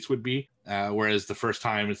what the beats would be. Whereas the first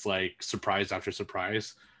time it's like surprise after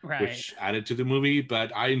surprise, which added to the movie.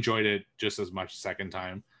 But I enjoyed it just as much the second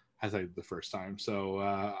time as I did the first time.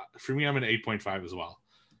 So for me, I'm an 8.5 as well,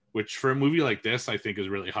 which for a movie like this, I think is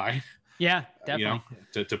really high. Yeah, definitely.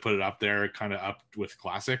 To put it up there, kind of up with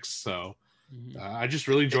classics. So I just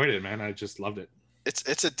really enjoyed it, man. I just loved it.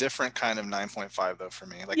 It's a different kind of 9.5 though for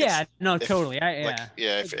me. Like totally.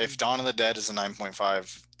 If Dawn of the Dead is a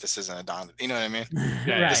 9.5, this isn't a Dawn. You know what I mean?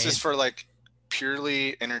 Right. This is for like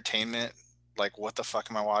purely entertainment. Like, what the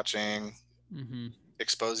fuck am I watching?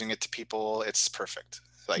 exposing it to people, it's perfect.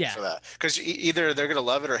 Like Yeah. for that, because either they're gonna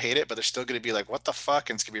love it or hate it, but they're still gonna be like, "What the fuck?"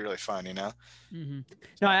 And it's gonna be really fun, you know. No,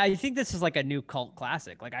 I think this is like a new cult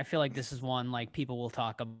classic. Like I feel like this is one like people will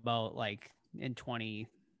talk about like in 20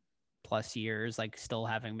 plus years, like still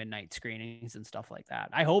having midnight screenings and stuff like that.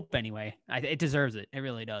 I hope anyway. It deserves it. It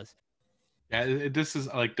really does. Yeah, this is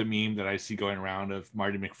like the meme that I see going around of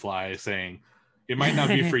Marty McFly saying, "It might not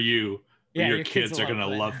be for you, but Yeah, your your kids kids are will gonna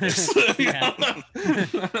love love it." this."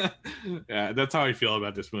 Yeah. Yeah, that's how I feel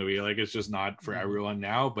about this movie. Like it's just not for everyone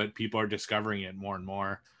now, but people are discovering it more and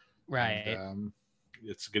more. Right. And,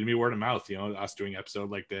 it's gonna be word of mouth. You know, us doing an episode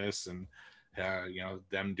like this, and you know,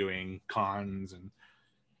 them doing cons, and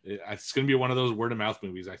it's gonna be one of those word of mouth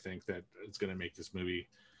movies. I think that it's gonna make this movie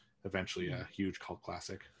eventually a huge cult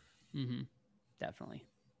classic. Definitely.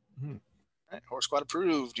 All right, Horror Squad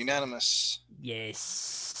approved, unanimous.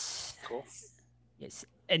 Yes. Cool. Yes.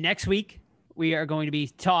 And next week we are going to be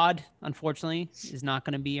Todd, unfortunately, is not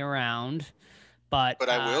going to be around. But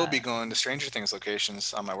I will be going to Stranger Things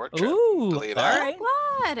locations on my work trip. Ooh, Believe all that. right.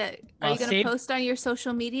 What? Are Well, you going to post on your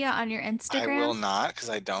social media, on your Instagram? I will not, because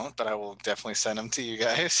I don't, but I will definitely send them to you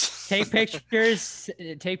guys. Take pictures,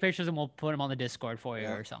 and we'll put them on the Discord for you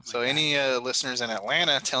or something. So like any listeners in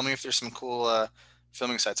Atlanta, tell me if there's some cool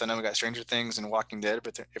filming sites. I know we got Stranger Things and Walking Dead,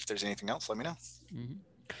 but if there's anything else, let me know.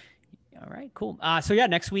 All right, cool. So yeah,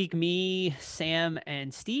 next week, me, Sam,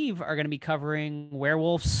 and Steve are going to be covering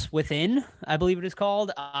Werewolves Within, I believe it is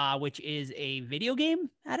called, which is a video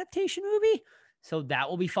game adaptation movie. So that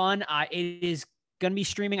will be fun. It is going to be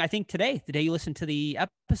streaming, I think, today, the day you listen to the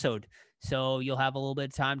episode. So you'll have a little bit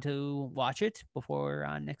of time to watch it before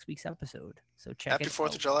next week's episode. So check Happy it 4th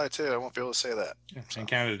out. of July, too. I won't be able to say that. Yeah, and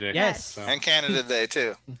Canada Day. Yes. So. And Canada Day,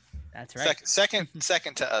 too. That's right. Second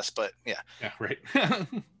to us, but yeah. Yeah, right.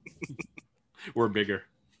 We're bigger.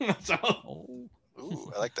 So. Oh.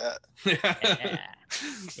 Ooh, I like that. Yeah.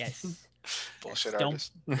 Yes. Bullshit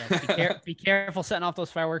Yes, artist. Be careful setting off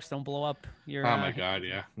those fireworks. Don't blow up your. Oh my god,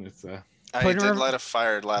 yeah. It's I did light a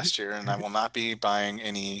fire last year, and I will not be buying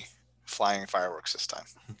any flying fireworks this time.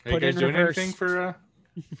 Are you guys doing anything for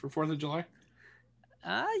 4th of July?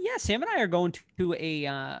 Yeah, Sam and I are going to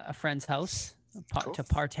a friend's house to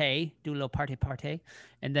partay, do a little party,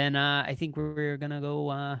 and then I think we're gonna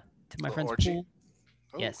go to my friend's orgy? pool.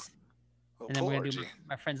 Ooh, Yes, and then pool we're gonna do orgy.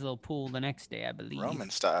 my friend's little pool the next day, I believe. Roman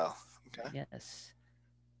style. Okay. Yes.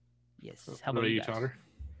 How about you, guys? Totter?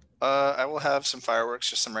 I will have some fireworks,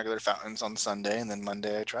 just some regular fountains on Sunday, and then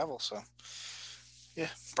Monday I travel. So, yeah,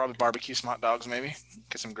 probably barbecue some hot dogs, maybe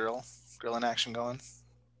get some grilling action going.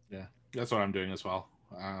 Yeah, that's what I'm doing as well.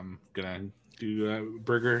 I'm gonna do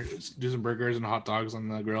some burgers and hot dogs on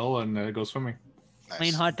the grill, and go swimming. Nice.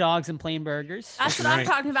 Plain hot dogs and plain burgers. That's what I'm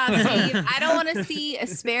talking about, Steve. I don't want to see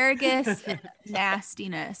asparagus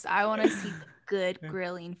nastiness. I want to see good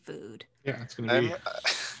grilling food. Yeah, it's gonna be.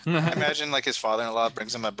 I imagine like his father-in-law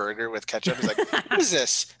brings him a burger with ketchup. He's like, "What is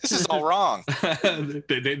this? This is all wrong.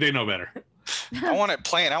 they know better. I want it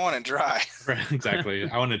plain. I want it dry." Right, exactly.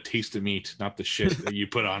 I want to taste the meat, not the shit that you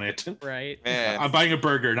put on it. Right. Man, I'm buying a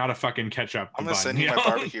burger, not a fucking ketchup. I'm gonna send you my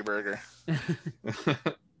barbecue burger.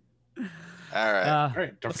 All right. All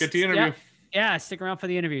right. Don't forget the interview. Yeah, stick around for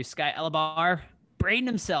the interview. Sky Elobar, Braden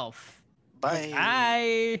himself. Bye.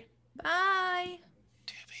 Bye. Bye.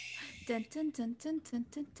 Dun, dun, dun, dun, dun,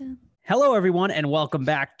 dun, dun. Hello, everyone, and welcome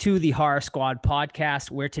back to the Horror Squad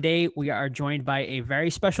podcast, where today we are joined by a very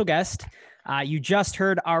special guest. You just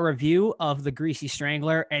heard our review of the Greasy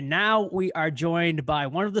Strangler, and now we are joined by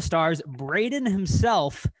one of the stars, Braden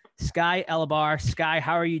himself, Sky Elobar. Sky,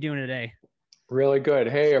 how are you doing today? Really good.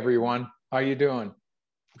 Hey, everyone. How you doing?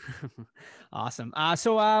 Awesome.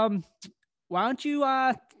 So why don't you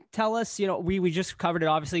tell us, we just covered it,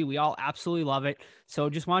 obviously. We all absolutely love it. So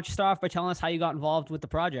just why don't you start off by telling us how you got involved with the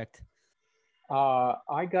project?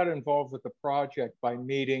 I got involved with the project by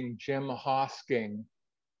meeting Jim Hosking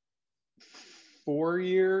 4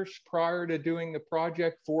 years prior to doing the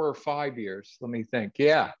project, 4 or 5 years. Let me think.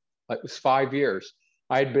 Yeah, it was 5 years.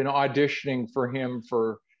 I had been auditioning for him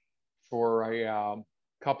for a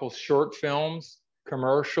couple short films,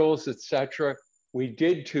 commercials, etc. We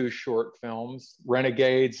did 2 short films,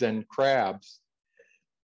 Renegades and Crabs.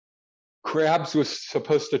 Crabs was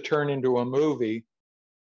supposed to turn into a movie,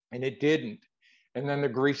 and it didn't. And then the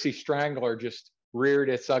Greasy Strangler just reared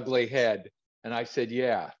its ugly head. And I said,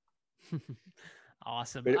 yeah.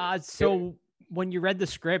 Awesome. So when you read the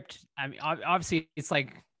script, I mean, obviously it's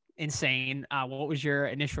like insane. What was your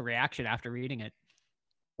initial reaction after reading it?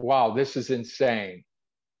 Wow, this is insane.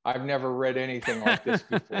 I've never read anything like this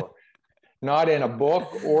before. Not in a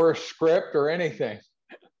book or a script or anything.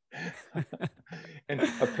 And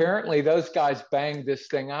apparently those guys banged this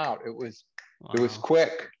thing out. It was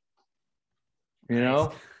quick, you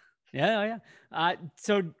know? Yeah.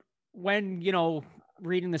 So when,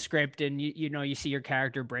 reading the script and you see your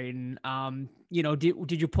character Braden,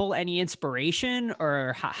 did you pull any inspiration,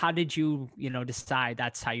 or how did you decide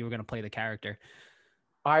that's how you were going to play the character?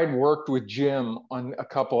 I'd worked with Jim on a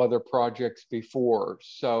couple other projects before,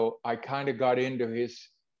 so I kind of got into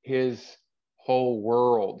his whole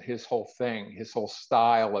world, his whole thing, his whole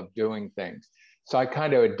style of doing things. So I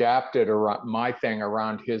kind of adapted around my thing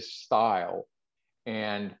around his style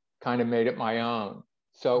and kind of made it my own.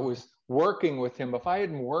 So it was working with him. If I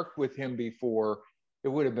hadn't worked with him before, it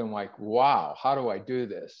would have been like, wow, how do I do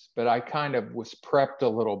this? But I kind of was prepped a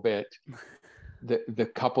little bit the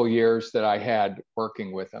couple years that I had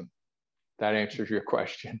working with him. That answers your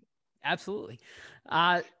question. Absolutely.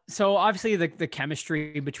 So obviously the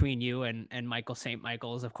chemistry between you and Michael St.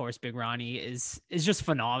 Michael's, of course, Big Ronnie is just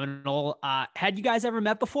phenomenal. Had you guys ever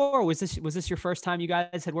met before, or was this your first time you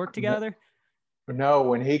guys had worked together? No,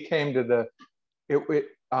 when he came to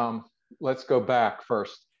let's go back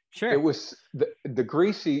first. Sure. It was the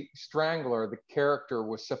Greasy Strangler, the character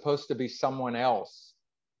was supposed to be someone else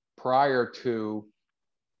prior to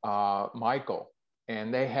Michael,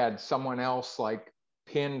 and they had someone else like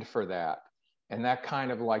pinned for that, and that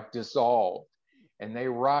kind of like dissolved, and they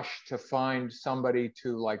rushed to find somebody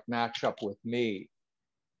to like match up with me,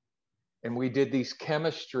 and we did these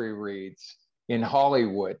chemistry reads in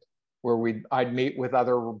Hollywood where I'd meet with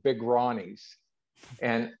other Big Ronnies,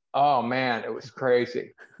 and oh man, it was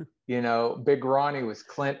crazy. Big Ronnie was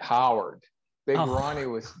Clint Howard. Big Ronnie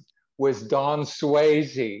was Don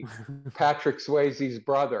Swayze, Patrick Swayze's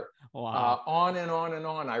brother. Wow. On and on and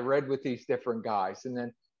on. I read with these different guys, and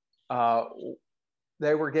then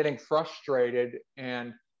they were getting frustrated,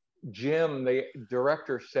 and Jim, the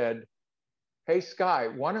director, said, "Hey, Sky,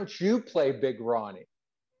 why don't you play Big Ronnie?"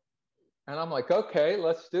 And I'm like, okay,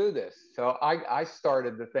 let's do this. So I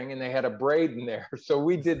started the thing, and they had a braid in there. So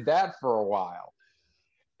we did that for a while.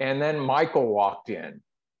 And then Michael walked in,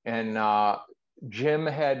 and Jim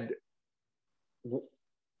had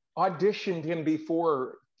auditioned him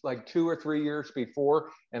before, like 2 or 3 years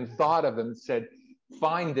before, and thought of him, said,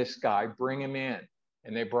 find this guy, bring him in.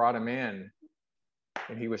 And they brought him in,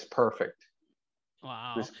 and he was perfect.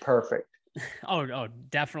 Wow. He was perfect. Oh,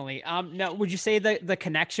 definitely. Now, would you say that the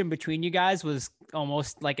connection between you guys was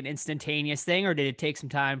almost like an instantaneous thing, or did it take some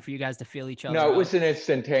time for you guys to feel each other No, out? it was an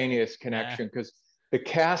instantaneous connection, because the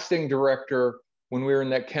casting director, when we were in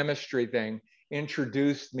that chemistry thing,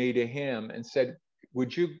 introduced me to him and said,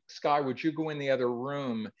 Sky, would you go in the other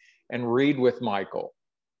room and read with Michael?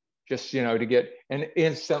 Just, to get, and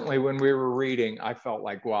instantly when we were reading, I felt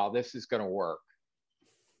like, wow, this is going to work.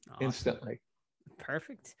 Awesome. Instantly.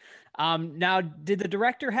 Perfect. Now, did the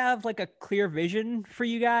director have like a clear vision for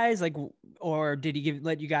you guys, or did he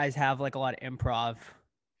let you guys have like a lot of improv?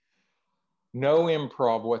 No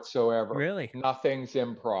improv whatsoever. Really? Nothing's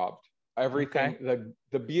improv. Everything. Okay.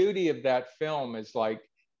 The beauty of that film is like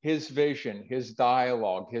his vision, his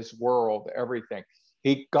dialogue, his world, everything.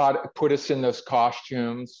 He put us in those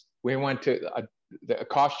costumes. We went to a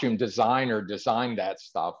costume designer designed that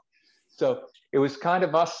stuff. So it was kind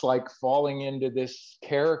of us like falling into this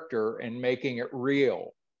character and making it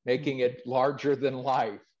real, making it larger than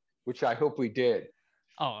life, which I hope we did.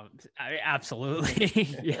 Oh, absolutely.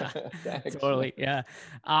 Yeah, Thanks, totally. Man.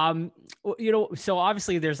 Yeah. So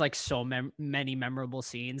obviously there's like so many memorable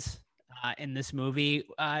scenes in this movie.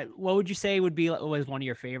 What would you say was one of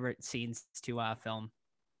your favorite scenes to film?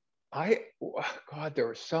 God, there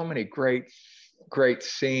were so many great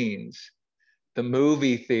scenes. The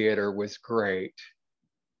movie theater was great,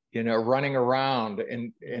 running around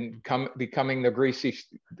and becoming the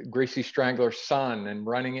Greasy Strangler's son and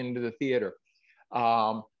running into the theater,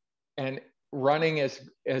 and running as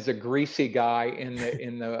a greasy guy in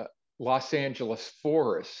the Los Angeles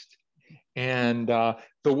forest, and the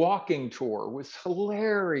walking tour was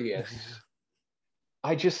hilarious.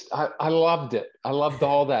 I loved it. I loved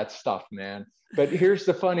all that stuff, man. But here's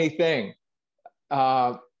the funny thing.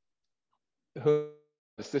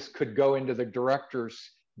 This could go into the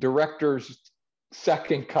director's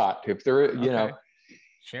second cut, if there,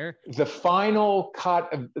 Sure. The final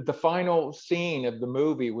cut of the final scene of the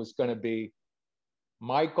movie was going to be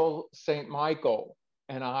Michael St. Michael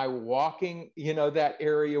and I walking, that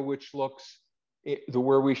area which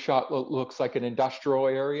where we shot looks like an industrial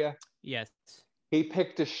area. Yes. He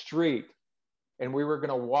picked a street, and we were going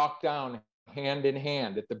to walk down hand in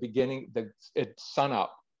hand at the beginning, at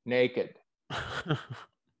sunup, naked.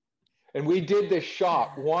 And we did this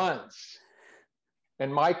shot once,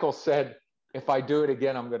 and Michael said, if I do it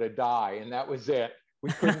again, I'm going to die. And that was it. We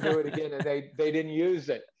couldn't do it again, and they didn't use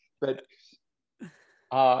it. But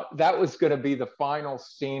that was going to be the final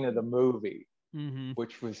scene of the movie,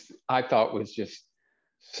 which I thought was just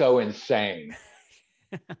so insane.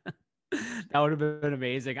 That would have been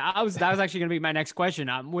amazing. That was actually going to be my next question.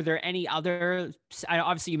 Were there any other?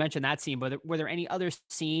 Obviously, you mentioned that scene, but were there any other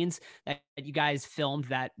scenes that you guys filmed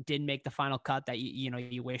that didn't make the final cut that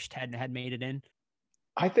you wished had made it in?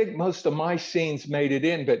 I think most of my scenes made it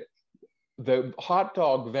in, but the hot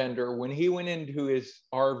dog vendor, when he went into his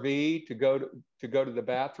RV to go to the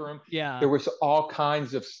bathroom, there was all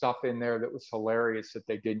kinds of stuff in there that was hilarious that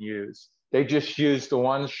they didn't use. They just used the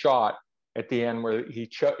one shot at the end where he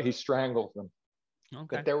strangled them.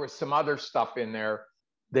 Okay. But there was some other stuff in there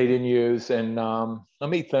they didn't use. And let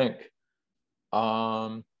me think.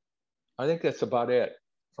 I think that's about it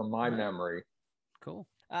from my memory. Cool.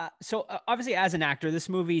 So obviously, as an actor, this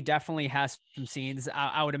movie definitely has some scenes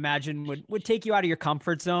I would imagine would take you out of your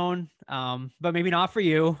comfort zone, but maybe not for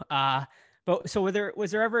you. But so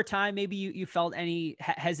was there ever a time maybe you felt any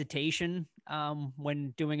hesitation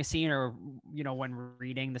when doing a scene, or when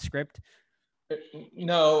reading the script?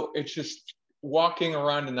 No, it's just walking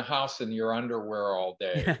around in the house in your underwear all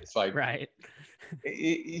day. It's like, right.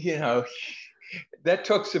 That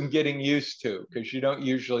took some getting used to, because you don't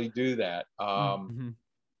usually do that.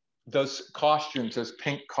 Those costumes, those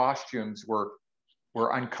pink costumes were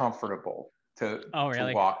uncomfortable to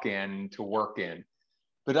walk in, to work in.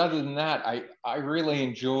 But other than that, I really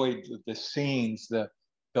enjoyed the scenes, the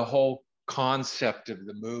whole concept of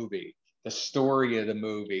the movie, the story of the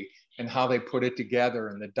movie, and how they put it together,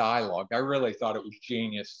 and the dialogue. I really thought it was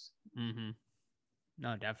genius.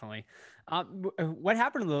 No, definitely. What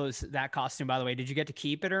happened to that costume, by the way? Did you get to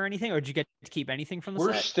keep it or anything, or did you get to keep anything from the set?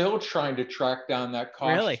 We're still trying to track down that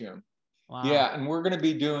costume. Really? Wow. Yeah, and we're going to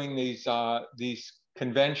be doing these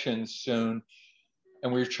conventions soon,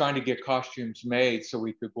 and we're trying to get costumes made so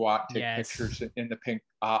we could go out and take pictures in the pink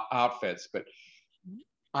outfits. But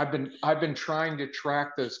I've been trying to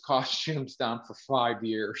track those costumes down for 5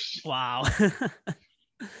 years. Wow.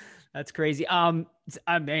 That's crazy.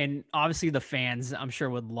 I mean, obviously the fans, I'm sure,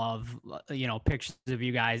 would love, pictures of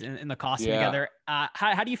you guys in the costume together.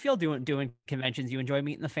 How do you feel doing conventions? You enjoy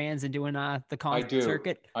meeting the fans and doing the con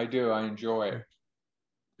circuit? I do. I enjoy it.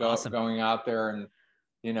 Awesome. Going out there and,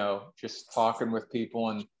 just talking with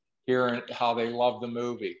people and hearing how they love the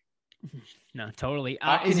movie. No, totally.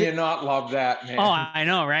 How can you not love that, man? Oh, I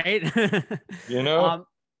know, right?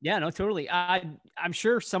 Yeah, no, totally. I'm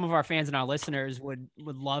sure some of our fans and our listeners would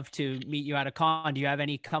love to meet you at a con. Do you have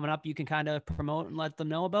any coming up you can kind of promote and let them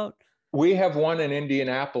know about? We have one in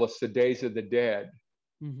Indianapolis, the Days of the Dead,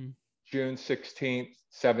 June 16th,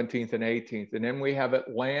 17th, and 18th. And then we have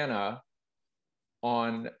Atlanta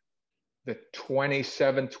on the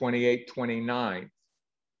 27th, 28th, 29th.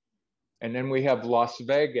 And then we have Las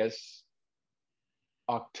Vegas,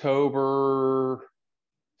 October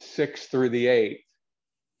 6th through the 8th.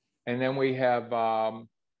 And then we have,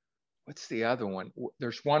 what's the other one?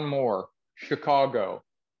 There's one more, Chicago,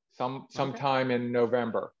 sometime in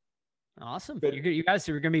November. Awesome. But you guys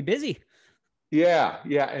are going to be busy. Yeah.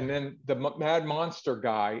 And then the Mad Monster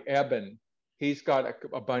guy, Eben, he's got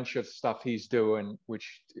a bunch of stuff he's doing,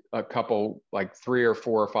 which a couple, like 3 or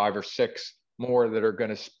 4 or 5 or 6 more that are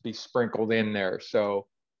going to be sprinkled in there. So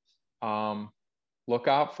look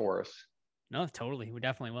out for us. No, totally. We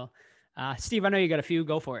definitely will. Steve, I know you got a few.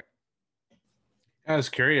 Go for it. I was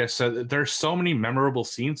curious. There's so many memorable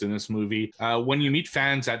scenes in this movie. When you meet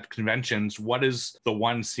fans at conventions, what is the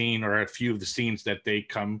one scene or a few of the scenes that they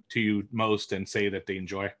come to you most and say that they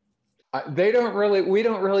enjoy? We don't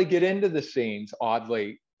really get into the scenes,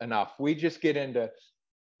 oddly enough. We just get into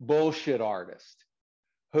bullshit artist,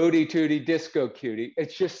 hootie tootie disco cutie.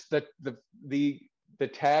 It's just the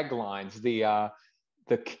taglines, the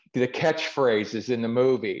catchphrases in the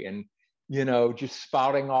movie, and just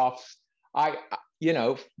spouting off.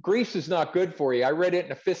 Grease is not good for you. I read it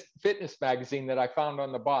in a fitness magazine that I found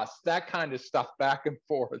on the bus. That kind of stuff back and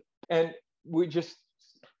forth, and we just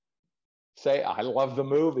say, I love the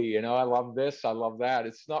movie. I love this. I love that.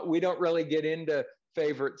 It's not. We don't really get into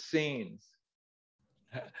favorite scenes.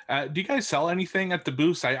 Do you guys sell anything at the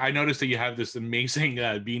booth? I noticed that you have this amazing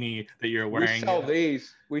beanie that you're wearing. We sell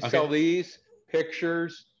these. Sell these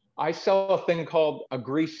pictures. I sell a thing called a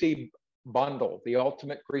Greasy bundle, the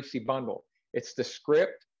ultimate Greasy bundle. It's the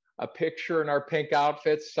script, a picture in our pink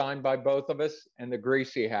outfits signed by both of us, and the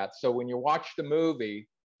Greasy hat. So when you watch the movie,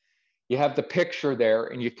 you have the picture there,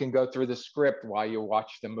 and you can go through the script while you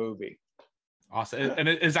watch the movie. Awesome. And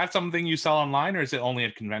is that something you sell online, or is it only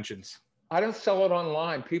at conventions? I don't sell it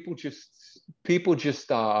online. People just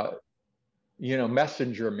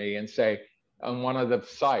messenger me and say on one of the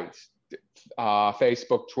sites,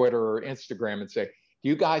 Facebook, Twitter, or Instagram, and say, do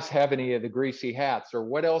you guys have any of the Greasy hats, or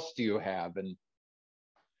what else do you have? And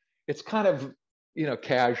it's kind of,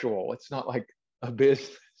 casual. It's not like a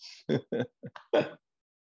business.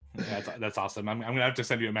 That's awesome. I'm gonna have to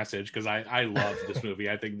send you a message because I love this movie.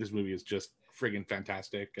 I think this movie is just friggin'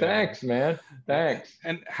 fantastic. Thanks, man. Thanks.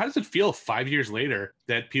 And how does it feel 5 years later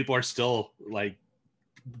that people are still like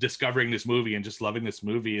discovering this movie and just loving this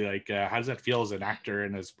movie? Like, how does that feel as an actor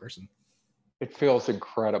and as a person? It feels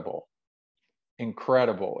incredible.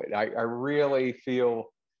 I really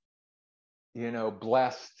feel,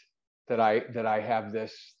 blessed that I have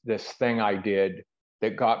this thing I did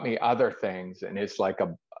that got me other things, and it's like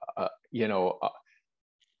a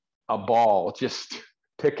ball just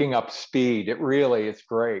picking up speed. It's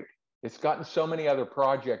great. It's gotten so many other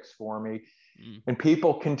projects for me, and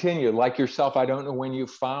people continue, like yourself. I don't know when you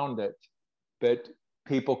found it, but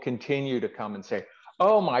people continue to come and say,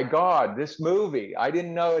 oh my God, this movie, I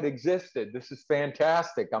didn't know it existed. This is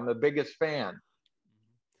fantastic. I'm the biggest fan.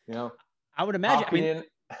 I would imagine.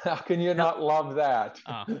 How can you not love that?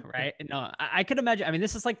 Oh, right. No, I could imagine. I mean,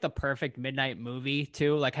 this is like the perfect midnight movie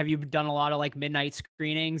too. Like, have you done a lot of like midnight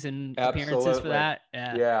screenings and appearances for that?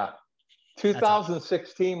 Yeah.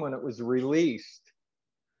 2016, when it was released,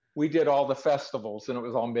 we did all the festivals and it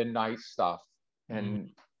was all midnight stuff.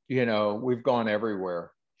 And, we've gone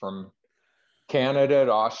everywhere from Canada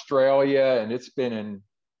to Australia, and it's been in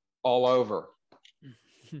all over.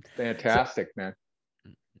 Fantastic, man.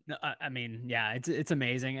 I mean, yeah, it's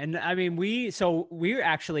amazing. And I mean, we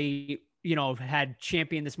actually, had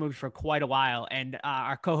championed this movie for quite a while. And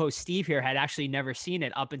our co-host Steve here had actually never seen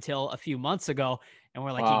it up until a few months ago. And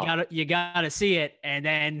we're like, wow, you gotta see it. And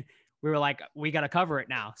then we were like, we got to cover it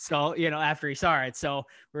now. So, after he saw it, so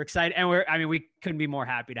we're excited. And we couldn't be more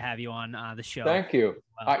happy to have you on the show. Thank you.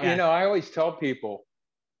 Well, yeah. I always tell people,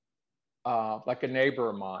 like a neighbor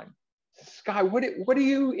of mine, Sky, what are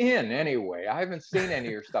you in anyway? I haven't seen any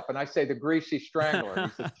of your stuff. And I say, the Greasy Strangler.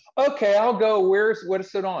 And he says, okay, I'll go. What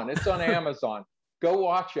is it on? It's on Amazon. Go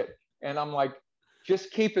watch it. And I'm like,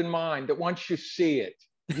 just keep in mind that once you see it,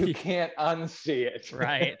 you can't unsee it.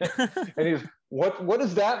 Right. And he's, what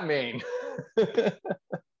does that mean?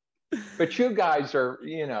 But you guys are,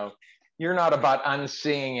 you're not about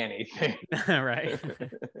unseeing anything. Right.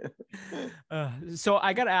 So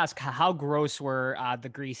I got to ask, how gross were the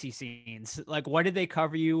Greasy scenes? Like, what did they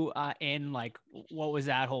cover you in? Like, what was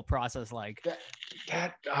that whole process like?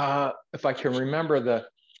 That if I can remember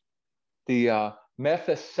the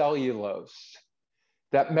methacellulose,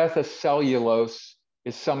 that methacellulose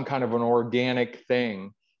is some kind of an organic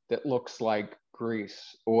thing that looks like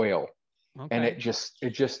grease, oil. Okay. And it just,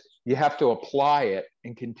 you have to apply it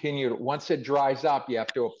and continue to, once it dries up, you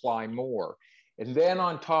have to apply more. And then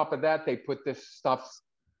on top of that, they put this stuff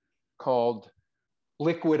called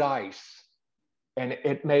liquid ice, and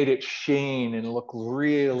it made it sheen and look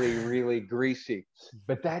really, really greasy.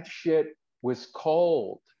 But that shit was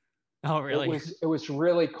cold. Oh, really? It was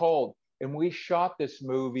really cold. And we shot this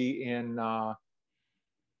movie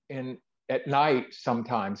at night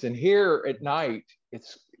sometimes. And here at night,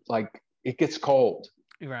 it's like, it gets cold.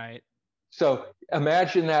 Right. So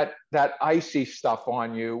imagine that icy stuff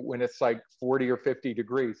on you when it's like 40 or 50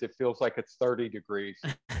 degrees. It feels like it's 30 degrees.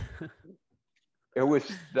 It was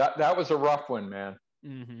that was a rough one, man.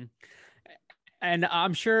 Mm-hmm. And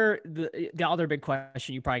I'm sure the other big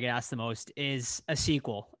question you probably get asked the most is a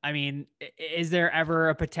sequel. I mean, is there ever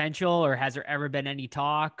a potential, or has there ever been any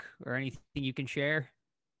talk or anything you can share?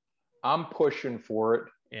 I'm pushing for it.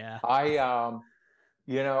 Yeah. I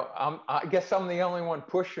guess I'm the only one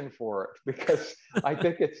pushing for it, because I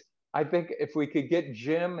think if we could get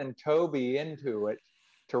Jim and Toby into it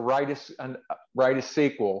to write a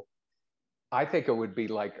sequel, I think it would be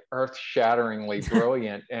like earth-shatteringly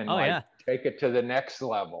brilliant and take it to the next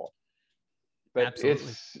level. But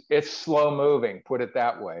absolutely. It's slow moving, put it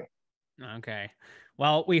that way. Okay.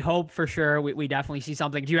 Well, we hope for sure we definitely see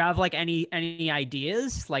something. Do you have like any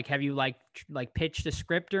ideas? Like, have you like pitched a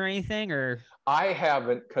script or anything? Or I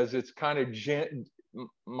haven't, because it's kind of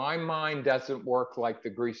my mind doesn't work like the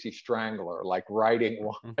Greasy Strangler, like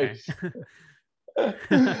writing wise.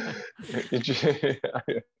 Okay.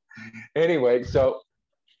 Anyway, so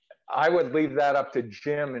I would leave that up to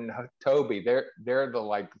Jim and Toby. They're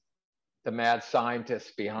the mad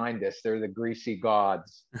scientists behind this. They're the greasy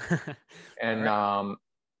gods. And right.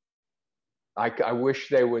 I wish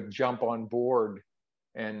they would jump on board,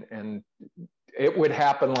 and it would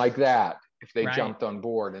happen like that if they jumped on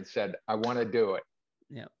board and said, I want to do it.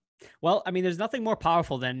 Yeah. Well, I mean, there's nothing more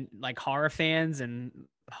powerful than like horror fans and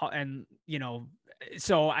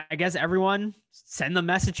so I guess everyone send them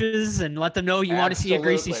messages and let them know you want to see a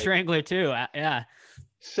Greasy Strangler too. Yeah.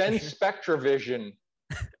 Send SpectraVision,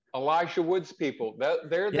 Elijah Wood's people.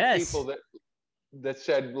 They're the people that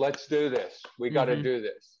said, let's do this. We got to do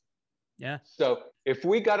this. Yeah. So if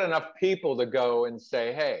we got enough people to go and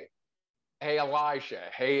say, hey, Elijah,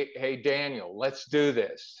 hey, Daniel, let's do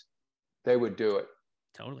this, they would do it.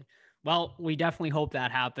 Totally. Well, we definitely hope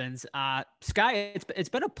that happens. Sky, it's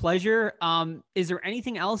been a pleasure. Is there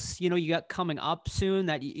anything else, you got coming up soon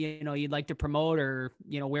that, you'd like to promote, or,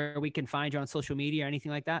 where we can find you on social media or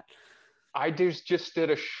anything like that? I just did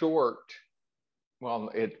a short. Well,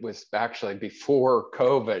 it was actually before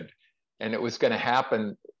COVID, and it was going to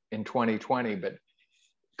happen in 2020, but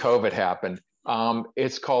COVID happened.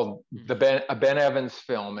 It's called a Ben Evans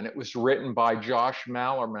film, and it was written by Josh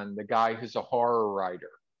Mallerman, the guy who's a horror writer.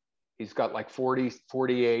 He's got like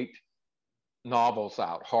 48 novels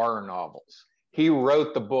out, horror novels. He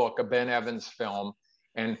wrote the book, a Ben Evans film,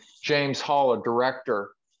 and James Hall, a director,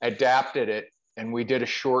 adapted it, and we did a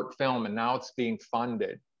short film, and now it's being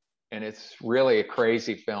funded. And it's really a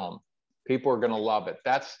crazy film. People are going to love it.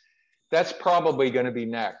 That's probably going to be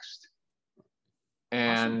next.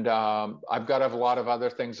 And I've got a lot of other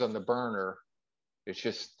things on the burner. It's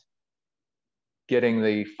just getting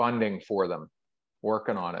the funding for them,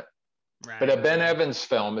 working on it. Right. But a Ben Evans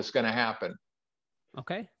film is going to happen.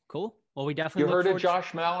 Okay, cool. Well, we definitely. You heard of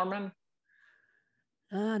Josh Mallerman?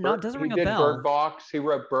 No, it doesn't ring a bell. He did Bird Box. He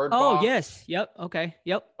wrote Bird Box. Oh, yes. Yep. Okay.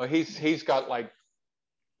 Yep. Well, he's got like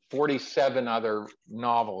 47 other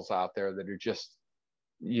novels out there that are just,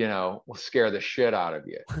 will scare the shit out of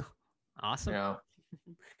you. Awesome.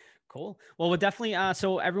 Cool. Well, we'll definitely,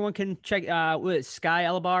 so everyone can check with Sky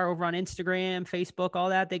Elobar over on Instagram, Facebook, all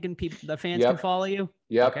that. The fans can follow you.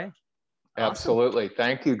 Yep. Okay. Absolutely. Awesome.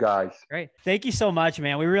 Thank you, guys. Great. Thank you so much,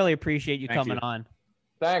 man. We really appreciate you coming on.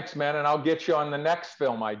 Thanks, man. And I'll get you on the next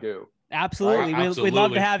film I do. Absolutely. Right? We'd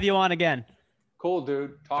love to have you on again. Cool,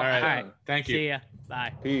 dude. Talk soon. All right. Thank you. See ya.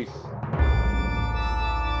 Bye. Peace.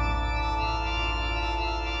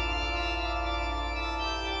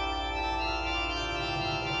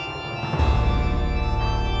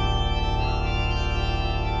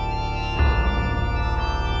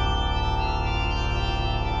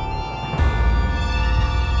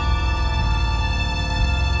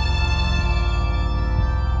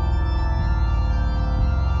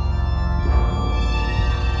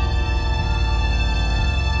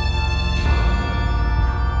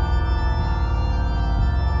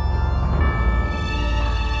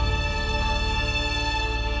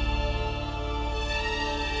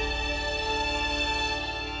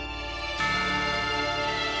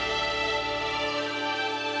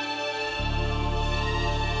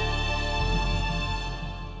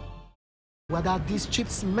 What are these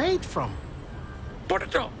chips made from?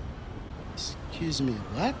 Potato. Excuse me,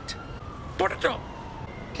 what? Potato.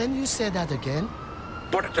 Can you say that again?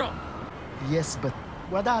 Potato. Yes, but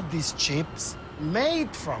what are these chips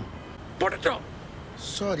made from? Potato.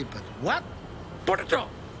 Sorry, but what? Potato.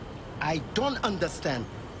 I don't understand.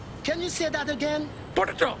 Can you say that again?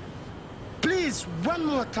 Potato. Please, one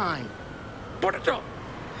more time. Potato.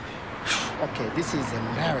 Okay, this is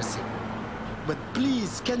embarrassing. But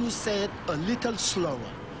please, can you say it a little slower?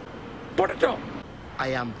 Potato. I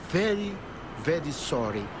am very, very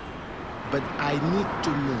sorry, but I need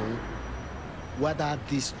to know what are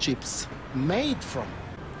these chips made from?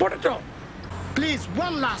 Potato. Please,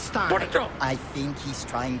 one last time. Potato. I think he's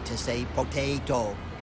trying to say potato.